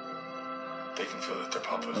 play. They can feel that their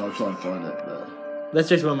papa's I'll try and find it. But Let's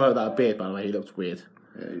Jason Momoa without a beard, by the way. He looks weird.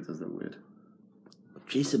 yeah, he does look weird.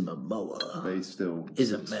 Jason Momoa. But he's still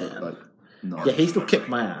Is a looks man. Like, nice. Yeah, he still kicked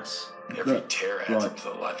my ass. Every Look, tear adds right. up to the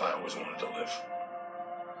life I always wanted to live.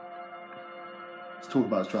 Let's talk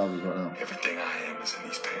about his trousers right now. Everything I am is in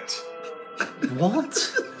these pants.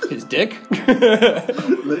 What? His dick?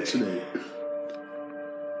 Literally.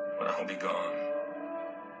 When I'll be gone,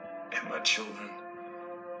 and my children,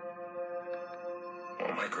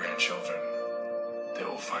 or my grandchildren, they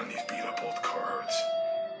will find these beat up old cards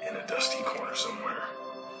in a dusty corner somewhere.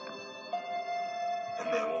 And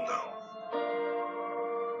they will know.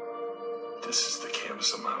 This is the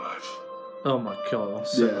canvas of my life. Oh my god.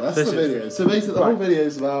 Yeah, that's the video. So basically, the whole video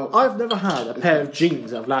is about. I've never had a pair of jeans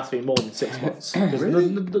that have lasted me more than 6 months. Really?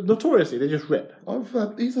 Notoriously, they just rip. I've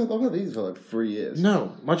had these for like 3 years.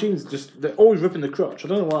 No, my jeans they're always ripping the crotch. I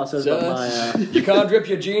don't know what that says about my. You can't rip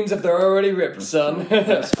your jeans if they're already ripped, son.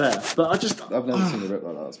 That's fair. But I've never seen a rip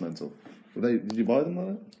like that. That's mental. Did you buy them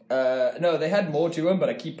like that? No, they had more to them, but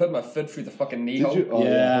I keep putting my foot through the fucking knee hole. Did you? Oh, Yeah,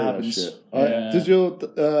 yeah, happens. shit. Yeah. Did your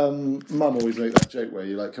mum always make that joke where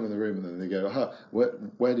you like come in the room and then they go,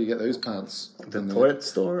 where do you get those pants? the And toilet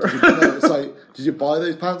store. no, it's like, did you buy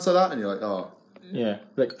those pants like that? And you're like, oh, Yeah.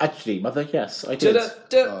 Like, actually, mother, yes, I did.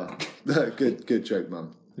 good joke,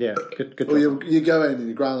 mum. Yeah, good. Or you go in and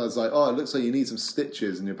your granddad's like, oh, it looks like you need some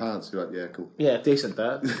stitches in your pants. You're like, yeah, cool. Yeah, decent,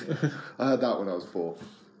 Dad. I heard that when I was 4.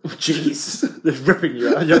 Jeez. They're ripping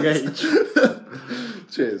you at a young age.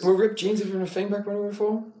 Cheers. Were ripped jeans even a thing back when we were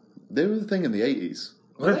 4? They were the thing in the 80s.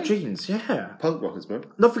 Ripped jeans, yeah. Punk rockers, bro.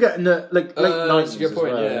 Not forgetting the late 90s. that's a good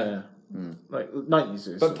point, as well, yeah. Like 90s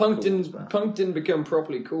is But punk cool as well. didn't become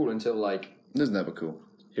properly cool until like It was never cool.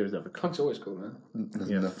 It was never cool. punk's always cool, man.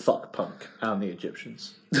 Yeah, No. fuck punk and the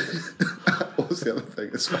Egyptians. What was the other thing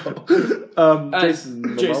as well? Jason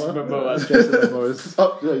Momoa. Jason Momoa's.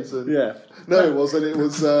 Fuck Jason. Yeah. No, it wasn't. It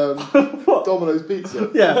was Domino's Pizza.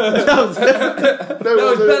 Yeah, that was it. No, No,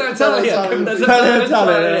 it it's wasn't. better Italian. There's a Better better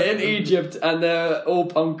Italian, Italian in Egypt, and they're all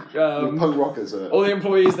punk. Punk rockers in it. All the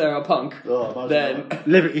employees there are punk. Oh, imagine Then that.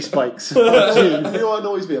 Liberty spikes. You know what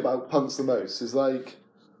annoys me about punks the most is like,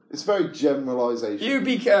 it's very generalisation. you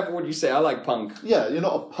be careful what you say. I like punk. Yeah, you're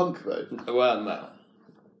not a punk though. Well, no.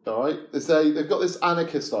 Alright? They've got this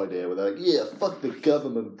anarchist idea where they're like, yeah, fuck the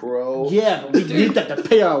government, bro. Yeah, but we need that to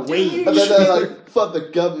pay our wage. And then they're like, fuck the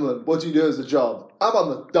government, what do you do as a job? I'm on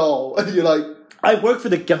the dole. And you're like, I work for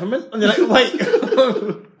the government, and you're like, wait.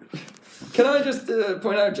 Can I just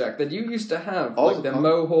point out, Jack, that you used to have I was like a the punk.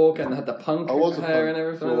 mohawk and had the punk I was a hair punk and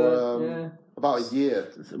everything for, like that? about a year.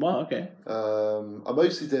 Wow, okay. I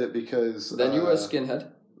mostly did it because... Then you were a skinhead.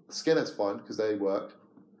 Skinhead's fine because they work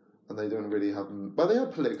and they don't really have... Well, they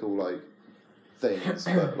have political, like, things,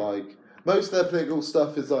 but, like, most of their political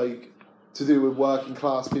stuff is, like, to do with working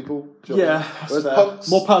class people. Do you know what I mean? Yeah, Whereas fair. punks...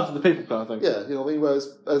 More power to the people, kind of thing. Yeah, you know what I mean?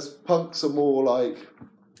 Whereas punks are more like,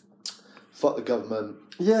 fuck the government,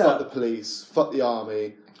 Yeah. fuck the police, fuck the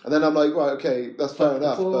army. And then I'm like, right, okay, that's fair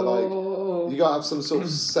enough, but like, you gotta have some sort of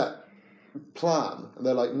set plan. And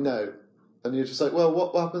they're like, no. And you're just like, well,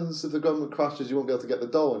 what happens if the government crashes? You won't be able to get the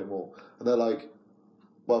doll anymore. And they're like,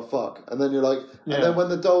 well, fuck. And then you're like, Yeah. and then when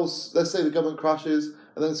the dolls, let's say the government crashes,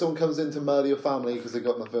 and then someone comes in to murder your family because they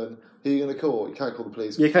got nothing, who are you going to call? You can't call the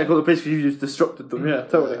police. You can't call the police because you just disrupted them. Yeah,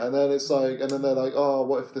 totally. And then it's like, and then they're like, oh,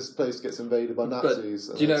 what if this place gets invaded by Nazis?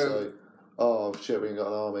 And do you it's know- like, oh shit, we ain't got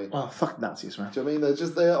an army. Oh, fuck Nazis, man. Do you know what I mean? They're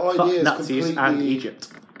just their Fuck ideas Nazis completely. and Egypt.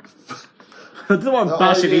 I don't want to The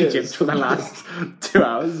bash in ideas. Egypt for the last 2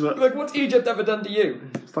 hours, but Like, what's Egypt ever done to you?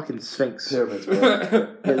 fucking Sphinx. Pyramids, bro.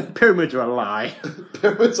 Yeah, pyramids are a lie.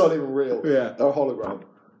 Pyramids aren't even real. Yeah. They're a hologram.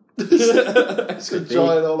 It's a be.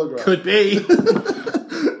 giant hologram. Could be.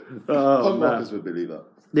 Oh, Punk man. rockers would believe that.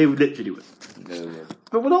 They would literally would. Yeah.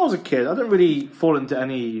 But when I was a kid, I didn't really fall into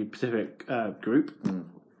any specific group.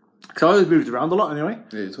 Because I always moved around a lot anyway.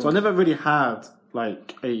 Yeah, you So I never really had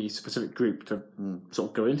like a specific group to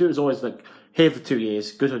sort of go into. It was always like here for 2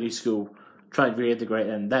 years, go to a new school, try and reintegrate,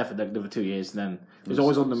 and there for like another 2 years, and then it was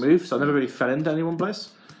always on the move. So I never really fell into any one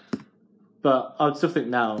place. But I would still think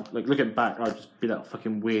now, like looking back, I'd just be that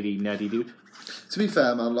fucking weirdy, nerdy dude. To be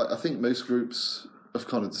fair, man, like I think most groups have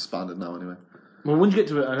kind of disbanded now anyway. Well, when you get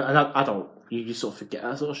to an adult, you just sort of forget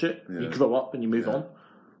that sort of shit. Yeah. You grow up and you move on.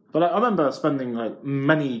 But like, I remember spending like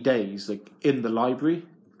many days like in the library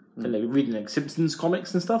and like reading like Simpsons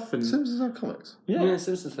comics and stuff. And Simpsons have comics. yeah,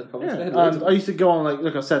 Simpsons had comics. yeah. They had loads And of I used to go on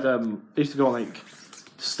like I said, I used to go on like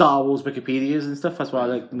Star Wars Wikipedias and stuff. That's why I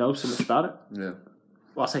like know so much about it. Yeah.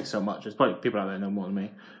 Well, I say so much. There's probably people out there know more than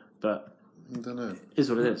me, but I don't know. it is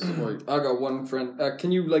what it is. Like, I got one friend.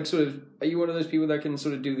 Can you like sort of? Are you one of those people that can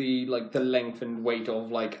sort of do the like the length and weight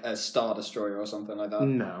of like a Star Destroyer or something like that?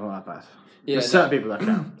 No, not that bad. Yeah, There's certain people that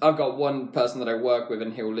can. I've got one person that I work with,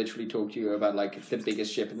 and he'll literally talk to you about like the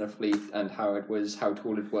biggest ship in the fleet and how it was, how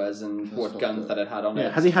tall it was, and what not guns good. that it had on it. Yeah,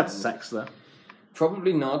 has he had And sex though?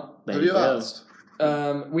 Probably not. There have you go. asked?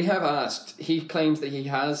 We have asked. He claims that he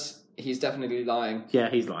has. He's definitely lying. Yeah,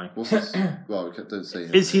 he's lying. What's this? Well, we don't say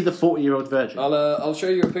him. Is he the 40-year-old virgin? I'll show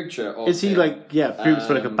you a picture of. Is he him. like boobs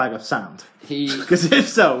for like a bag of sand? He? Because if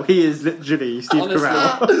so, he is literally Steve Honestly,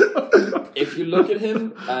 Carell. if you look at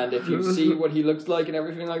him and if you see what he looks like and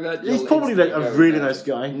everything like that, He's you'll probably like instantly a go, really "No." nice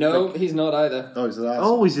guy. No, Like, he's not either. Oh, he's an asshole.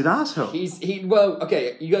 oh, he's an asshole. Well,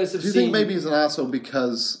 okay, you guys have Do you seen. think maybe he's an asshole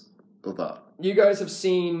because of that. You guys have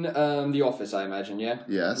seen The Office, I imagine, yeah?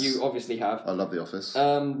 Yes. You obviously have. I love The Office.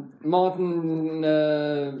 Martin,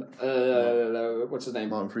 what's his name?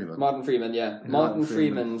 Martin Freeman. Martin Freeman, yeah. Martin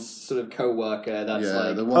Freeman's sort of co-worker. That's yeah,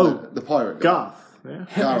 like the one, the pirate guy. Garth. Yeah.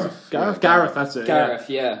 Gareth. Gareth, that's it. Gareth,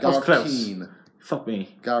 yeah. That was Gareth close. Keane. Fuck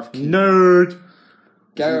me. Gareth Keane. Nerd.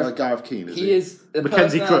 Gareth, Like Gareth Keane, is he is the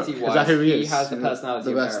Mackenzie Crook. personality-wise, Is that who he he is? has the personality.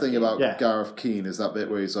 The of best Gareth thing Keane. about Yeah. Gareth Keane is that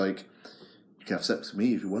bit where he's like, "You can have sex with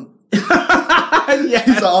me if you want." Yes.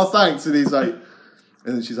 He's like, "Oh, thanks," and he's like,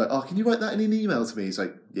 and then she's like, "Oh, can you write that in an email to me?" He's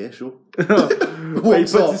like, "Yeah, sure." Wait, he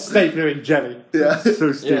Walks puts off. his stapler in jelly. Yeah.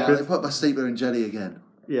 So stupid. Yeah. I put my stapler in jelly again.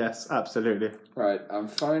 Yes, absolutely. Right, I'm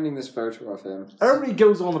finding this photo of him. Everybody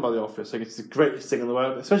goes on about The Office, like it's the greatest thing in the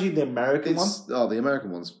world, especially the American one. The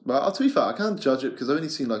American ones. But to be fair, I can't judge it because I've only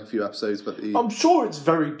seen like a few episodes. But the I'm sure it's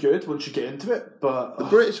very good once you get into it, but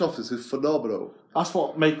British Office is phenomenal. that's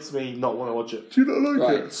what makes me not want to watch it. Do you not like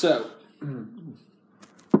Right, it? so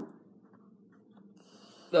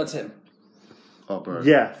that's him. Oh, bro.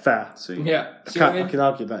 Yeah, fair. See, Yeah, I see what I mean? can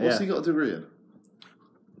argue that. what's Yeah, he got a degree in?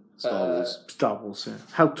 Star Wars. Star Wars. Yeah.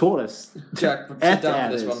 How tall is? Jack, sit Ed down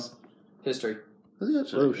for this is. one. History. Is he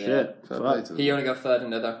actually? Oh shit! Fair Fuck. play to He them. only got third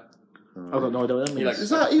in there though. I don't know. I don't know. He like-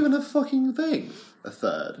 Is that even a fucking thing? A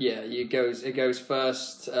third? Yeah, it goes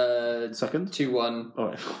first, Second. 2-1, Oh,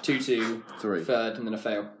 2-2, Three. third, and then a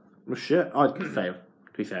fail. well, shit. I'd fail.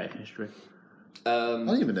 To be fair, history. I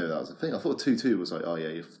didn't even know that was a thing. I thought 2-2 was like, oh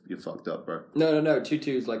yeah, you're fucked up, bro. No, 2-2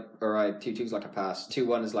 is like alright. 2-2 is like a pass.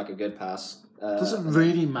 2-1 is like a good pass. Doesn't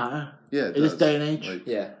really matter Yeah, it in this does. day and age. Like,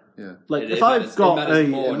 Yeah. yeah. Like It if matters- I've got it matters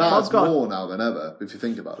more a, It now. matters I've got, more now than ever if you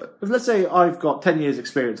think about it. if let's say I've got 10 years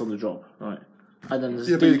experience on the job, right, and then there's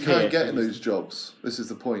Yeah, a but you dude can't here get in who's- those jobs. This is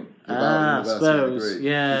the point. Without Ah, a university suppose, degree.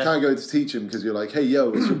 yeah. You can't go to teach him because you're like, hey,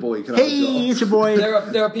 yo, it's your boy. You can have a Hey, job. it's your boy.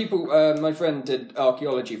 There are people. My friend did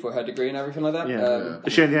archaeology for her degree and everything like that. Yeah.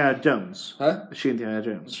 Is she Indiana Jones? Huh? Is she Indiana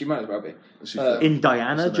Jones? She might as well be. She In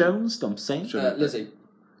Diana What's her name? Jones? I'm saying. Shouldn't be. Lizzie.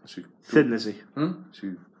 She, Thin Lizzie.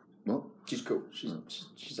 she, what? She's cool.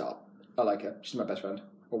 She's up. I like her. She's my best friend,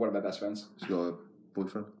 or one of my best friends. She got a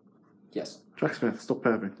boyfriend? Yes. Jack Smith, stop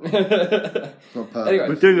perving. Not perfect. Anyway.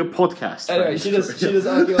 We're doing a podcast. Anyway, friends. she does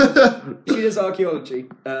archaeology. She does archaeology.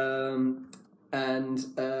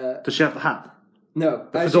 And Does she have the hat? no,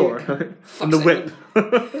 The actually- fedora? And the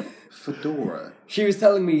whip? Fedora. She was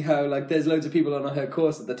telling me how like there's loads of people on her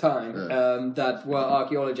course at the time Yeah. that were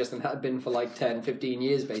archaeologists and had been for like 10, 15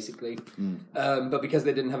 years basically. But because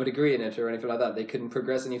they didn't have a degree in it or anything like that, they couldn't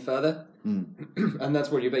progress any further. And that's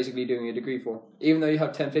what you're basically doing a degree for. Even though you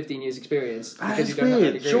have 10, 15 years experience, because That's you don't have a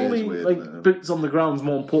weird. degree. Surely, It's weird, like, isn't it? boots on the ground is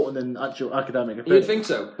more important than actual academic You'd ability. think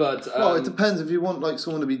so, but Well, it depends. If you want like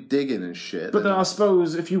someone to be digging and shit. But then I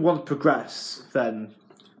suppose if you want to progress, then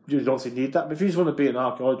you don't obviously need that. But if you just want to be an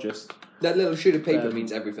archaeologist, that little sheet of paper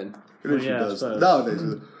means everything. it literally yeah, I does. suppose. Nowadays,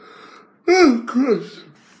 it's like, oh, Christ.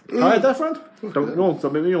 hi there, friend. Don't yawn.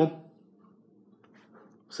 Don't make me yawn.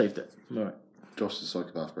 Saved it. All right. Josh is a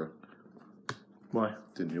psychopath, bro. Why?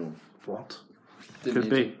 Didn't yawn. What? Didn't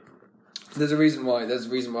Could you? be. There's a reason why. There's a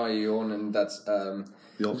reason why you yawn, and that's The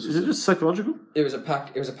Is it opposite. just psychological? it was a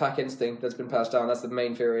pack instinct that's been passed down. That's the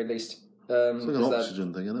main theory, at least. It's like an is that-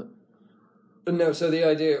 oxygen thing, isn't it? No, so the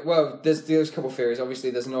idea, well, there's a couple of theories.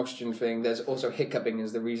 Obviously, there's an oxygen thing. There's also hiccuping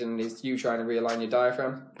is the reason. Is you trying to realign your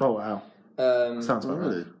diaphragm. Oh wow. Sounds Oh, about right.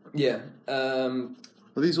 really? Yeah.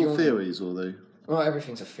 Are these all Yawn. theories, or are they? Well,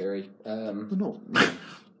 everything's a theory. They're not.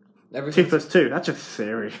 2 + 2. That's a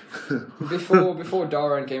theory. Before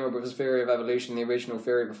Darwin came up with his theory of evolution, the original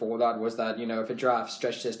theory before that was that, you know, if a giraffe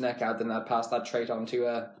stretched its neck out, then that passed that trait onto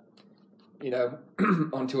a, you know,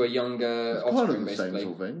 onto a younger Kind of offspring, the same basically.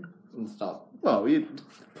 sort of thing. It's not. Well, you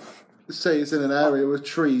say it's in an area with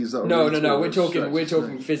trees that are No, really no. tall, We're it talking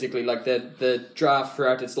stretches, physically. Like the giraffe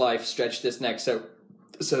throughout its life stretched its neck so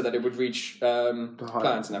that it would reach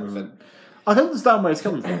plants and everything. I can understand where it's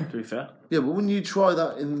coming from. To be fair, Yeah, but when you try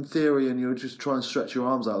that in theory and you just try and stretch your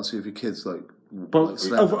arms out and see if your kids but like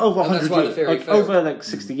snap. over And that's 100 why the years, theory like failed. over like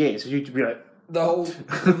 60 years, you'd be like,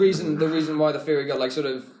 The reason why the theory got like sort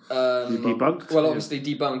of debunked. well, obviously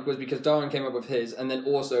debunked was because Darwin came up with his, and then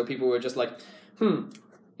also people were just like, you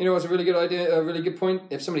know what's a really good idea, a really good point?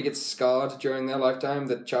 If somebody gets scarred during their lifetime,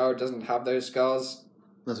 the child doesn't have those scars.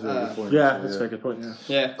 That's a very good point. Yeah, that's a very good point.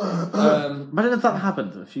 Yeah. Yeah. Imagine if that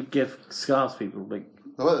happened. If you give scars to people, like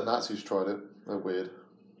I bet the Nazis tried it. They're weird.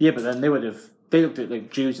 yeah, but then they looked at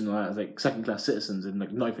like Jews and all that as like second-class citizens and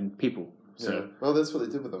like not even people. So Yeah. Well, that's what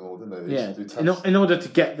they did with them all, didn't they? They yeah, used to do tests. in order to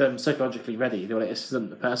get them psychologically ready, they were like, "This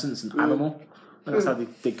isn't a person; it's an animal." And that's how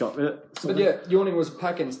they got rid of it. But yeah, yawning was a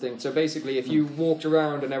pack instinct. So basically, if you walked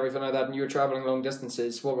around and everything like that, and you were traveling long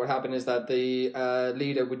distances, what would happen is that the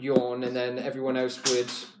leader would yawn, and then everyone else would,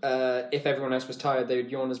 if everyone else was tired, they would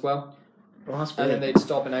yawn as well, Well, that's and weird. then they'd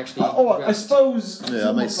stop and actually. I rest. suppose. Yeah,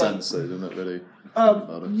 that makes sense, though, doesn't it? Really.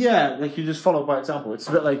 Yeah, like you just follow by example. It's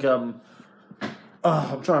a bit like I'm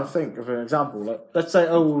trying to think of an example. Like, let's say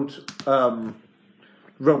old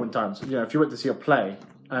Roman times. You know, if you went to see a play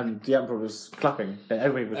and the emperor was clapping, then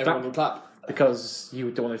everybody would clap because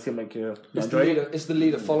you don't want to see him make you enjoy it. It's the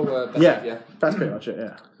leader-follower behavior. Yeah, that's pretty much it.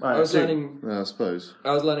 Yeah, right, I was so- learning. Yeah, I suppose.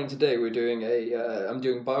 I was learning today. We're doing I'm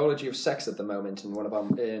doing biology of sex at the moment in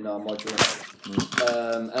in our module,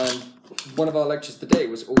 and one of our lectures today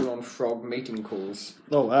was all on frog mating calls.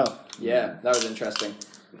 Oh wow! Yeah, that was interesting.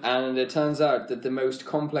 And it turns out that the most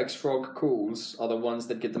complex frog calls are the ones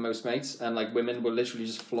that get the most mates, and like women will literally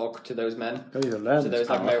just flock to those men. I need to learn To this those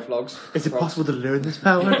like power. male frogs. Is it Frogs. possible to learn this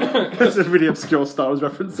power? That's a really obscure Star Wars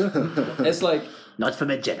reference. It's like Not from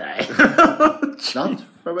a Jedi. Not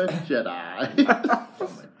from a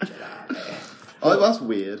Jedi. Oh, that's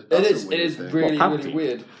weird. it That's is. a It weird is thing. really Well, really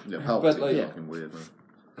weird. Yeah, but, Palpatine's like- fucking weird,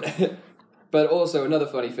 man. But also another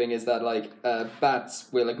funny thing is that like bats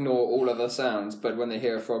will ignore all other sounds, but when they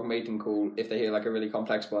hear a frog mating call, if they hear like a really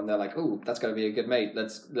complex one, they're like, "Ooh, that's going to be a good mate."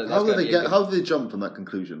 How did they jump from that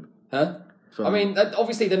conclusion? Huh? From- I mean,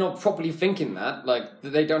 obviously they're not properly thinking that. Like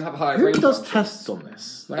they don't have a higher Who brain does function. tests on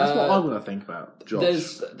this? Like, that's what I want to think about.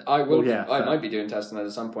 Josh. I will. Oh, yeah, I fair. might be doing testing that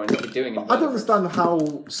at some point. I'll be doing it. I don't understand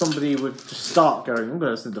how somebody would just start going, I'm going to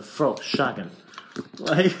listen to frog shagging.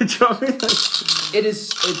 Like, do you know what I mean? Like,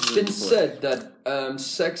 It's been said that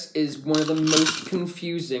sex is one of the most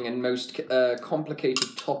confusing and most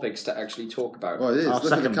complicated topics to actually talk about. Well, it is. I'll Look at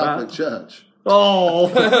the second Catholic that. Church.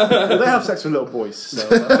 oh! Well, they have sex with little boys, so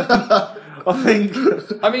I think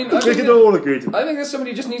I mean, we can all agree to that. I think that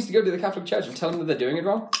somebody just needs to go to the Catholic Church and tell them that they're doing it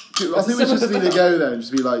wrong. Dude, I think we just need to go there and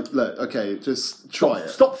just be like, look, okay, just try it.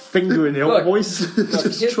 Stop fingering the old Look. boys.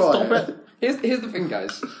 Just Here's- try stop it. Here's the thing,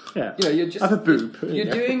 guys. Yeah. You know, you're just Have a boob. You're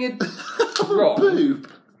Yeah. doing it wrong. Boop.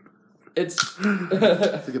 It's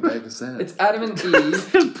Take a bag of sand. it's Adam and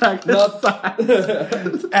Eve. Back Not-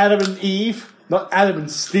 Adam and Eve, not Adam and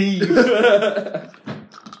Steve.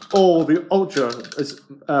 Or the ultra is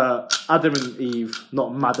Adam and Eve,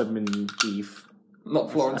 not Madam and Eve.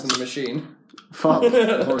 Not Florence and the Machine. Fuck.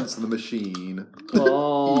 Lawrence and the Machine.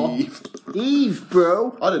 Oh. Eve. Eve,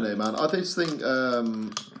 bro. I don't know, man. I just think,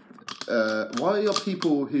 why are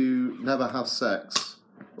people who never have sex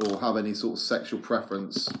or have any sort of sexual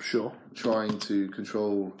preference Sure. trying to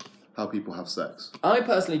control how people have sex? I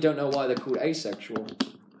personally don't know why they're called asexual.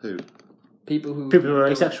 Who? People who People who are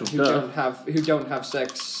don't- asexual, who duh. don't have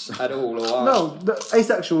sex at all, or are No, the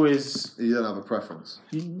asexual is You don't have a preference.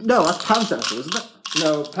 no, that's pansexual, isn't it?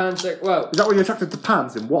 no pansexual. Well, Is that when you're attracted to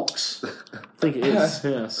pans in woks? I think it is.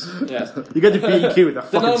 Yes. yes. You go to B&Q with a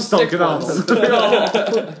fucking non-stick stonking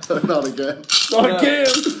ones. arm. Not again. Not again.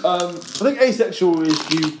 Um, I think asexual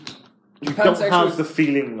is you don't Pansexual have the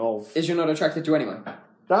feeling of. is you're not attracted to anyone.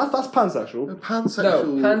 That's pansexual. Pansexual.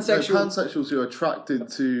 No, pansexual- Pansexuals who are attracted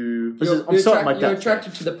to. I'm sorry, my You're dad.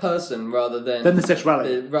 attracted to the person rather than Then the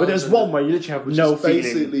sexuality. rather But there's than- one where you literally have no It's feeling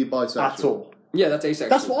basically bisexual. at all. Yeah, that's asexual.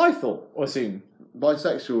 That's what I thought. I assume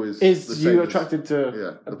Bisexual is. the is same you as- attracted to.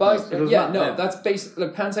 Yeah. the Bi- person. Yeah, no, that's basic.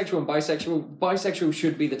 Look, pansexual and bisexual. Bisexual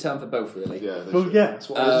should be the term for both, really. Yeah. they Well, should. yeah, that's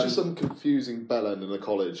what I There's just some confusing bellend in a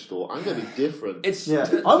college store. I'm going to be different. It's Yeah.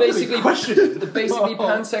 t- I'm basically gonna be questioning. basically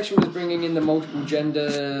pansexual is bringing in the multiple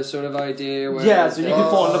gender sort of idea. Where Yeah, so you can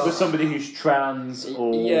fall in Oh. love with somebody who's trans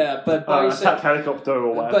or Yeah, but attack helicopter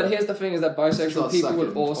or whatever. But here's the thing: is that It's bisexual our people will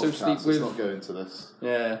second also podcast, sleep let's with. not go into this.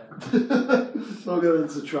 Yeah, Not going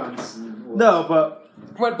into trans. And no, but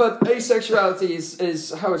but asexuality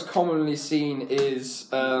is how it's commonly seen is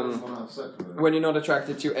when you're not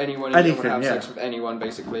attracted to anyone, and you don't Anything, want to have yeah. sex with anyone,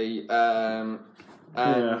 basically. And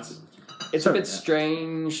Yeah. it's So- a bit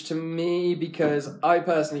strange to me because I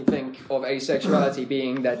personally think of asexuality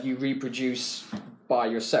being that you reproduce by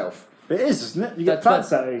yourself. it is, isn't it? You get That's- plants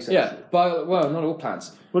that are asexual. Yeah, well, not all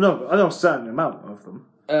plants. Well, no, I know a certain amount of them.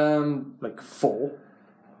 Like 4.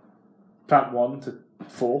 Plant 1 to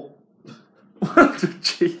 4.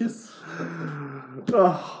 Jeez.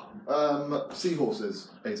 Oh. Seahorses,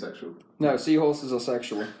 asexual. No, seahorses are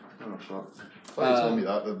sexual. Oh, fuck. Well, you told me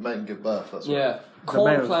that. The men give birth, that's right. Yeah, male-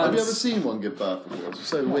 corn Have you ever plants. seen one give birth before? It's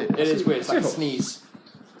so weird. It is weird. It's like a sneeze.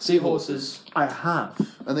 Seahorses, I have.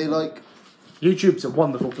 And they like YouTube's a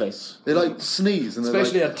wonderful place. sneeze and they're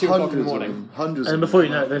Especially like at 2 o'clock in the hundreds of morning. them, hundreds And of before you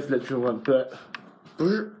them. know it, they've literally went, but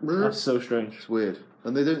Brr, brr. that's so strange. It's weird.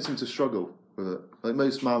 And they don't seem to struggle with it. Like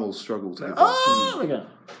most mammals struggle to give birth. Oh, there we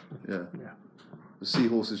go. Yeah. The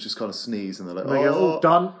seahorses just kind of sneeze and they're like, There we go. Oh,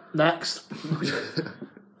 done. Next.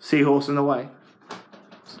 Seahorse in the way.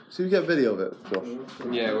 So you get a video of it, Josh?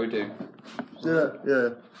 Yeah, we do. Yeah.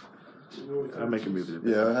 I'll make a movie.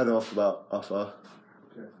 Yeah, I head off about half hour.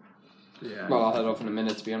 Yeah. Well, I'll head off in a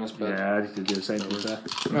minute, to be honest. But Yeah, I need to do the same thing there.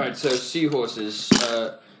 Right, so seahorses.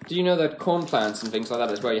 Do you know that corn plants and things like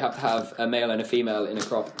that is where you have to have a male and a female in a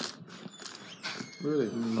crop? Really?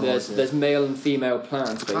 There's male and female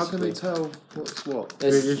plants, basically. How can they tell what's what?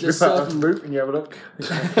 There's, You there's just rip out a certain, root and you have a look.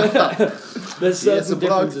 there's certain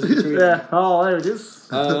differences between Yeah. Oh, there it is.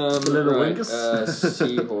 the little right, wingus.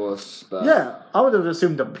 seahorse. But Yeah, I would have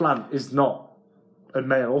assumed a plant is not a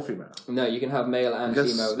male or female. No, you can have male and I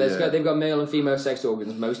guess, female. yeah. They've got male and female sex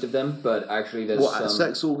organs, most of them, but actually there's What, some.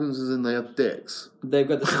 sex organs as in they have dicks? They've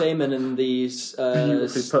got the stamen and these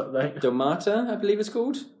Beautifully put, mate. stomata, I believe it's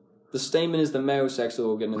called. The stamen is the male sex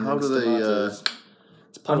organ, and How the do they, stomata is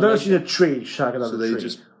it's I've never seen pollination. a tree shag another So they tree.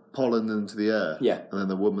 just pollen into the air? Yeah. And then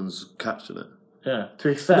the woman's catching it? Yeah, to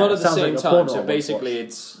be fair, Not it at the sounds same like a time. porno I So once basically, watched.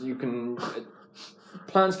 it's you can.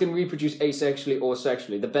 Plants can reproduce asexually or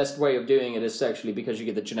sexually. The best way of doing it is sexually because you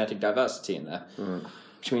get the genetic diversity in there,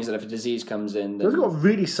 which means that if a disease comes in, then Those got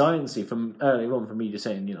really sciencey from earlier on from me just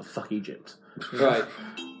saying, fuck Egypt. right.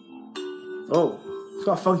 Oh, it's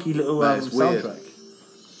got a funky little Man, it's weird. soundtrack.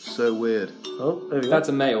 So weird. Oh, there we go. That's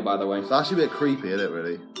a male, by the way. It's actually a bit creepy, isn't it,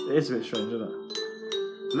 really? It is a bit strange, isn't it?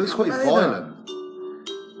 It looks quite That is violent.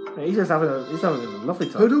 Yeah, he's having a lovely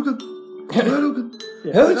time. Hadouken! Hadouken!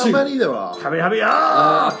 Yeah. Look how many there are.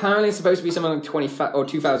 Apparently, it's supposed to be something like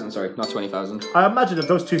 2,000. Sorry, not 20,000. I imagine of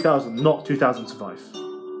those 2,000, not 2,000 survive.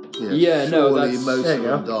 Yeah, no, surely that's- most There of you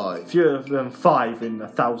them go. die. Fewer than 5 in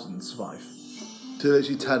 1,000 survive. So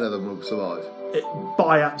literally 10 of them will survive.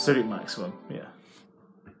 By absolute maximum, yeah.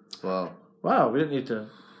 Wow. Wow, we didn't need to.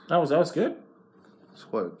 That was good. It's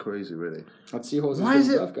quite crazy, really. That's seahorses. Why is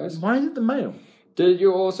doing it? stuff, guys. Why is it the male? Did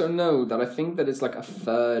you also know that I think that it's like a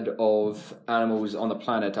third of animals on the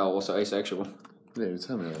planet are also asexual? Yeah, you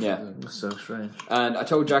tell me that. Yeah. That's so strange. And I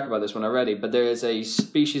told Jack about this when I read it, but there is a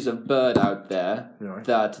species of bird out there Right.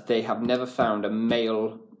 that they have never found a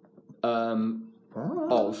male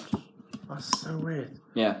of. That's so weird.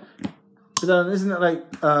 Yeah. But then, isn't it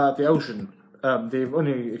like the ocean? They've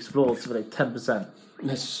only explored for like 10%.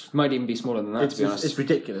 This might even be smaller than that, to be honest. It's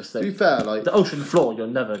ridiculous. To be fair, like, The ocean floor, you're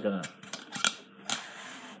never gonna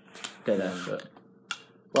get there. But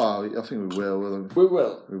well, I think we will. We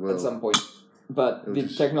will, We will. at some point. But It'll the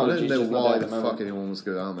just- technology is I just don't know not why there the at the moment. fuck anyone wants to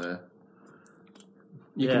go down there.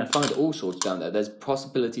 You Yeah. can find all sorts down there. There's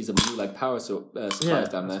possibilities of new like power supplies yeah,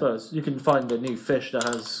 down I there. suppose you can find a new fish that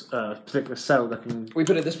has a particular cell that can We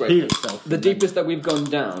put it this way: heal itself. the deepest that we've gone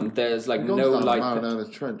down, there's like We've gone no down light. Mariana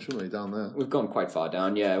Trench, haven't we, down there? We've gone quite far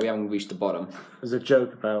down. Yeah, we haven't reached the bottom. There's a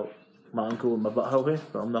joke about my uncle and my butthole here,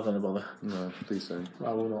 but I'm not going to bother. No, please don't.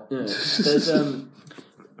 I will not. Yeah.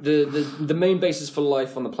 There's the main basis for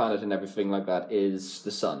life on the planet and everything like that is the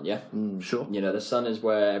sun. Yeah, Sure. you know the sun is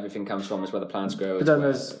where everything comes from. Is where the plants grow. But it's then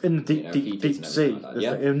where, there's in the deep, you know, deep, heat is deep and sea. everything like that. There's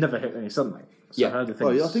Yeah. like, it'll never hit any sunlight. So Yeah. how do Oh,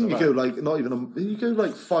 things yeah, I think you survive? go like not even you go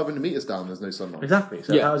like 500 meters down. There's no sunlight. Exactly.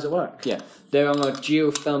 So Yeah. how does it work? Yeah, there are like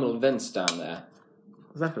geothermal vents down there.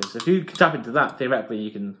 Exactly. So if you tap into that, theoretically, you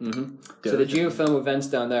can. So the geothermal vents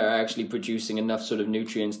down there are actually producing enough sort of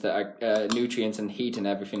nutrients that are, nutrients and heat and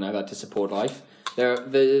everything like that to support life.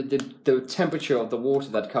 The temperature of the water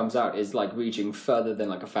that comes out is like reaching further than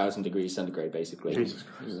like 1,000 degrees centigrade, basically. Jesus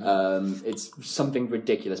Christ. It's something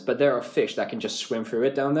ridiculous, but there are fish that can just swim through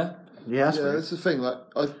it down there. Yeah, that's Yeah, weird. that's the thing. Like,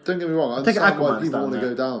 don't get me wrong. I think understand why Aquaman's people down want to there.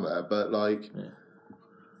 go down there, but like,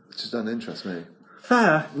 it just doesn't interest me.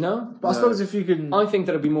 Fair. No, But I suppose if you can. I think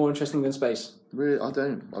that would be more interesting than space. Really, I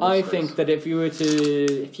don't. love I space. think that if you were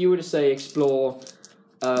to say explore,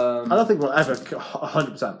 I don't think we'll ever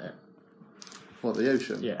 100% it. What, the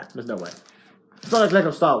ocean? Yeah, there's no way. It's not like Lego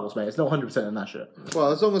Star Wars, mate. It's not 100% in that shit.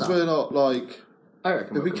 Well, as long as we're not like, I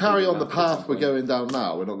reckon if we'll we carry on the completely map it at path some we're point. going down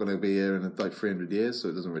now, we're not going to be here in like 300 years, so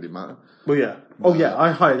it doesn't really matter. Well, yeah. Oh, yeah.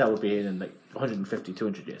 I highly that would be in like 150,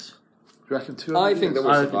 200 years. Do you reckon 200 I think that years?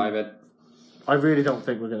 we'll I survive it. I really don't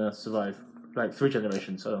think we're going to survive like 3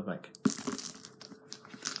 generations. I don't think.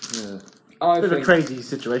 Yeah. I It's a think crazy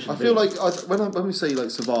situation. I feel like when we say like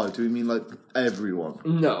survive, do we mean like everyone?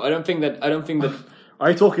 no. I don't think that.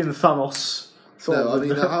 Are you talking Thanos? Sort No, I of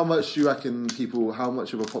mean, how much do you reckon people? How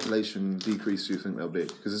much of a population decrease do you think there'll be?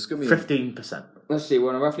 Because it's going to be 15%. Let's see.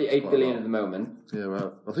 We're on roughly 8 quite billion a lot. at the moment. Yeah,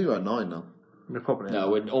 right. I think we're at 9 now. We're probably No,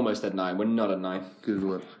 we're almost at 9. We're not at 9.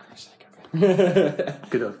 Google it.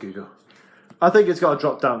 good old Google. I think it's got to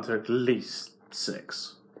drop down to at least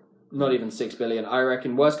 6. Not even 6 billion. I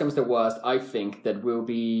reckon, worst comes to worst, I think that we'll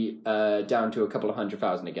be down to a couple of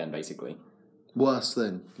 100,000 again, basically. Worst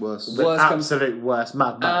thing. Worst. The Worst comes- absolute worst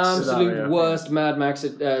Mad Max Absolute scenario. worst Mad Max.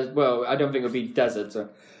 Well, I don't think it'll be deserts or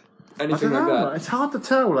I anything don't like know. that. It's hard to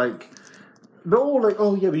tell. Like they're all like,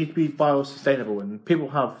 oh yeah, we need to be bio-sustainable, and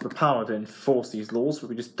people have the power to enforce these laws, but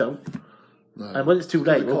we just don't. No. And when it's too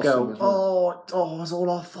late, we'll cost them go, as well. oh, it's all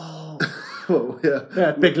our fault. Well, yeah.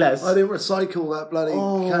 Yeah, big Les. I didn't recycle that bloody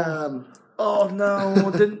can. Oh no,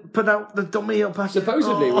 I didn't put out the Domino packet.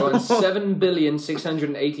 Supposedly, we're on oh.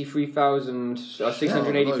 7,683,000,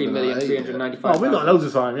 683,395,000. Oh, we've got loads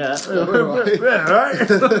of time, yeah. Right. Yeah, right.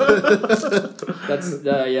 That's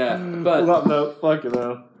yeah. On But that note, fuck it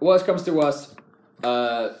though. worst comes to worst,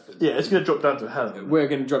 Yeah, it's going to drop down to hell. we're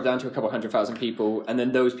going to drop down to a couple 100,000 people, and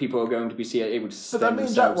then those people are going to be able to But sustain that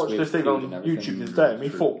means Jack themselves watched with this thing food on and everything. YouTube today, and he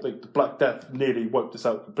thought like, the Black Death nearly wiped us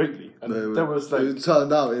out completely. And there was like, It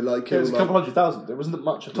turned out it like it was killed a couple 100,000. There wasn't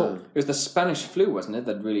much at all. It was the Spanish flu, wasn't it,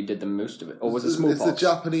 that really did the most of it? Or was it smallpox? It's the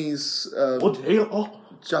Japanese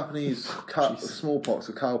Japanese smallpox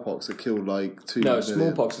or cowpox that killed like 2 No, million.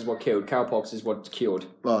 smallpox is what killed. Cowpox is what cured.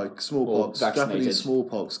 Like smallpox, Or vaccinated. Japanese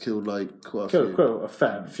smallpox killed like quite a Quite few. a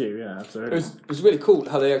fair few, yeah, absolutely. It was really cool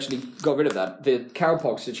how they actually got rid of that. The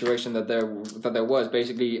cowpox situation that there was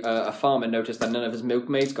basically a farmer noticed that none of his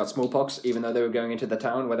milkmaids got smallpox, even though they were going into the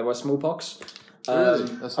town where there was smallpox. Really?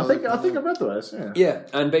 That's I how think they- I read those. Yeah. Yeah,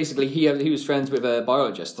 and basically he was friends with a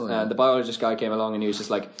biologist, yeah. and the biologist guy came along and he was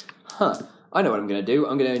just like, I know what I'm going to do.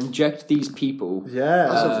 I'm going to inject these people. Yeah.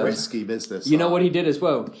 That's a risky business. You know what he did as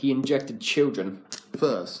well? He injected children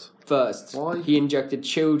First, first. Why? He injected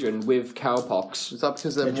children with cowpox. is that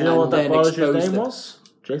because they're Do you know what that then biologist's exposed name it. was?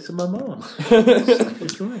 Jason Momoa.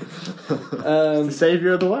 That's right. The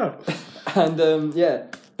saviour of the world. And yeah,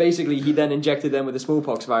 basically he then injected them with the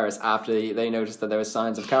smallpox virus after they noticed that there were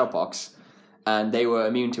signs of cowpox, and they were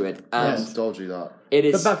immune to it. And It's dodgy that. it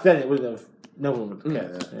But is. back then, it wouldn't have. No one would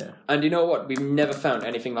care. Yeah. And you know what? We've never found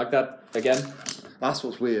anything like that again. That's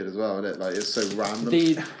what's weird as well, isn't it? Like it's so random.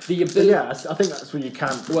 The But ability. yeah, I think that's what you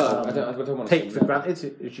can't. Well, I don't want to take for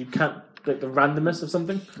granted is you can't like the randomness of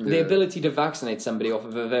something. The ability to vaccinate somebody off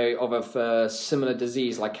of a similar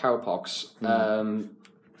disease like cowpox,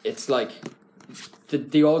 it's like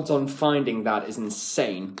the odds on finding that is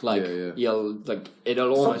insane. Like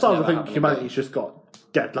it'll almost. Sometimes never I think happen humanity's just got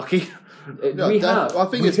dead lucky. Yeah, we have. I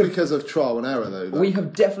think We it's have- because of trial and error, though. We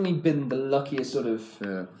have definitely been the luckiest sort of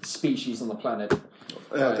Yeah, species on the planet.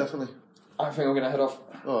 yeah, Right. definitely. I think I'm going to head off.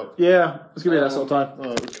 All right, Yeah, it's gonna be that sort of time. all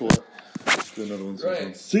right, we'll call it. Do another one.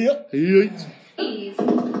 Right. See ya. Please. He's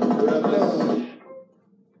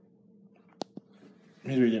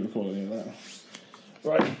really didn't record any of that.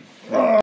 Right.